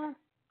welcome.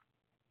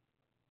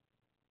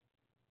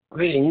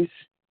 Greetings.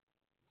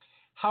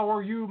 How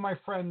are you, my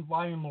friend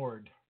Lion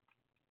Lord?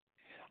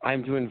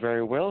 I'm doing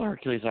very well,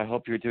 Hercules. I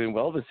hope you're doing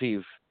well this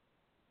eve.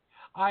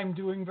 I'm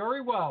doing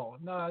very well.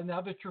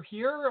 Now that you're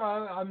here,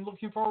 I'm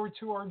looking forward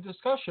to our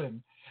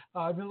discussion.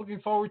 I've been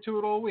looking forward to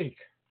it all week.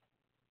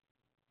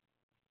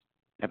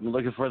 I've been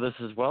looking for this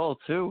as well,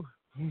 too.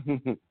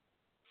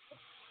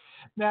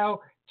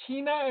 Now,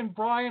 Tina and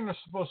Brian are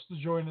supposed to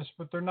join us,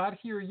 but they're not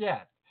here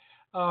yet.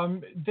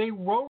 They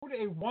wrote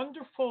a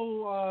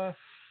wonderful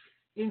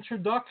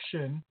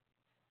introduction,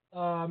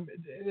 and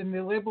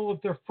they labeled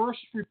it their first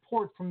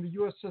report from the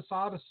USS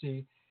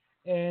Odyssey,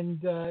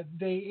 and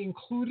they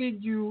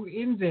included you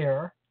in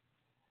there.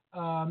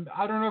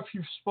 I don't know if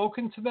you've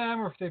spoken to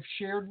them or if they've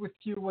shared with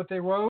you what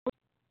they wrote.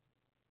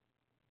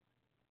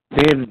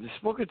 They had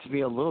spoken to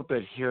me a little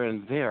bit here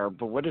and there,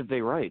 but what did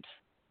they write?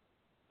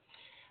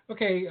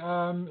 Okay,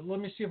 let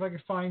me see if I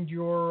can find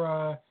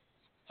your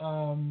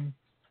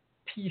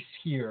piece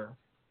here.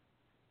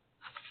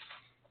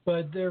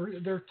 But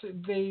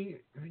they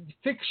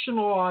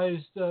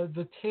fictionalized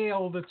the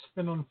tale that's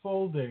been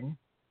unfolding,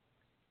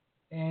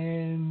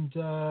 and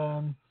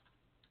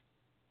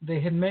they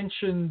had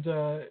mentioned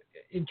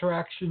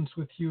interactions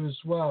with you as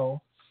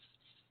well.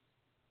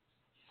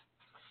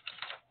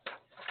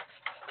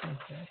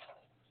 Okay.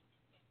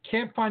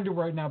 Can't find it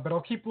right now, but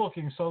I'll keep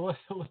looking. So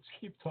let's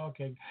keep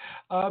talking.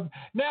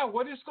 Now,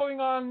 what is going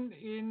on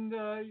in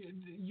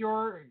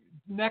your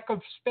neck of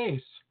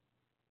space?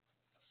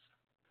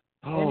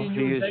 Oh, Any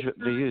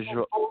the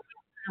usual.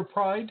 Your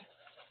pride.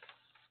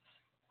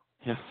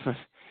 Yeah,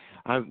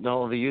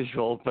 no, the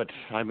usual. But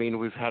I mean,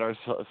 we've had our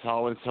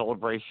Samhain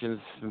celebrations,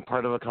 been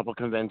part of a couple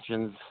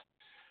conventions.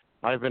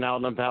 I've been out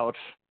and about.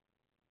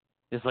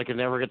 It's like I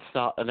never get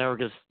stopped. I never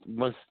get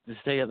must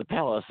stay at the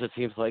palace. It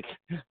seems like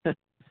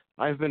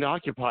I've been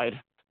occupied.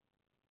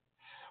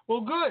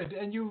 Well, good.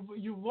 And you've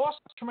lost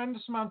a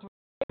tremendous amount of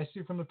weight, I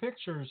see from the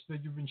pictures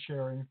that you've been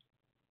sharing.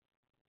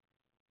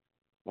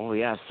 Well,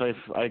 yes,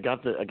 I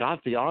got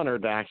the honor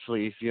to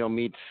actually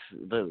meet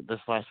this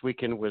last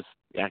weekend was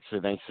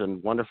actually thanks to a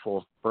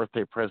wonderful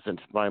birthday present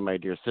by my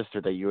dear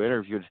sister that you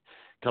interviewed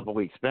a couple of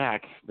weeks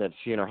back that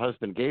she and her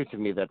husband gave to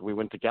me. That we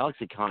went to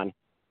GalaxyCon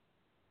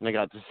and I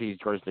got to see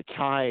George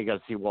Takei, I got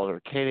to see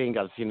Walter Koenig,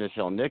 got to see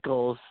Nichelle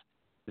Nichols,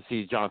 to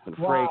see Jonathan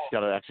Frakes,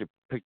 got to actually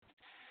pick.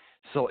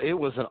 So it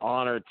was an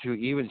honor to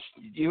even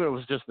it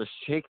was just to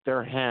shake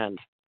their hand.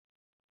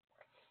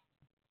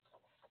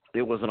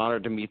 It was an honor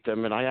to meet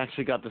them, and I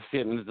actually got to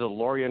sit in the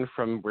DeLorean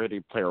from Ready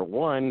Player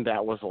One.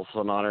 That was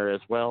also an honor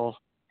as well.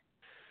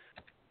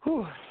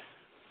 Whew.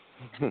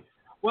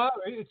 Well,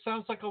 it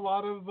sounds like a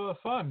lot of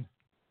fun.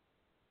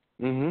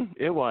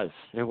 It was.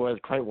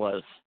 Quite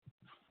was.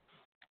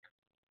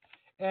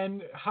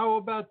 And how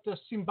about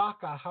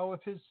Simbaka? How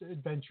have his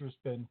adventures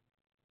been?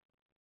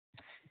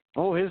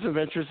 Oh, his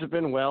adventures have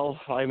been well.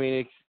 I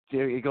mean,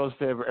 it goes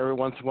to every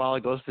once in a while.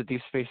 It goes to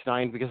Deep Space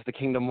Nine because the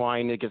Kingdom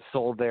wine it gets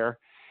sold there.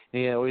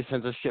 He always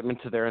sends a shipment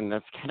to there, and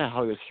that's kind of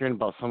how he was hearing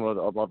about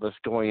about this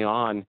going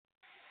on.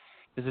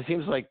 Because it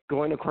seems like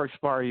going to Quark's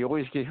Bar, you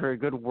always hear a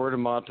good word of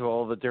mouth to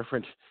all the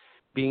different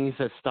beings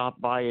that stop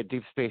by at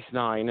Deep Space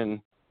Nine,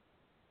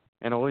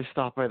 and always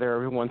stop by there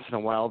every once in a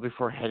while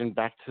before heading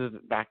back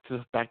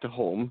to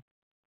home.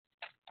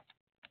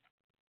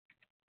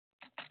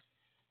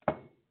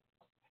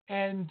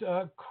 And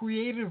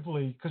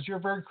creatively, because you're a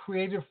very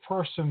creative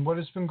person, what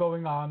has been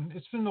going on?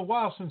 It's been a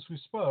while since we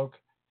spoke.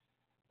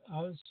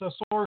 So sorry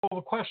for all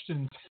the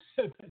questions.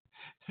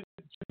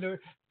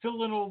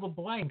 Fill in all the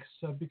blanks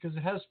because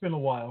it has been a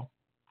while.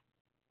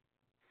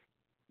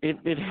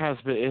 It has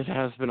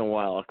been a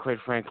while. Quite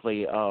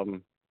frankly, I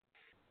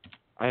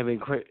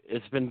mean,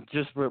 it's been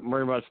just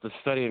very much the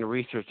study and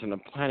research and the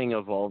planning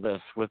of all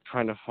this with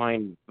trying to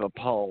find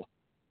Paul.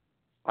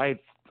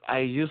 I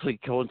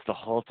usually go into the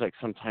holodeck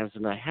sometimes,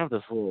 and I have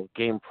this little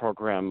game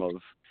program of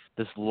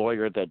this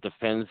lawyer that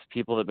defends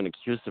people that have been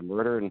accused of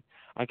murder, and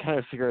I kind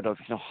of figured out,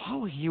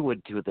 how he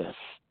would do this.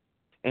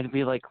 And it'd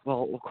be like,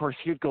 well, of course,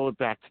 he'd go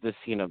back to the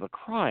scene of a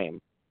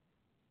crime.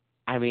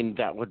 I mean,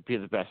 that would be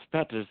the best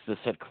bet, is to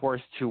set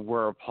course to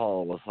where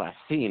Apollo was last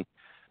seen.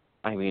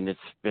 I mean, it's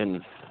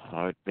been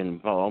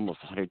almost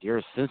 100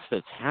 years since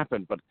this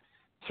happened, but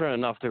certain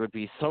enough there would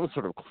be some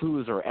sort of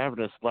clues or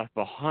evidence left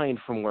behind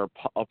from where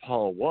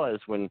Apollo was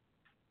when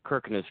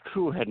Kirk and his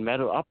crew had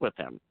met up with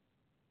him.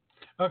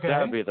 Okay.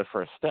 That would be the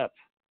first step.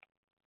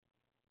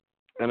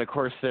 And of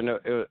course, then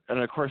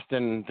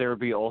there would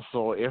be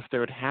also, if there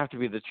would have to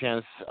be the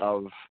chance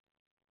of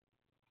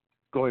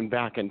going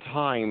back in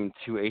time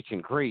to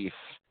ancient Greece.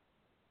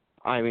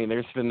 I mean,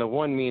 there's been the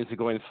one means of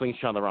going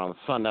slingshot around the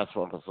sun. That's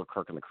what also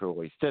Kirk and the crew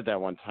always did that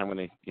one time when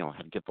they,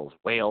 had to get those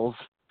whales.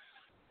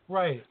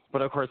 Right.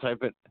 But of course,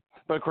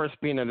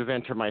 being an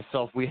inventor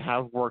myself, we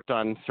have worked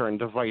on certain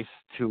device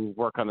to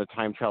work on the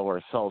time travel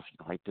ourselves.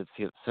 I did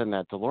see it send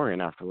that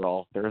DeLorean after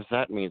all. There's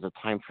that means of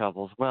time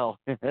travel as well.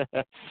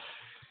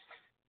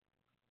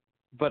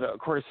 But of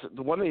course,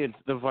 one of the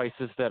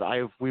devices that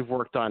we've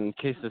worked on in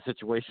case of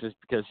situations,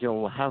 because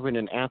having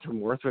an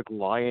anthropomorphic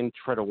lion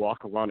try to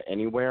walk around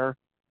anywhere,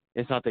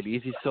 it's not that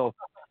easy. So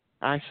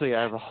actually,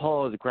 I have a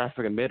holographic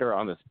emitter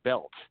on this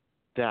belt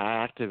that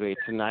activates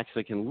and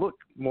actually can look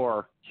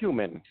more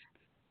human.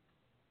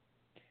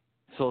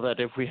 So that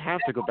if we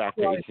have to go back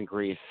to ancient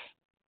Greece,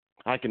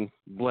 I can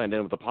blend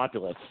in with the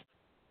populace.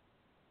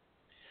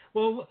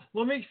 Well,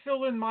 let me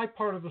fill in my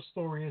part of the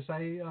story as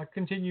I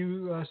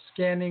continue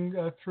scanning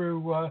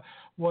through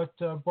what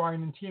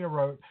Brian and Tina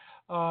wrote.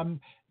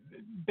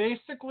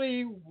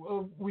 Basically,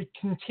 we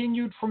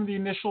continued from the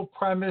initial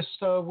premise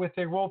with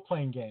a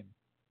role-playing game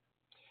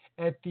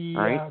at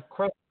the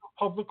Crest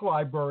Public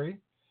Library,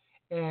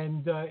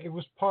 and it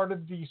was part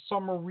of the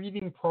summer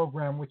reading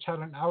program, which had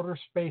an outer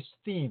space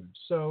theme.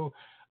 So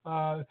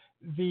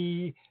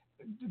the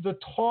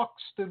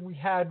talks that we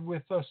had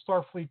with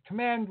Starfleet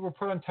Command were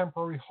put on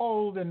temporary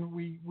hold, and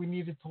we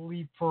needed to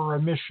leave for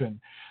a mission.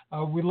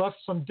 We left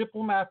some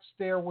diplomats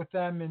there with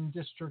them in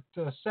District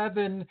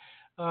 7,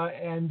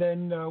 and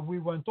then we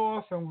went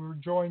off, and we were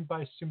joined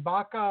by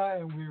Simbaka,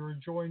 and we were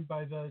joined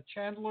by the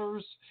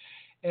Chandlers,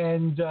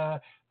 and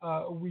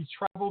we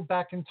traveled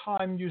back in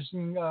time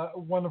using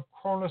one of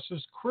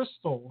Kronos's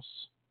crystals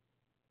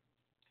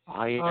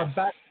back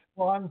to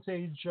Bronze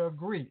Age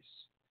Greece.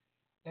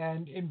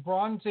 And in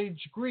Bronze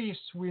Age Greece,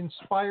 we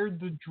inspired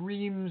the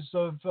dreams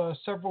of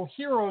several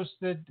heroes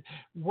that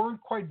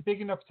weren't quite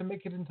big enough to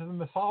make it into the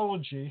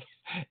mythology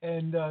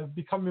and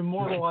become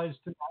immortalized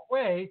in that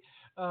way.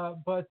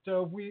 But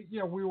we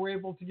were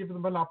able to give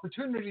them an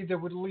opportunity that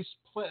would at least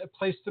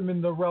place them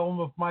in the realm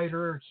of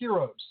minor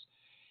heroes.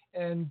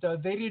 And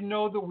they didn't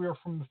know that we were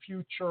from the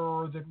future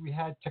or that we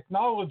had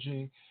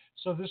technology.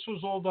 So this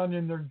was all done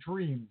in their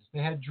dreams.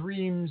 They had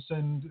dreams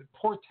and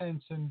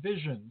portents and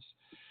visions.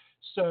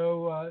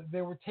 So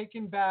they were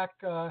taken back.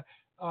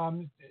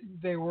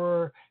 They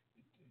were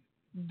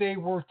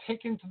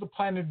taken to the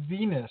planet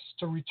Venus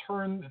to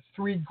return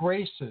 3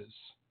 Graces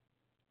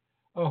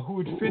who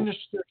had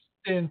finished their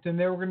stint, and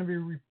they were going to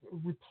be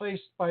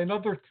replaced by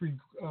another 3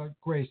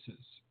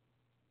 Graces.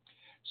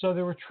 So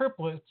they were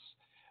triplets.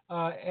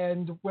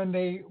 And when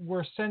they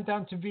were sent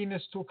down to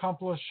Venus to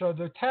accomplish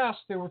their task,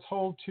 they were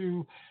told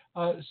to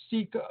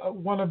seek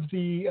one of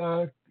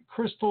the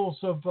crystals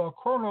of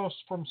Kronos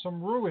from some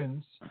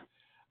ruins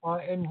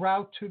en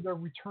route to their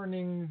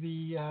returning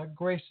the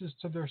Graces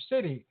to their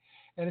city.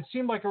 And it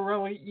seemed like a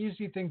really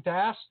easy thing to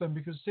ask them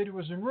because the city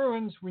was in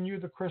ruins. We knew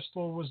the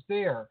crystal was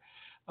there.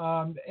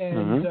 What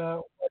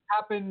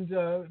happened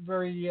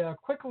very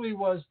quickly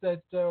was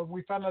that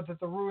we found out that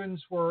the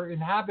ruins were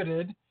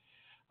inhabited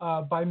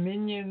by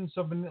minions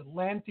of an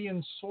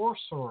Atlantean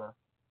sorcerer.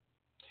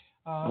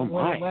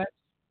 When Atlantis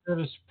was at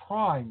his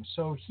prime.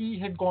 So he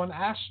had gone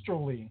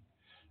astrally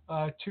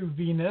to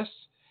Venus,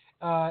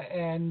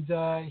 and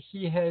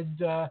he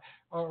had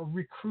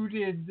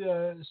recruited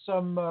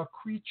some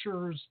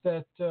creatures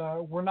that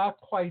were not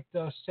quite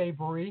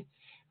savory.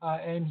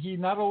 And he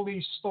not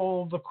only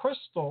stole the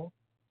crystal,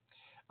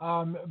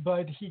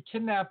 but he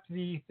kidnapped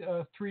the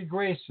 3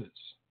 Graces.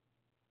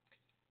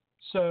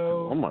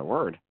 So, oh my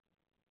word!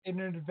 In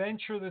an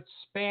adventure that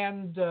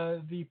spanned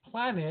the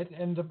planet,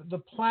 and the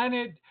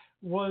planet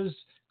was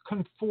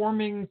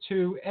conforming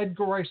to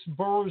Edgar Rice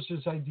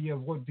Burroughs' idea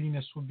of what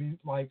Venus would be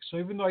like. So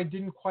even though I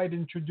didn't quite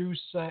introduce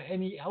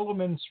any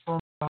elements from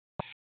Edgar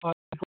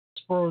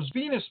Rice Burroughs'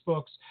 Venus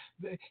books,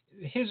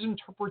 his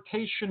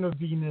interpretation of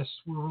Venus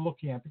we were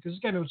looking at, because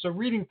again, it was a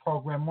reading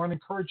program. I want to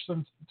encourage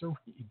them to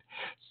read.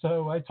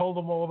 So I told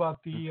them all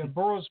about the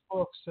Burroughs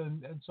books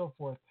and so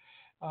forth.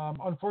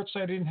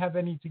 Unfortunately, I didn't have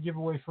any to give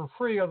away for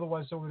free.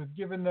 Otherwise, I would have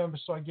given them.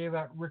 So I gave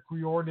out Rick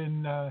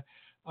Riordan,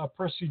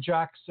 Percy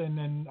Jackson,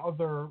 and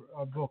other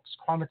books,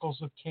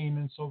 Chronicles of Cain,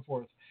 and so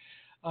forth.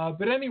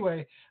 But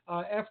anyway,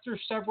 after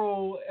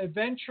several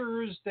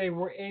adventures, they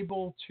were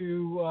able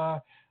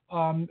to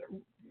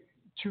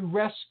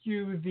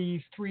rescue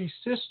the 3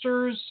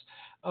 sisters,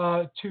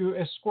 to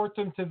escort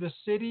them to the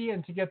city,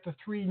 and to get the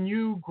 3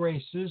 new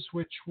Graces,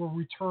 which were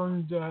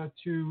returned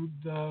to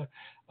the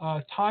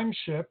time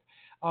ship.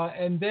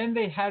 And then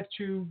they had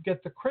to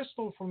get the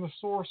crystal from the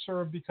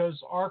sorcerer because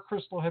our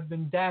crystal had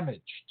been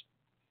damaged.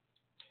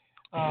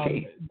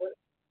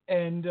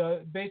 And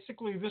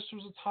basically, this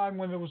was a time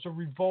when there was a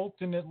revolt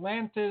in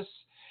Atlantis,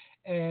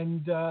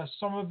 and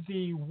some of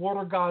the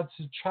water gods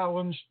had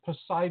challenged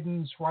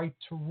Poseidon's right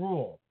to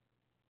rule.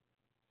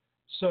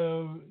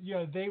 So,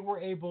 they were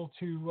able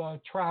to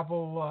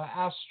travel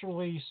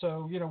astrally.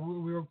 So, we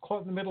were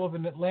caught in the middle of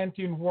an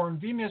Atlantean war on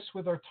Venus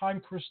with our time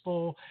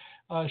crystal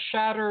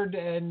shattered,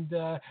 and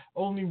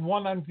only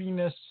one on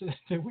Venus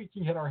that we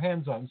can get our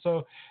hands on.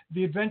 So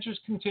the adventures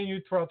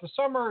continued throughout the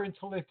summer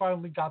until they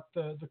finally got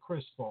the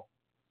crystal.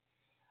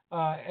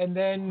 And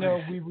then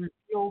we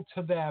revealed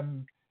to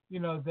them,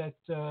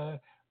 that,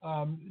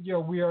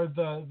 we are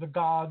the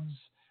gods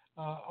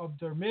of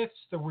their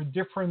myths, that we're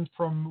different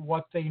from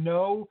what they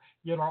know,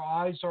 yet our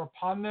eyes are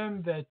upon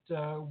them,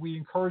 that we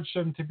encourage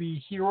them to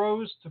be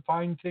heroes, to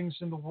find things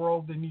in the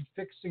world that need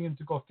fixing and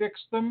to go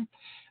fix them,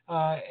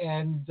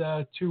 and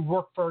to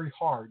work very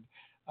hard,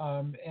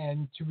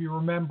 and to be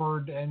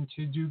remembered and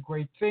to do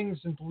great things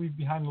and to leave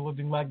behind a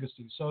living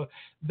legacy. So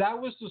that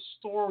was the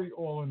story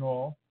all in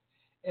all.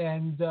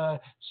 And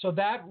so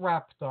that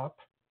wrapped up.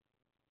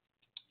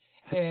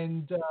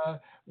 And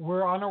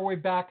we're on our way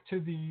back to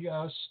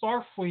the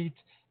Starfleet,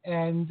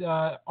 and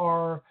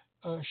our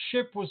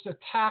ship was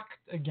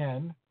attacked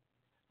again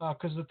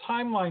because the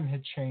timeline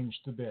had changed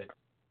a bit.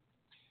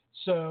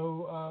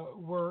 So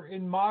we're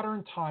in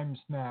modern times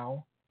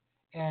now,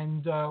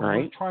 and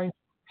we're trying to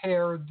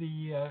repair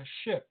the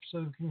ship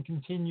so we can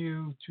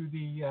continue to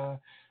the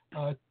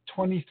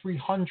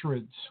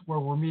 2300s, where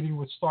we're meeting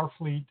with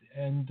Starfleet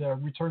and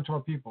return to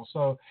our people.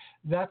 So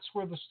that's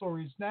where the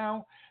story is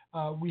now.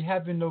 We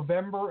have in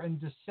November and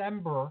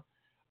December,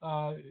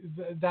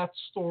 that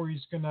story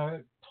is going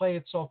to play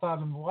itself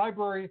out in the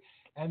library.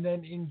 And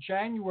then in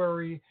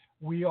January,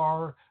 we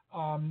are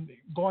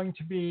going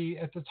to be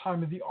at the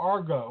time of the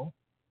Argo,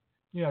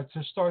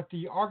 to start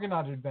the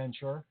Argonaut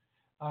adventure.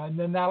 And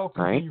then that'll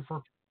continue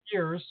for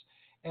years.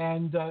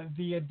 And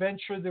the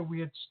adventure that we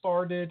had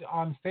started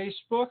on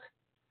Facebook,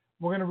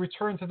 we're going to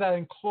return to that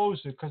and close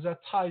it because that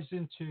ties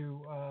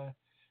into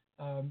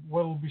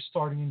what will be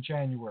starting in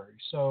January.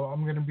 So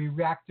I'm going to be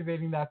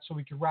reactivating that so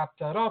we can wrap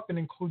that up and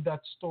include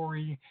that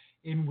story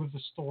in with the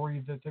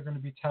story that they're going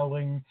to be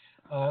telling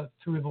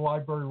through the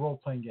library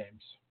role-playing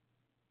games.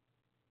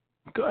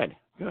 Good,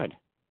 good.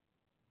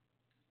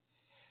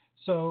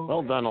 So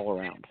well done all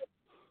around.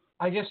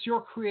 I guess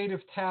your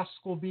creative task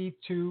will be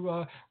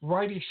to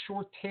write a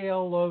short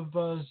tale of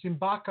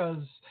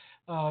Zimbaka's,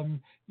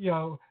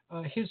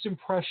 his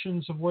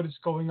impressions of what is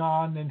going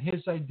on and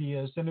his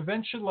ideas. And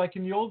eventually, like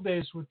in the old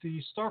days with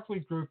the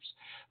Starfleet groups,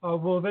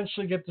 we'll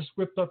eventually get this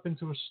whipped up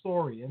into a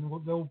story, and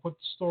they'll put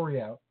the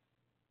story out.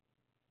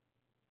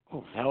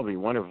 Oh, that'll be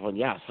wonderful.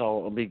 Yeah,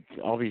 so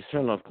I'll be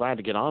certainly glad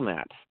to get on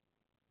that.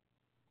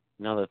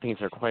 Now that things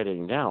are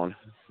quieting down.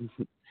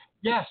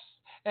 Yes.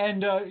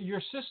 And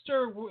your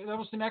sister, that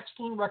was an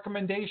excellent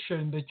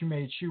recommendation that you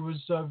made. She was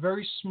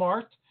very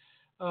smart,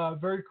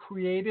 very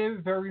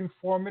creative, very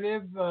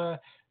informative,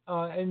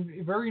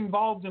 and very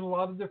involved in a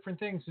lot of different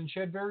things. And she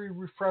had very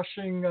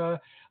refreshing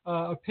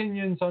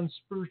opinions on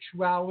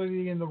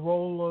spirituality and the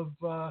role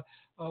of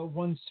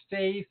one's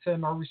faith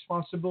and our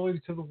responsibility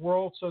to the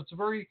world. So it's a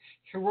very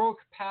heroic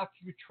path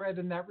you tread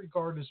in that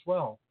regard as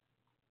well.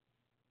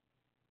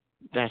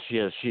 That she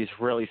is. She's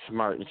really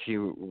smart, and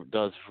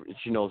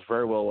she knows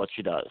very well what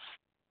she does.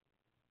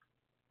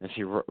 And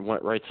she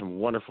writes some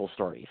wonderful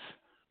stories.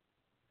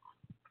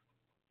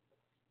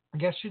 I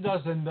guess she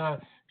does, and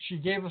she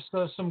gave us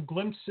some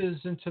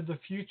glimpses into the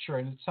future,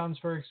 and it sounds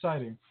very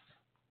exciting.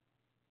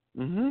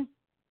 Mm-hmm.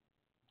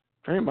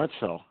 Very much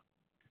so.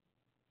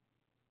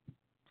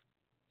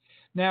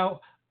 Now,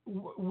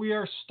 we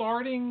are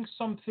starting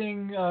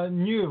something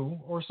new,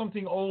 or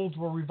something old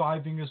we're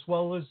reviving, as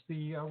well as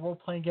the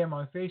role-playing game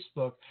on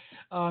Facebook,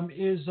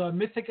 is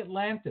Mythic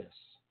Atlantis.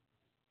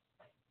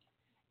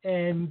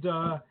 And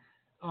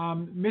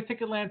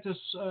Mythic Atlantis,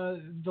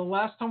 the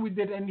last time we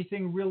did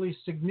anything really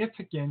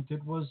significant,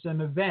 it was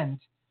an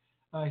event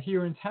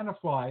here in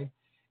Tenafly.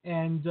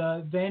 And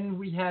then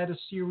we had a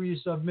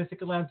series of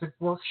Mythic Atlantic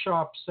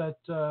workshops at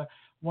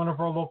one of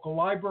our local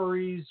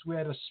libraries. We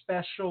had a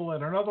special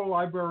at another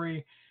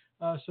library.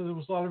 So there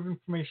was a lot of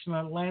information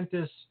on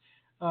Atlantis.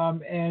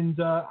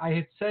 And I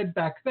had said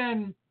back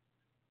then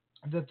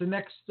that the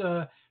next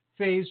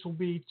phase will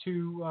be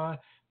to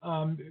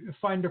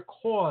find a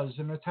cause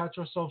and attach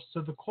ourselves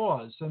to the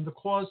cause. And the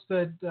cause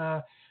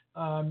that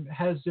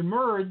has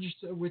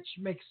emerged, which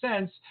makes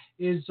sense,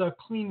 is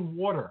clean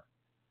water.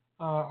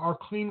 Our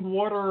clean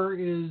water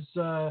is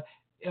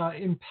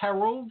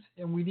imperiled,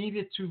 and we need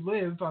it to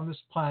live on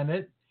this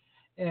planet.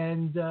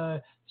 And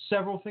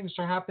several things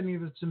are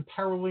happening that's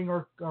imperiling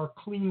our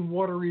clean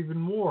water even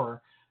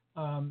more,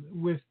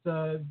 with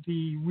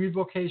the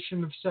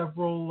revocation of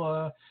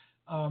several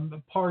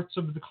parts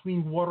of the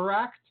Clean Water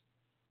Act.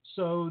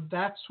 So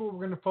that's what we're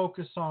going to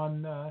focus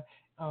on.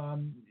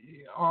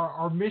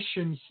 Our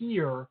mission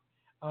here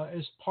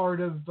as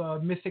part of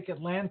Mythic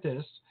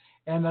Atlantis.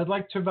 And I'd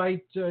like to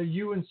invite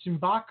you and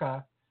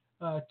Simbaka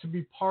to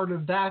be part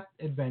of that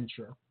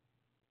adventure.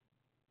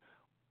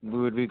 We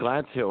would be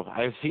glad to.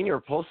 I've seen your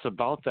posts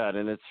about that,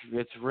 and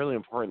it's really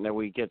important that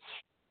we get,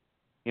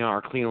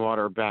 our clean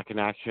water back in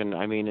action.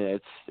 I mean,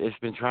 it's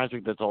been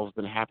tragic that's always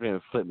been happening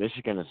in Flint,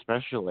 Michigan,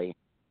 especially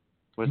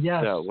with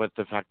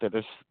the fact that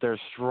they're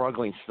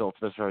struggling still to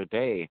this very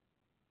day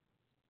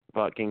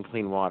about getting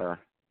clean water.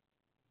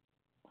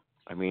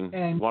 I mean,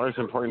 water is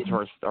important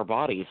to our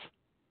bodies.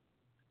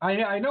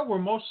 I know we're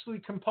mostly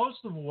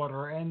composed of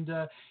water, and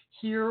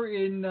here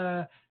in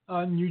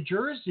New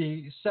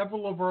Jersey,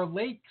 several of our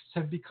lakes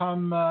have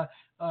become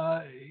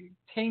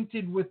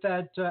tainted with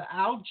that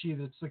algae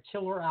that's the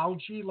killer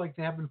algae like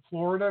they have in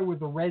Florida with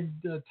the red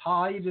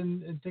tide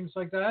and things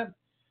like that.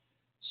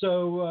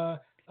 So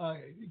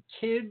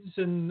kids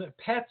and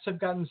pets have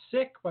gotten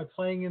sick by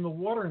playing in the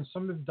water, and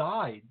some have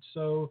died.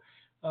 So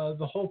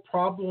the whole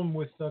problem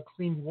with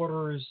clean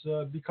water is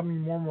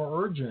becoming more and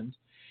more urgent.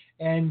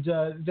 And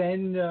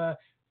then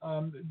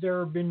there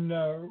have been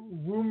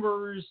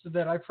rumors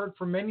that I've heard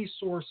from many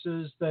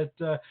sources that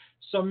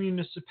some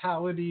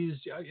municipalities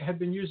have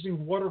been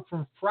using water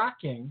from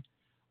fracking,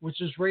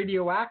 which is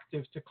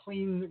radioactive, to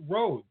clean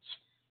roads.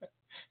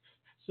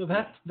 So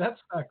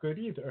that's not good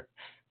either.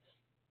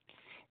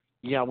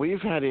 Yeah,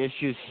 we've had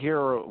issues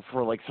here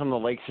for like some of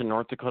the lakes in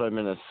North Dakota and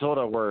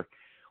Minnesota where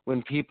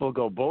when people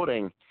go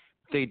boating,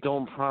 they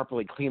don't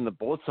properly clean the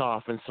boats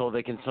off, and so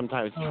they can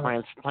sometimes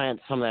transplant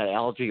some of that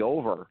algae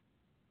over.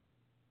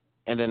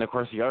 And then, of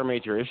course, the other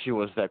major issue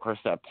was that, of course,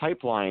 that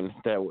pipeline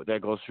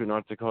that goes through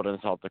North Dakota and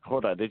South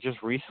Dakota, they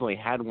just recently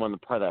had one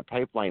part of that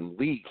pipeline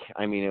leak.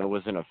 I mean, it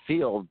was in a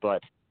field,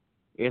 but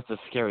it's a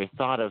scary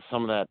thought of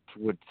some of that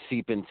would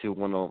seep into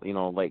one of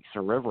lakes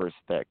or rivers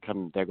that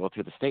go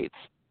through the states.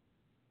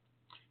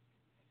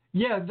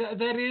 Yeah,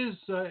 that is.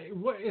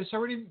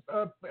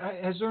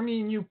 Has there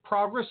any new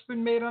progress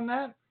been made on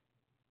that?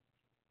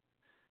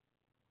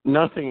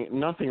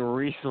 Nothing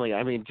recently.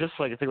 I mean, just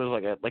like I think it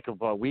was like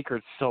about a week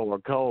or so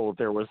ago,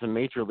 there was a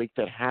major leak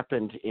that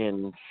happened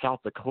in South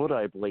Dakota,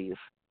 I believe.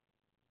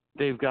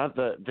 They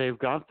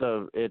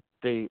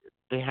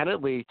they had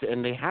it leaked,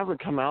 and they haven't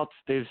come out.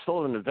 They've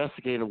still been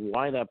investigating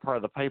why that part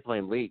of the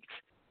pipeline leaked,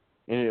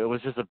 and it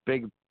was just a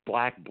big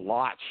black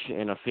blotch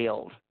in a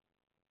field.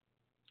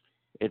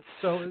 It's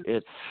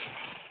bad.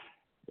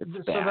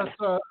 So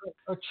that's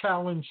a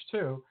challenge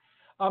too.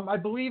 I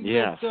believe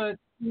yes. that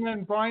Tina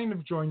and Brian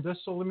have joined us,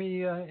 so let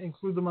me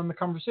include them on the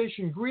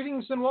conversation.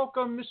 Greetings and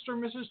welcome, Mr.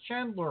 and Mrs.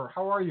 Chandler.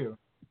 How are you?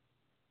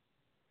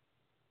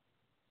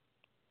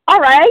 All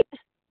right.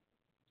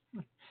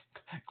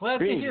 Glad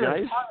Greetings, to hear.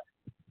 guys.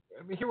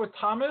 I'm here with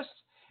Thomas,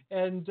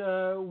 and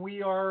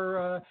we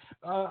are.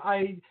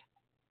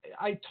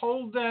 I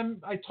told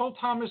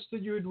Thomas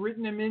that you had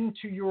written him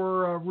into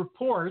your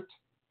report,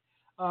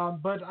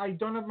 but I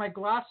don't have my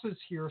glasses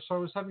here, so I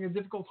was having a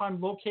difficult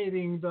time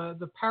locating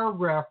the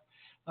paragraph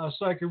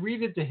so I could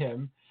read it to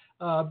him.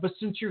 But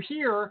since you're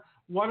here,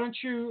 why don't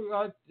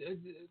you,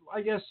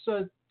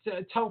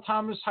 tell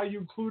Thomas how you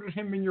included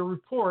him in your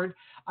report.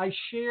 I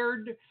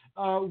shared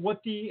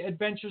what the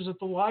adventures at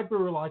the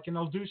library were like, and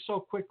I'll do so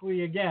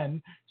quickly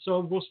again.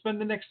 So we'll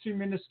spend the next few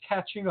minutes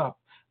catching up.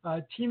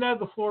 Tina,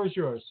 the floor is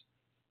yours.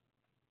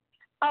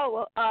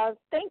 Oh, well,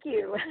 thank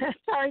you.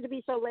 Sorry to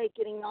be so late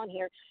getting on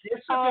here.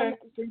 Yes, okay.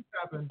 Things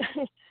happen.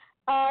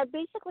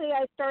 Basically,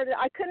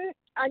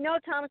 I know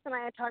Thomas and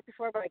I had talked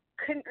before, but I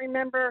couldn't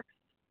remember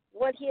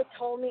what he had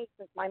told me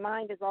since my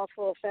mind is all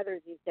full of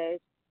feathers these days.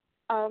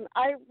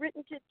 I've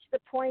written to the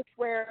point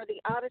where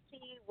the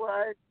Odyssey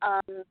was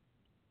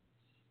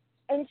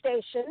in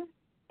station,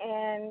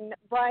 and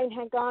Brian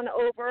had gone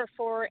over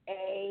or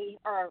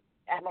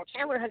Admiral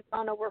Chandler had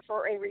gone over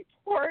for a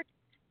report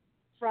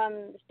from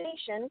the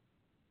station,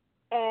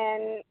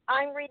 and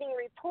I'm reading a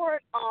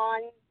report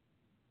on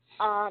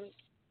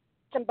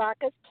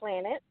Tambaka's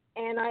planet,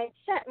 and I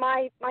sent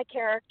my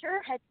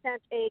character had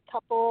sent a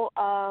couple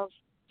of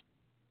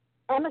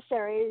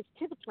emissaries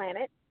to the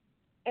planet,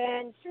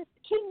 and since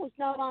the king was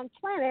not on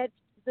planet,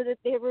 so that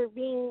they were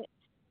being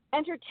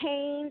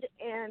entertained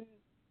and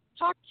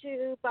talked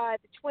to by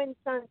the twin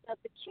sons of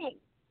the king.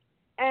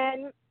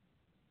 And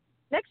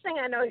next thing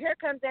I know, here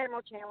comes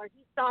Admiral Chandler.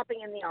 He's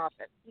stopping in the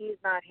office. He's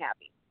not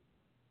happy.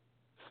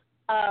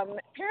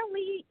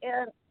 Apparently,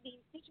 the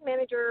station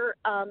manager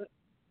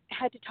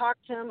had to talk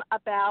to him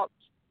about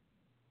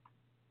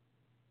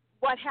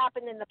what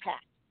happened in the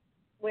past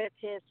with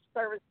his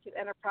service to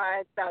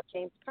Enterprise, about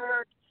James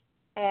Kirk,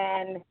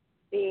 and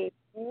the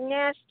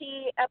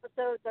nasty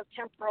episodes of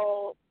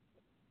temporal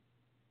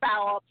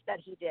foul-ups that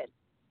he did.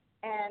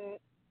 And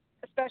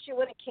especially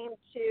when it came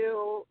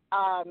to,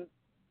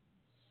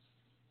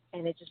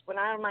 and it just went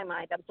out of my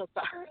mind, I'm so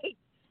sorry,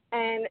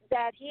 and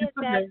that he has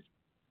met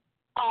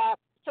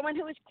someone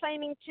who was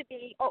claiming to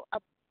be,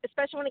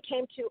 especially when it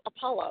came to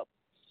Apollo,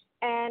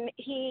 and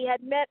he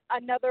had met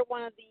another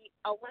one of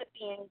the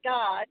Olympian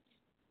gods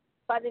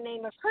by the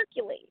name of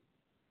Hercules.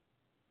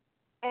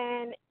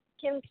 And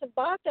Kim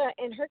Sabaka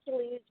and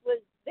Hercules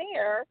was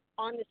there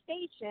on the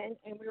station,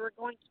 and we were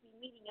going to be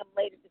meeting him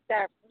later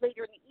in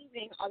the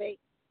evening on a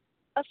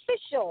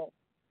official,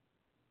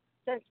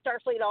 since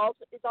Starfleet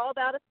is all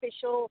about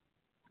official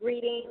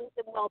greetings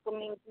and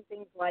welcomings and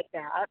things like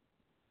that.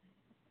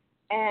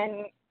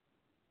 And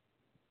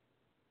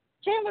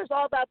Chandler's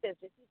all about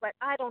business. He's like,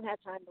 I don't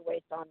have time to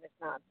waste on this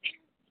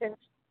nonsense.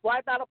 Why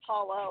about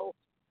Apollo?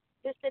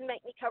 This didn't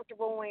make me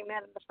comfortable when we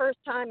met him the first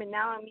time, and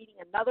now I'm meeting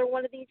another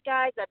one of these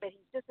guys. I bet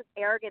he's just as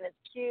arrogant as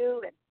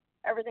Q and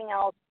everything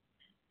else.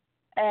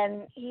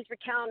 And he's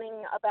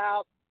recounting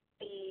about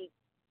the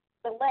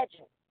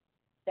legend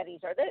that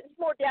he's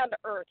more down to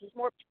earth. He's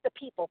more the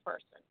people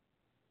person.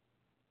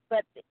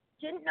 But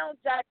didn't know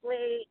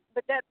exactly,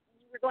 but that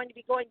we were going to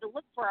be going to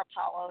look for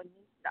Apollo,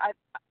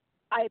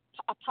 and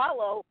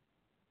Apollo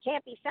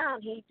can't be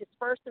found. He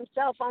dispersed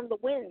himself on the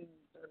winds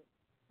or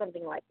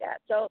something like that.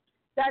 So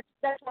that's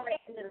where I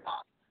ended it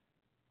off.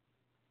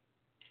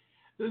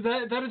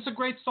 That is a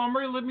great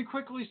summary. Let me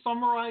quickly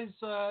summarize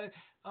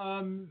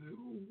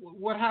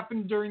what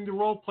happened during the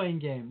role-playing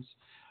games.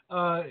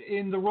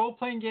 In the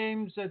role-playing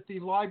games at the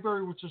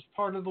library, which is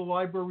part of the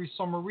library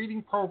summer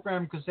reading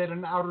program, because they had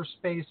an outer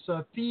space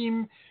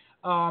theme,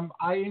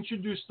 I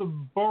introduced the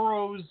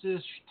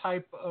Burroughs-ish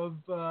type of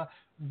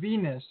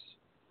Venus.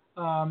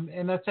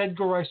 And that's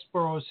Edgar Rice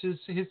Burroughs.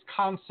 His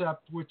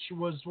concept, which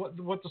was what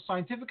the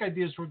scientific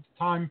ideas were at the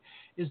time,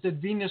 is that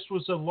Venus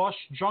was a lush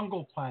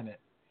jungle planet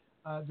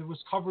that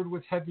was covered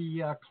with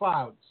heavy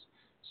clouds.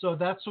 So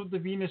that's what the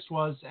Venus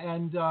was.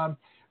 And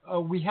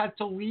we had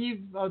to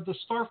leave the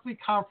Starfleet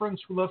conference.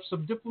 We left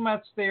some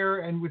diplomats there.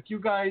 And with you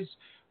guys,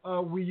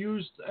 we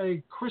used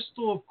a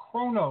crystal of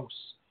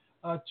Kronos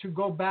to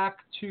go back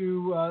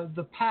to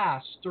the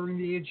past during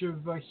the age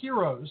of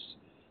heroes.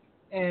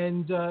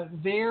 And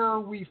there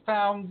we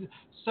found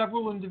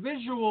several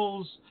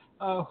individuals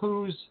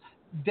whose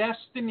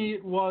destiny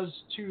it was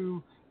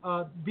to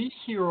be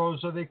heroes,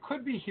 or they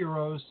could be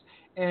heroes,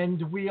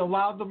 and we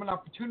allowed them an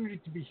opportunity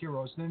to be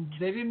heroes. And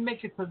they didn't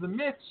make it to the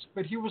myths,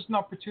 but here was an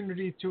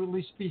opportunity to at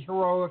least be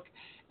heroic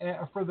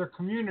for their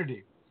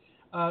community.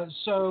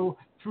 So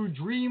through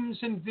dreams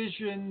and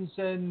visions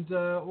and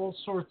all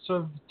sorts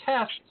of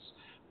tests,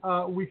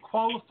 we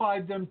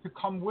qualified them to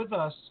come with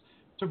us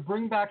to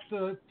bring back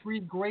the 3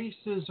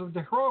 graces of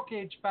the heroic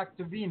age back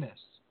to Venus,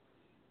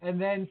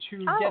 and then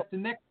to get the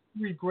next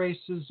 3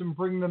 graces and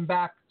bring them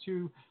back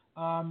to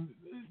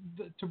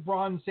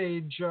Bronze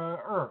Age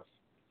Earth.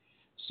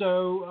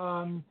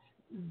 So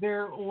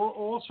there were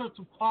all sorts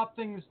of plot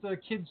things the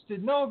kids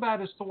didn't know about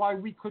as to why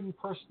we couldn't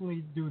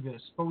personally do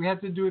this, but we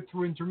had to do it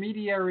through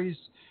intermediaries.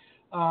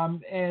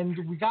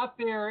 And we got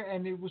there,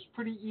 and it was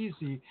pretty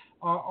easy.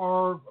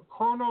 Our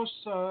Kronos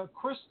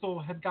crystal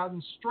had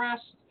gotten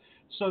stressed,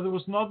 so there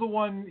was another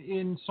one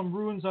in some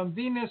ruins on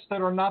Venus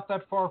that are not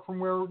that far from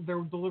where they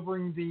were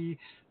delivering the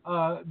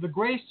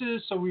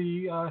graces. So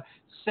we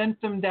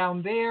sent them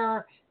down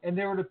there, and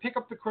they were to pick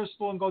up the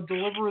crystal and go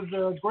deliver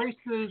the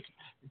graces,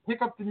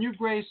 pick up the new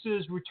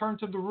graces, return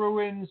to the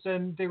ruins,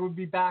 and they would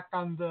be back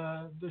on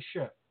the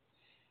ship.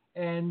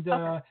 And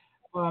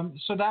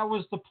so that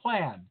was the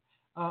plan.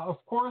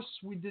 Of course,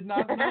 we did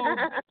not know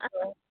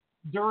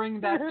during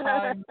that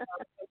time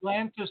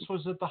Atlantis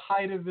was at the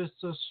height of its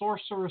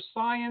sorcerer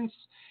science,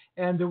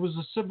 and there was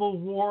a civil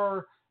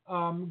war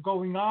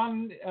going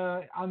on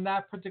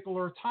that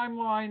particular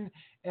timeline,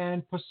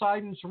 and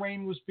Poseidon's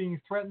reign was being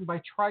threatened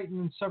by Triton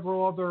and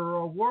several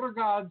other water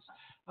gods.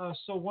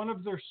 So one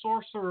of their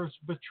sorcerers,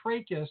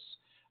 Batrachus,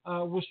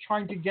 was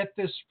trying to get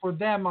this for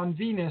them on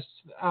Venus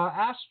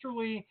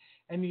astrally,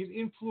 and he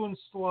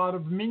influenced a lot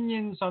of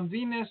minions on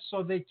Venus,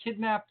 so they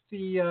kidnapped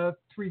the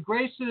 3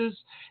 graces,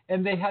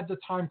 and they had the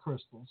time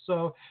crystal.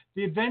 So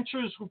the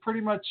adventures were pretty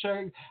much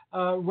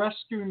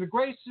rescuing the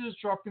graces,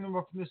 dropping them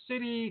up in the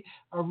city,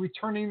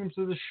 returning them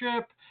to the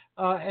ship,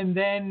 and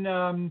then,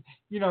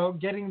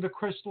 getting the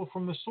crystal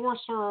from the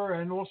sorcerer,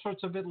 and all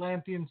sorts of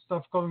Atlantean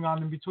stuff going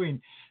on in between.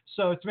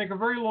 So to make a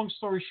very long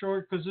story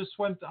short, because this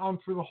went on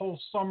through the whole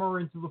summer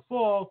into the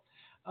fall,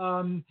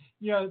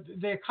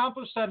 they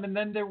accomplished that, and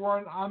then they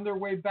were on their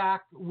way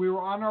back. We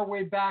were on our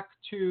way back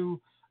to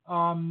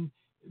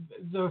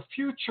the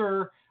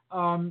future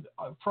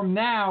from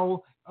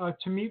now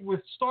to meet with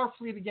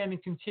Starfleet again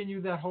and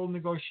continue that whole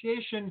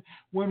negotiation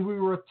when we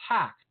were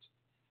attacked.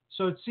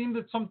 So it seemed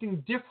that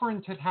something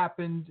different had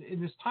happened in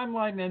this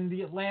timeline, and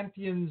the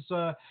Atlanteans,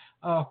 who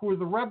were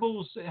the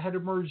rebels, had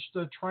emerged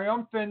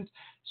triumphant.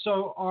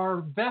 So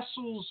our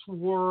vessels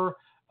were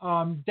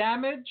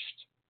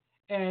damaged,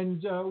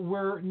 and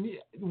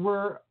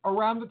we're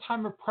around the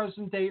time of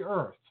present-day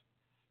Earth.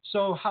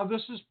 So how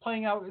this is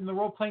playing out in the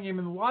role-playing game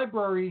in the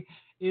library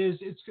is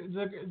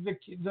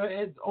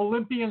the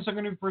Olympians are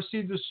going to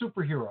proceed as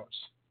superheroes,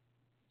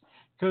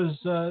 because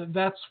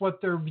that's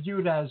what they're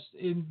viewed as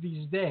in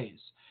these days.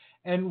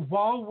 And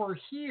while we're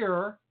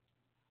here,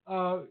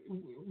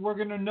 we're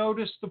going to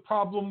notice the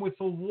problem with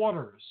the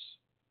waters.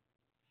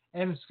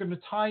 And it's going to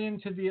tie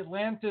into the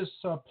Atlantis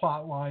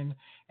plot line.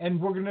 And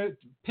we're going to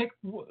pick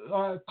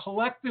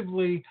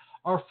collectively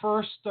our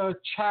first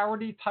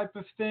charity type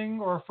of thing,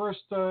 or our first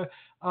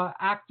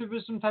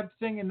activism type of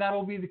thing, and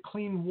that'll be the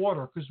clean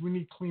water, because we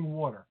need clean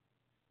water.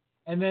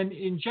 And then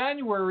in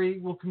January,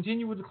 we'll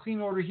continue with the clean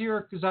water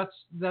here, because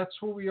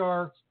that's what we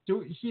are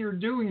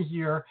doing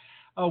here.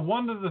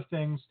 One of the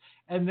things.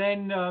 And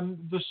then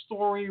the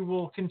story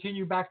will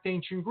continue back to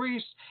ancient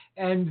Greece,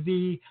 and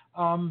the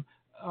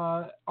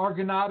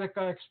Argonautica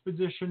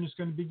expedition is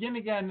going to begin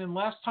again. And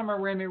last time I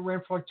ran, it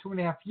ran for like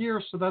 2.5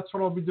 years. So that's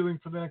what I'll be doing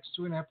for the next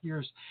 2.5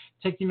 years,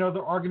 taking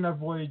another Argonaut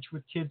voyage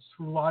with kids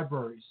through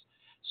libraries.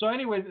 So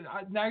anyway,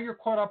 now you're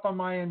caught up on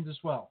my end as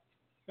well.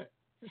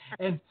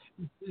 And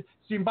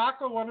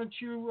Zimbaka, why don't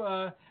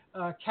you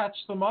catch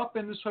them up,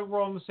 and this way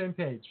we're all on the same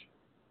page.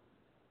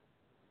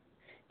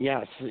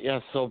 Yes.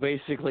 So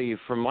basically,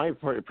 from my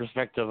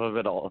perspective of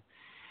it all,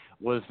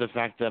 was the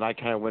fact that I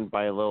kind of went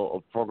by a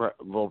little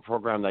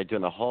program that I do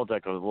in the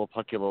holodeck of little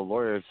plucky little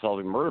lawyers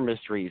solving murder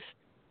mysteries,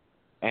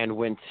 and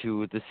went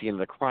to the scene of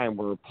the crime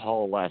where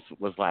Paul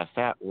was last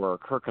at, where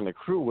Kirk and the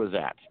crew was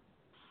at,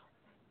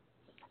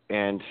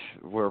 and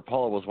where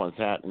Paula was once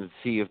at, and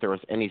see if there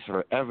was any sort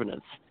of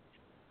evidence.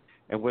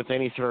 And with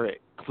any sort of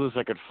clues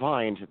I could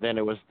find, then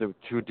it was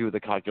to do the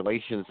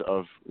calculations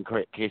of, in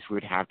case we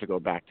would have to go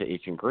back to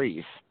ancient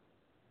Greece,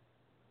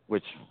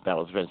 which that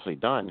was eventually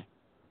done.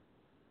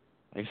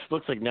 It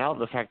looks like now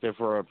the fact that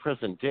for a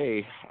present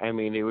day, I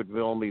mean, it would be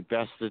only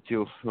best to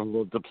do a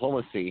little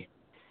diplomacy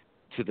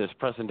to this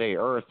present day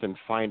Earth and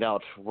find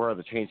out where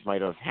the change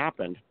might have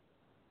happened,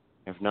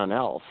 if none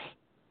else.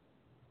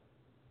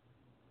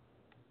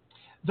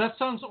 That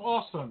sounds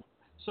awesome.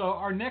 So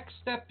our next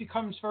step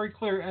becomes very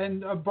clear,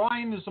 and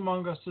Brian is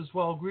among us as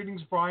well.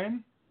 Greetings,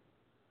 Brian.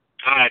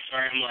 Hi,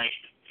 sorry I'm late.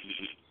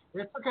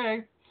 It's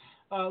okay.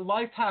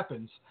 Life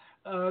happens.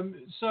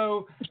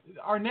 So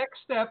our next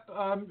step,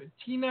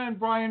 Tina and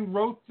Brian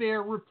wrote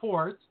their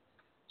report.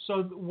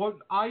 So what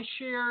I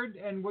shared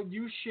and what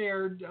you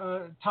shared,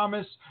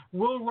 Thomas,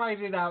 we'll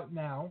write it out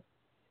now.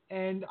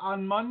 And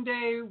on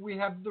Monday, we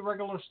have the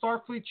regular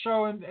Starfleet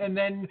show, and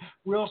then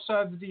we also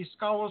have the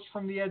Scholars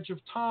from the Edge of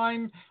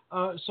Time.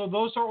 So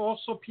those are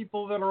also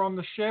people that are on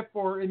the ship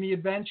or in the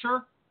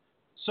adventure.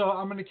 So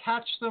I'm going to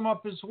catch them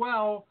up as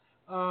well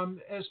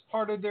as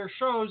part of their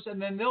shows,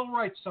 and then they'll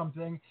write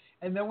something.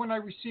 And then when I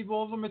receive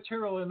all the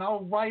material, and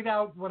I'll write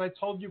out what I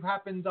told you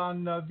happened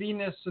on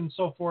Venus and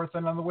so forth,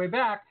 and on the way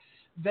back,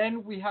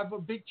 then we have a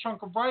big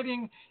chunk of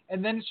writing,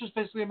 and then it's just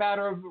basically a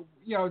matter of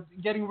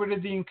getting rid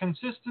of the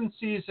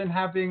inconsistencies and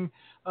having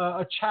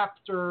a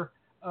chapter,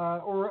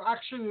 or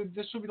actually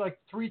this would be like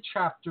 3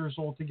 chapters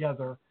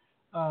altogether,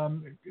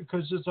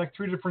 because it's like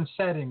 3 different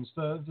settings: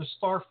 the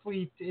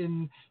Starfleet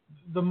in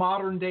the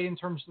modern day in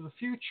terms of the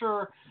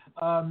future,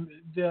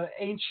 the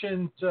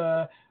ancient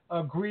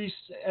Greece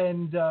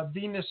and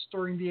Venus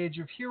during the Age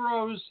of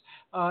Heroes,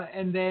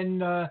 and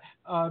then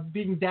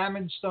being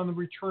damaged on the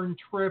return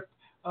trip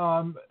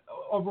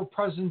over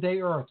present-day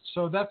Earth.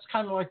 So that's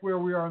kind of like where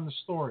we are in the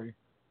story.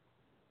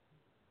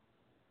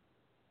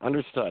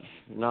 Understood.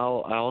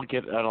 Now I'll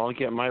get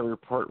my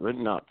report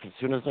written up as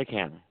soon as I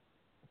can.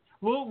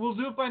 We'll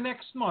do it by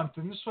next month,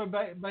 and this way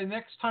by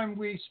next time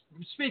we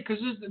speak,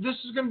 because this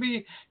is going to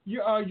be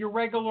your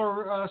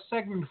regular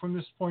segment from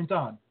this point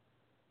on.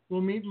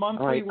 We'll meet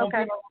monthly. Right. Won't be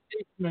on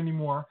rotation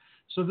anymore.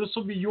 So this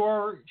will be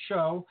your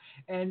show.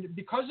 And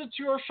because it's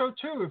your show,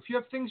 too, if you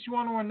have things you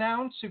want to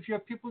announce, if you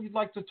have people you'd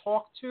like to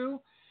talk to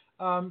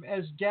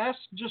as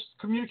guests, just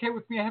communicate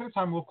with me ahead of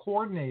time. We'll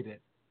coordinate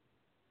it.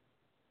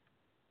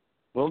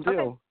 Will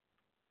do.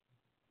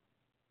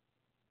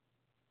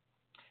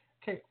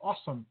 Okay,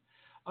 awesome.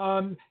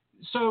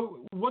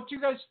 So what do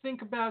you guys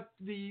think about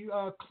the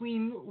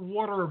clean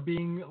water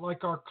being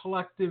like our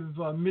collective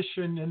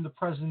mission in the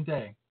present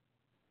day?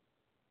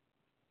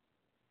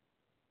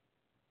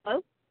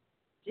 Hello?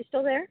 You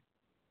still there?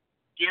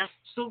 Yeah.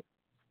 Still.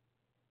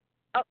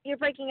 Oh, you're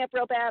breaking up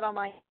real bad on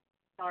my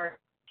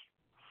part.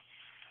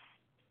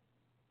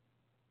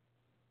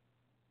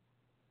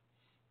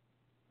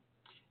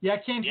 Yeah, I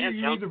can't hear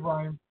you either,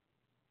 Brian.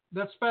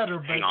 That's better,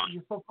 but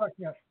you're still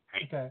breaking up.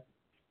 Okay. Hang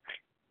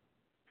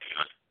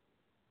on.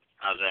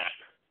 How's that?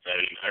 Is that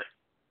any better?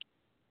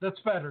 That's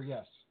better,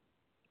 yes.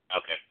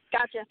 Okay.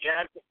 Gotcha.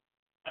 Yeah.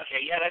 Okay.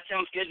 Yeah, that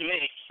sounds good to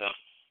me. So.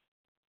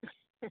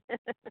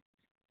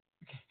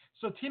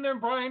 So Tina and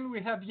Brian,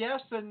 we have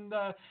yes, and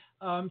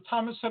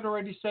Thomas had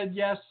already said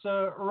yes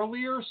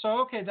earlier.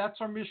 So okay,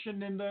 that's our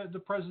mission in the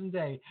present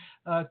day,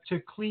 to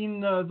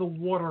clean the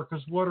water,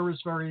 because water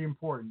is very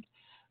important,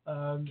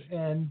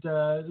 and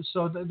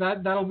so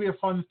that'll be a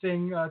fun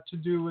thing to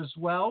do as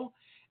well.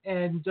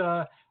 And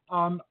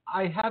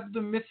I have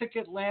the Mythic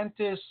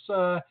Atlantis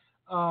Facebook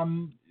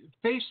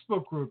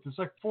group. There's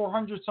like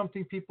 400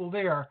 something people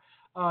there.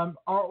 Are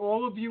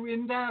all of you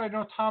in that? I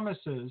know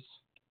Thomas is.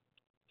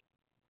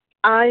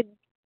 I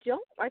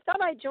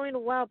thought I joined a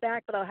while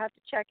back, but I'll have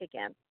to check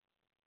again.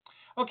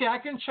 Okay, I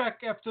can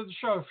check after the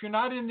show. If you're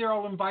not in there,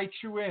 I'll invite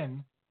you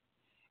in.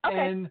 Okay.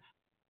 And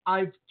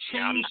I've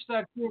changed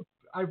that group.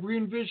 I've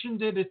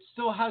re-envisioned it. It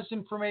still has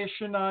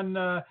information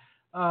on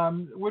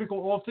what do you call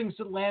all things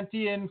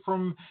Atlantean,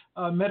 from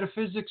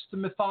metaphysics to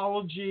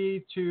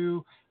mythology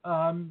to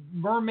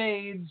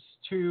mermaids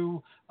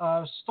to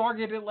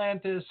Stargate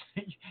Atlantis.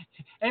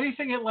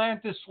 Anything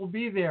Atlantis will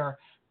be there.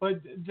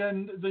 But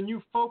then the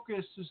new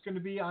focus is going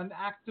to be on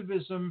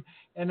activism,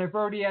 and I've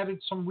already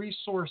added some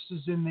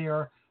resources in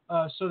there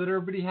so that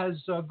everybody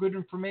has good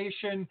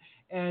information.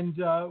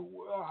 And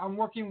I'm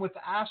working with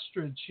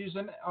Astrid. She's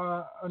an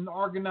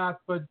Argonaut,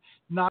 but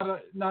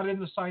not in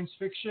the science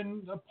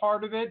fiction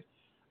part of it,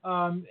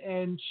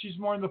 and she's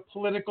more in the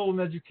political and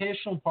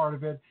educational part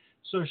of it.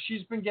 So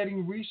she's been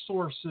getting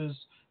resources,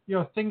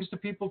 things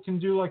that people can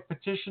do, like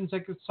petitions they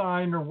could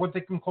sign, or what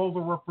they can call the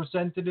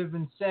representative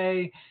and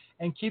say,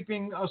 and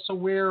keeping us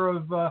aware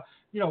of,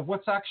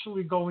 what's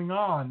actually going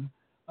on.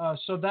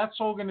 So that's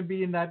all going to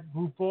be in that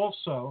group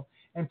also.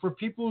 And for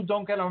people who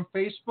don't get on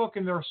Facebook,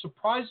 and there are a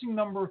surprising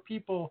number of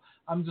people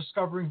I'm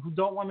discovering who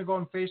don't want to go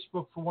on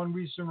Facebook for one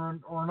reason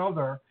or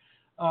another,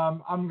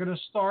 I'm going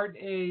to start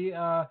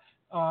a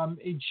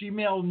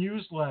Gmail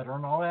newsletter,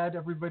 and I'll add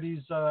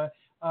everybody's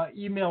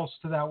emails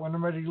to that when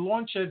I'm ready to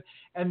launch it.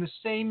 And the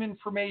same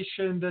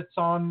information that's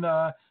on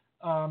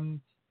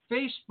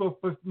Facebook,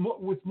 but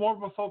with more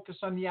of a focus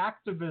on the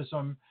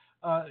activism,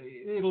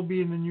 it'll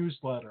be in the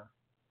newsletter.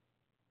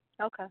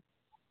 Okay.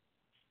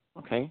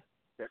 Okay.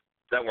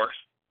 That works.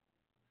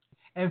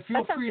 And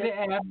feel free to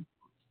add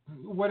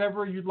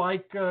whatever you'd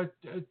like to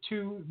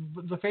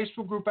the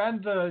Facebook group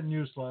and the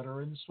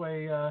newsletter. And this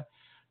way,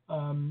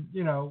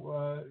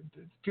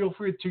 feel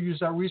free to use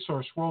that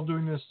resource. We're all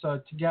doing this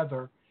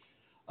together.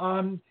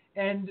 And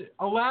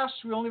alas,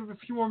 we only have a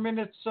few more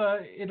minutes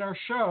in our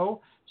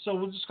show, so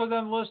we'll just go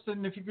down the list.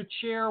 And if you could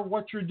share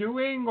what you're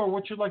doing, or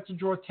what you'd like to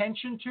draw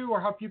attention to,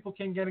 or how people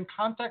can get in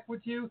contact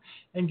with you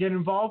and get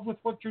involved with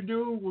what you're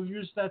doing, we'll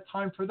use that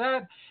time for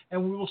that.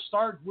 And we will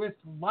start with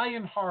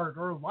Lionheart,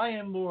 or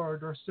Lion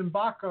Lord, or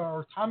Simbaka,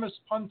 or Thomas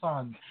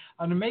Punton,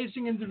 an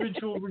amazing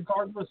individual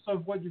regardless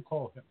of what you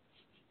call him.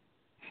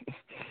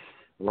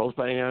 Rolls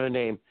by another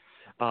name.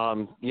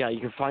 You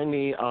can find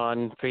me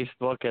on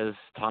Facebook as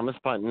Thomas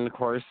Punton, of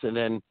course, and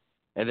then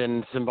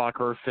Simbaka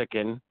or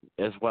Ficken,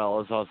 as well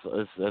as also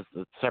as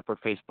a separate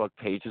Facebook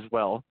page as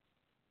well.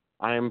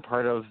 I am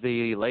part of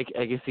the Lake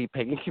Agassiz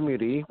Pagan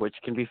Community, which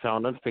can be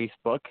found on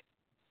Facebook.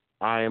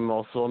 I am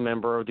also a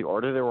member of the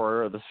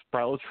Order of the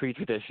Spiral Tree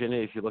Tradition.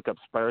 If you look up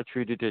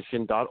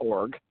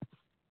spiraltreetradition.org.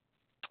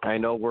 I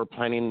know we're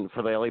planning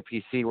for the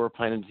LAPC, we're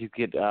planning to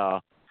get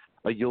a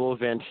Yule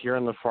event here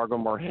in the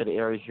Fargo-Moorhead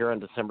area here on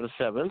December the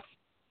 7th.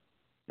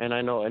 And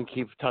I know, and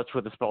keep in touch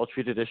with the Spiral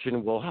Tree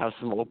Tradition, we'll have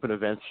some open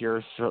events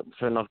here soon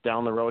enough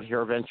down the road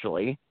here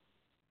eventually.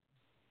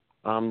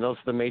 Those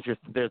are the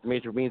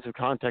major means of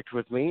contact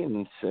with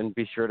me, and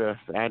be sure to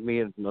add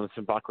me on the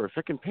Simbakra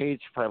Ficken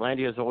page.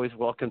 Prilandia is always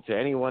welcome to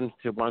anyone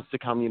who wants to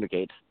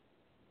communicate.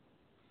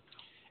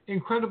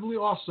 Incredibly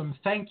awesome.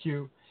 Thank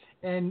you.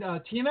 And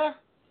Tina?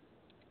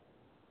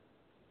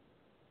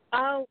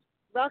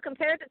 Well,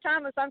 compared to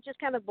Thomas, I'm just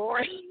kind of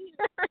boring.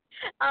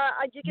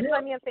 You can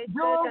find me on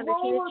Facebook under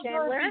Tina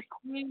Chandler.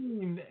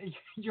 Queen.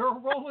 You're a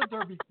roller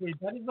derby queen.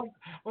 That is like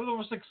one of the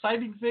most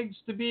exciting things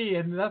to be,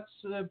 and that's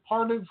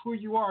part of who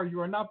you are. You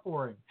are not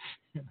boring.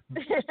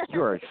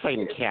 You're an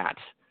exciting cat.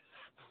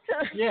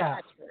 Yeah.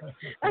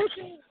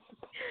 Okay.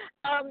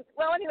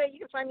 Well, anyway, you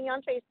can find me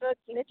on Facebook,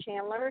 Tina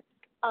Chandler.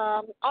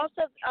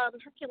 Also,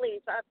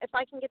 Hercules, if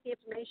I can get the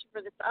information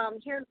for this,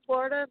 here in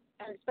Florida,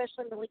 and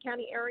especially in the Lee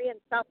County area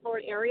and South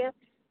Florida area,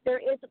 there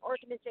is an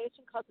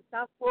organization called the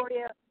South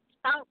Florida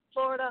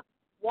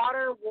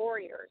Water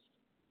Warriors.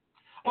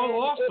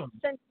 Oh, awesome.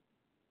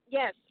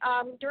 Yes,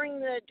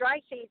 during the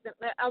dry season,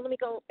 let me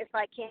go, if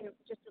I can,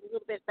 just a little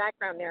bit of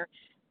background there.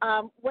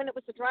 When it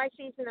was the dry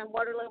season and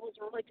water levels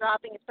were really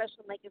dropping,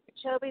 especially in Lake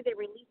Okeechobee, they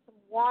released some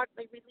water.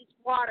 They released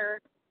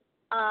water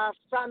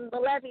from the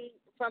levees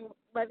and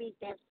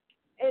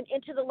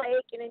into the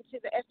lake and into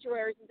the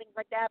estuaries and things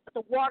like that. But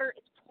the water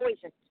is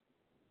poisoned.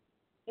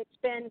 It's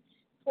been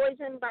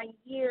poisoned by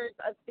years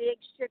of Big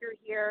Sugar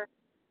here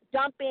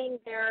dumping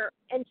their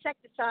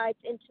insecticides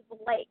into the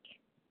lake,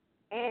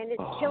 and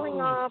it's killing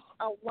off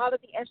a lot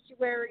of the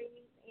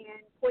estuaries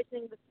and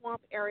poisoning the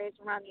swamp areas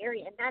around the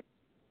area. And that's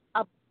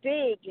a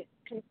big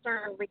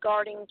concern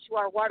regarding to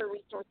our water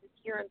resources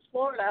here in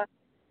Florida.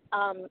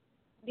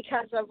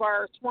 Because of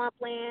our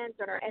swamplands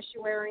and our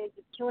estuaries,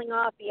 it's killing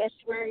off the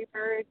estuary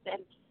birds,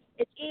 and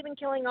it's even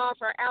killing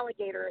off our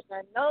alligators,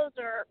 and those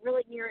are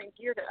really near and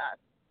dear to us.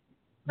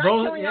 Not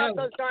killing off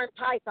those darn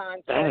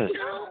pythons.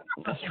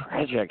 That's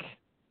tragic.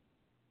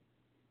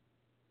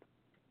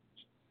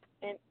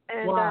 And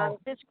wow.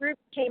 This group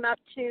came up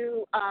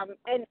to,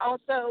 and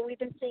also we've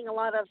been seeing a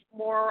lot of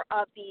more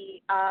of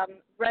the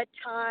red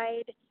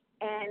tide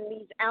and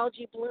these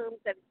algae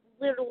blooms that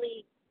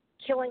literally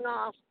killing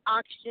off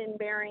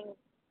oxygen-bearing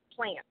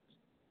plants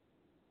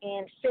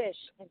and fish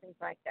and things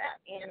like that.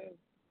 And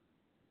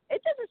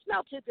it doesn't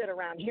smell too good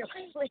around here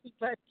lately,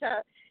 but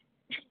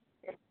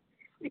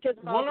because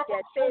of all the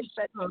dead fish.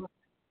 But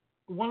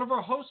one of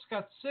our hosts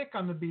got sick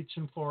on the beach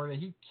in Florida.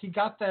 He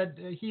got that.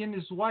 He and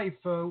his wife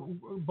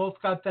both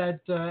got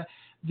that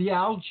the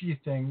algae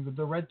thing,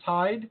 the red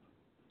tide.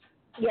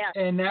 Yeah.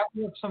 And now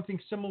we have something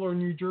similar in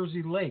New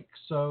Jersey Lake.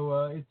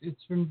 So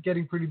it's been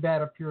getting pretty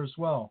bad up here as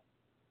well.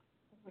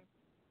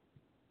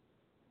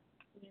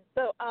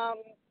 So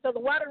the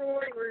Water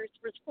Warriors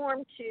was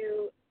formed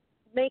to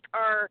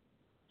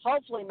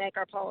hopefully make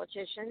our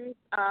politicians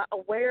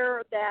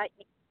aware that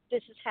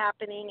this is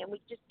happening, and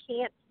we just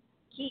can't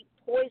keep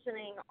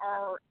poisoning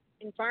our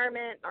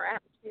environment, our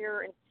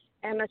atmosphere,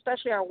 and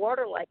especially our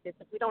water like this.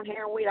 If we don't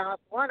have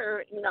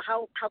water,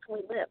 how can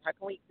we live? How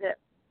can we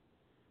exist?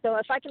 So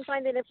if I can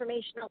find that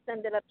information, I'll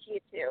send it up to you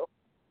too.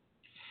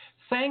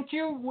 Thank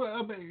you.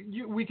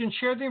 We can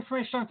share the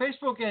information on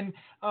Facebook, and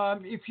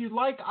if you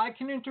like, I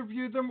can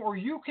interview them, or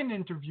you can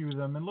interview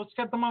them, and let's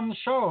get them on the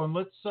show. And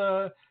let's.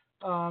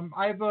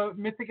 I have a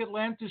Mythic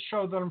Atlantis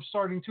show that I'm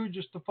starting too,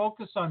 just to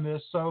focus on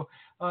this. So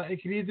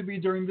it could either be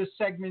during this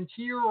segment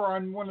here, or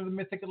on one of the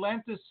Mythic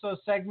Atlantis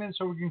segments,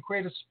 or we can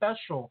create a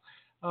special.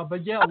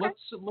 But yeah, okay.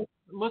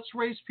 Let's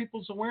raise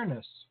people's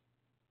awareness.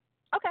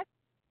 Okay.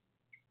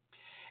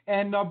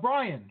 And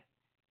Brian.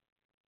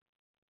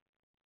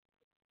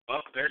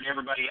 Well, compared to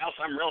everybody else,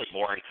 I'm really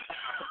boring.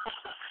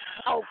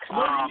 Oh, come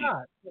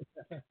on.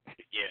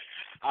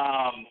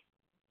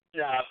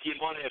 Yeah. If you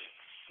want to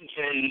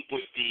get in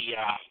with the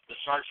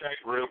Star Trek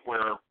group,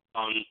 we're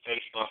on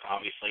Facebook,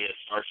 obviously, it's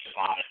Starship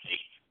Odyssey.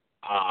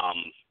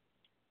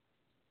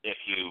 If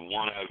you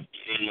want to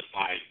get in with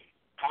my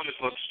comic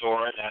book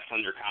store, that's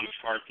under Comics,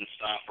 Cards, and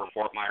Stuff, or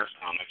Fort Myers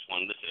Comics,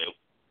 one of the two.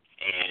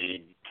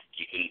 And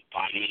you can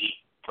find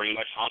me pretty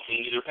much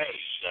haunting either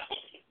page. So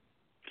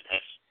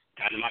that's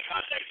kind of my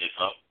contact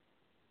info.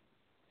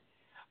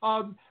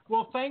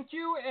 Well, thank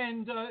you,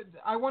 and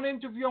I want to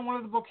interview on one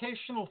of the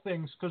vocational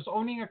things, because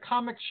owning a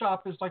comic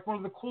shop is like one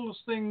of the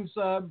coolest things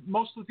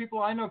most of the people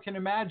I know can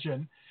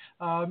imagine.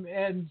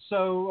 And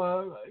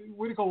so,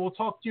 we'll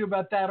talk to you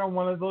about that on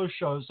one of those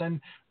shows. And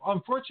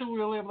unfortunately,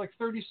 we only have like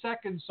 30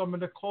 seconds, so I'm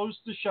going to close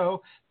the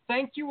show.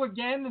 Thank you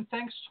again, and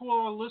thanks to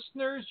all our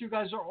listeners. You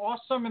guys are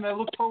awesome, and I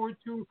look forward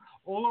to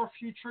all our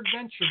future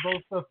adventure,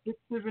 both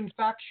fictive and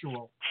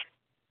factual.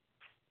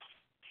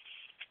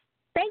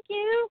 Thank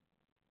you.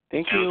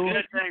 Thank you.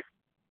 Good night.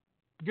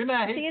 Good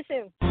night. See you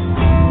soon.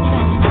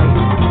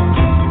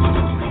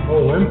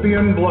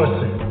 Olympian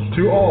blessings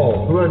to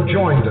all who have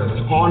joined us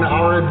on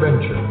our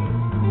adventure.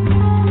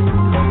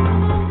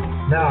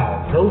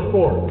 Now go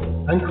forth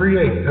and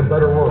create a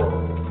better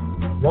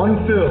world,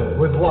 one filled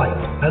with light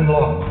and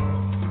love.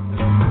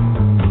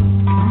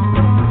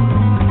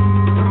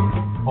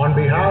 On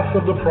behalf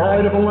of the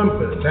Pride of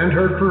Olympus and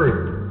her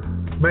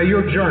crew, may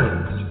your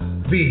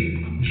journeys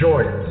be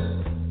joyous.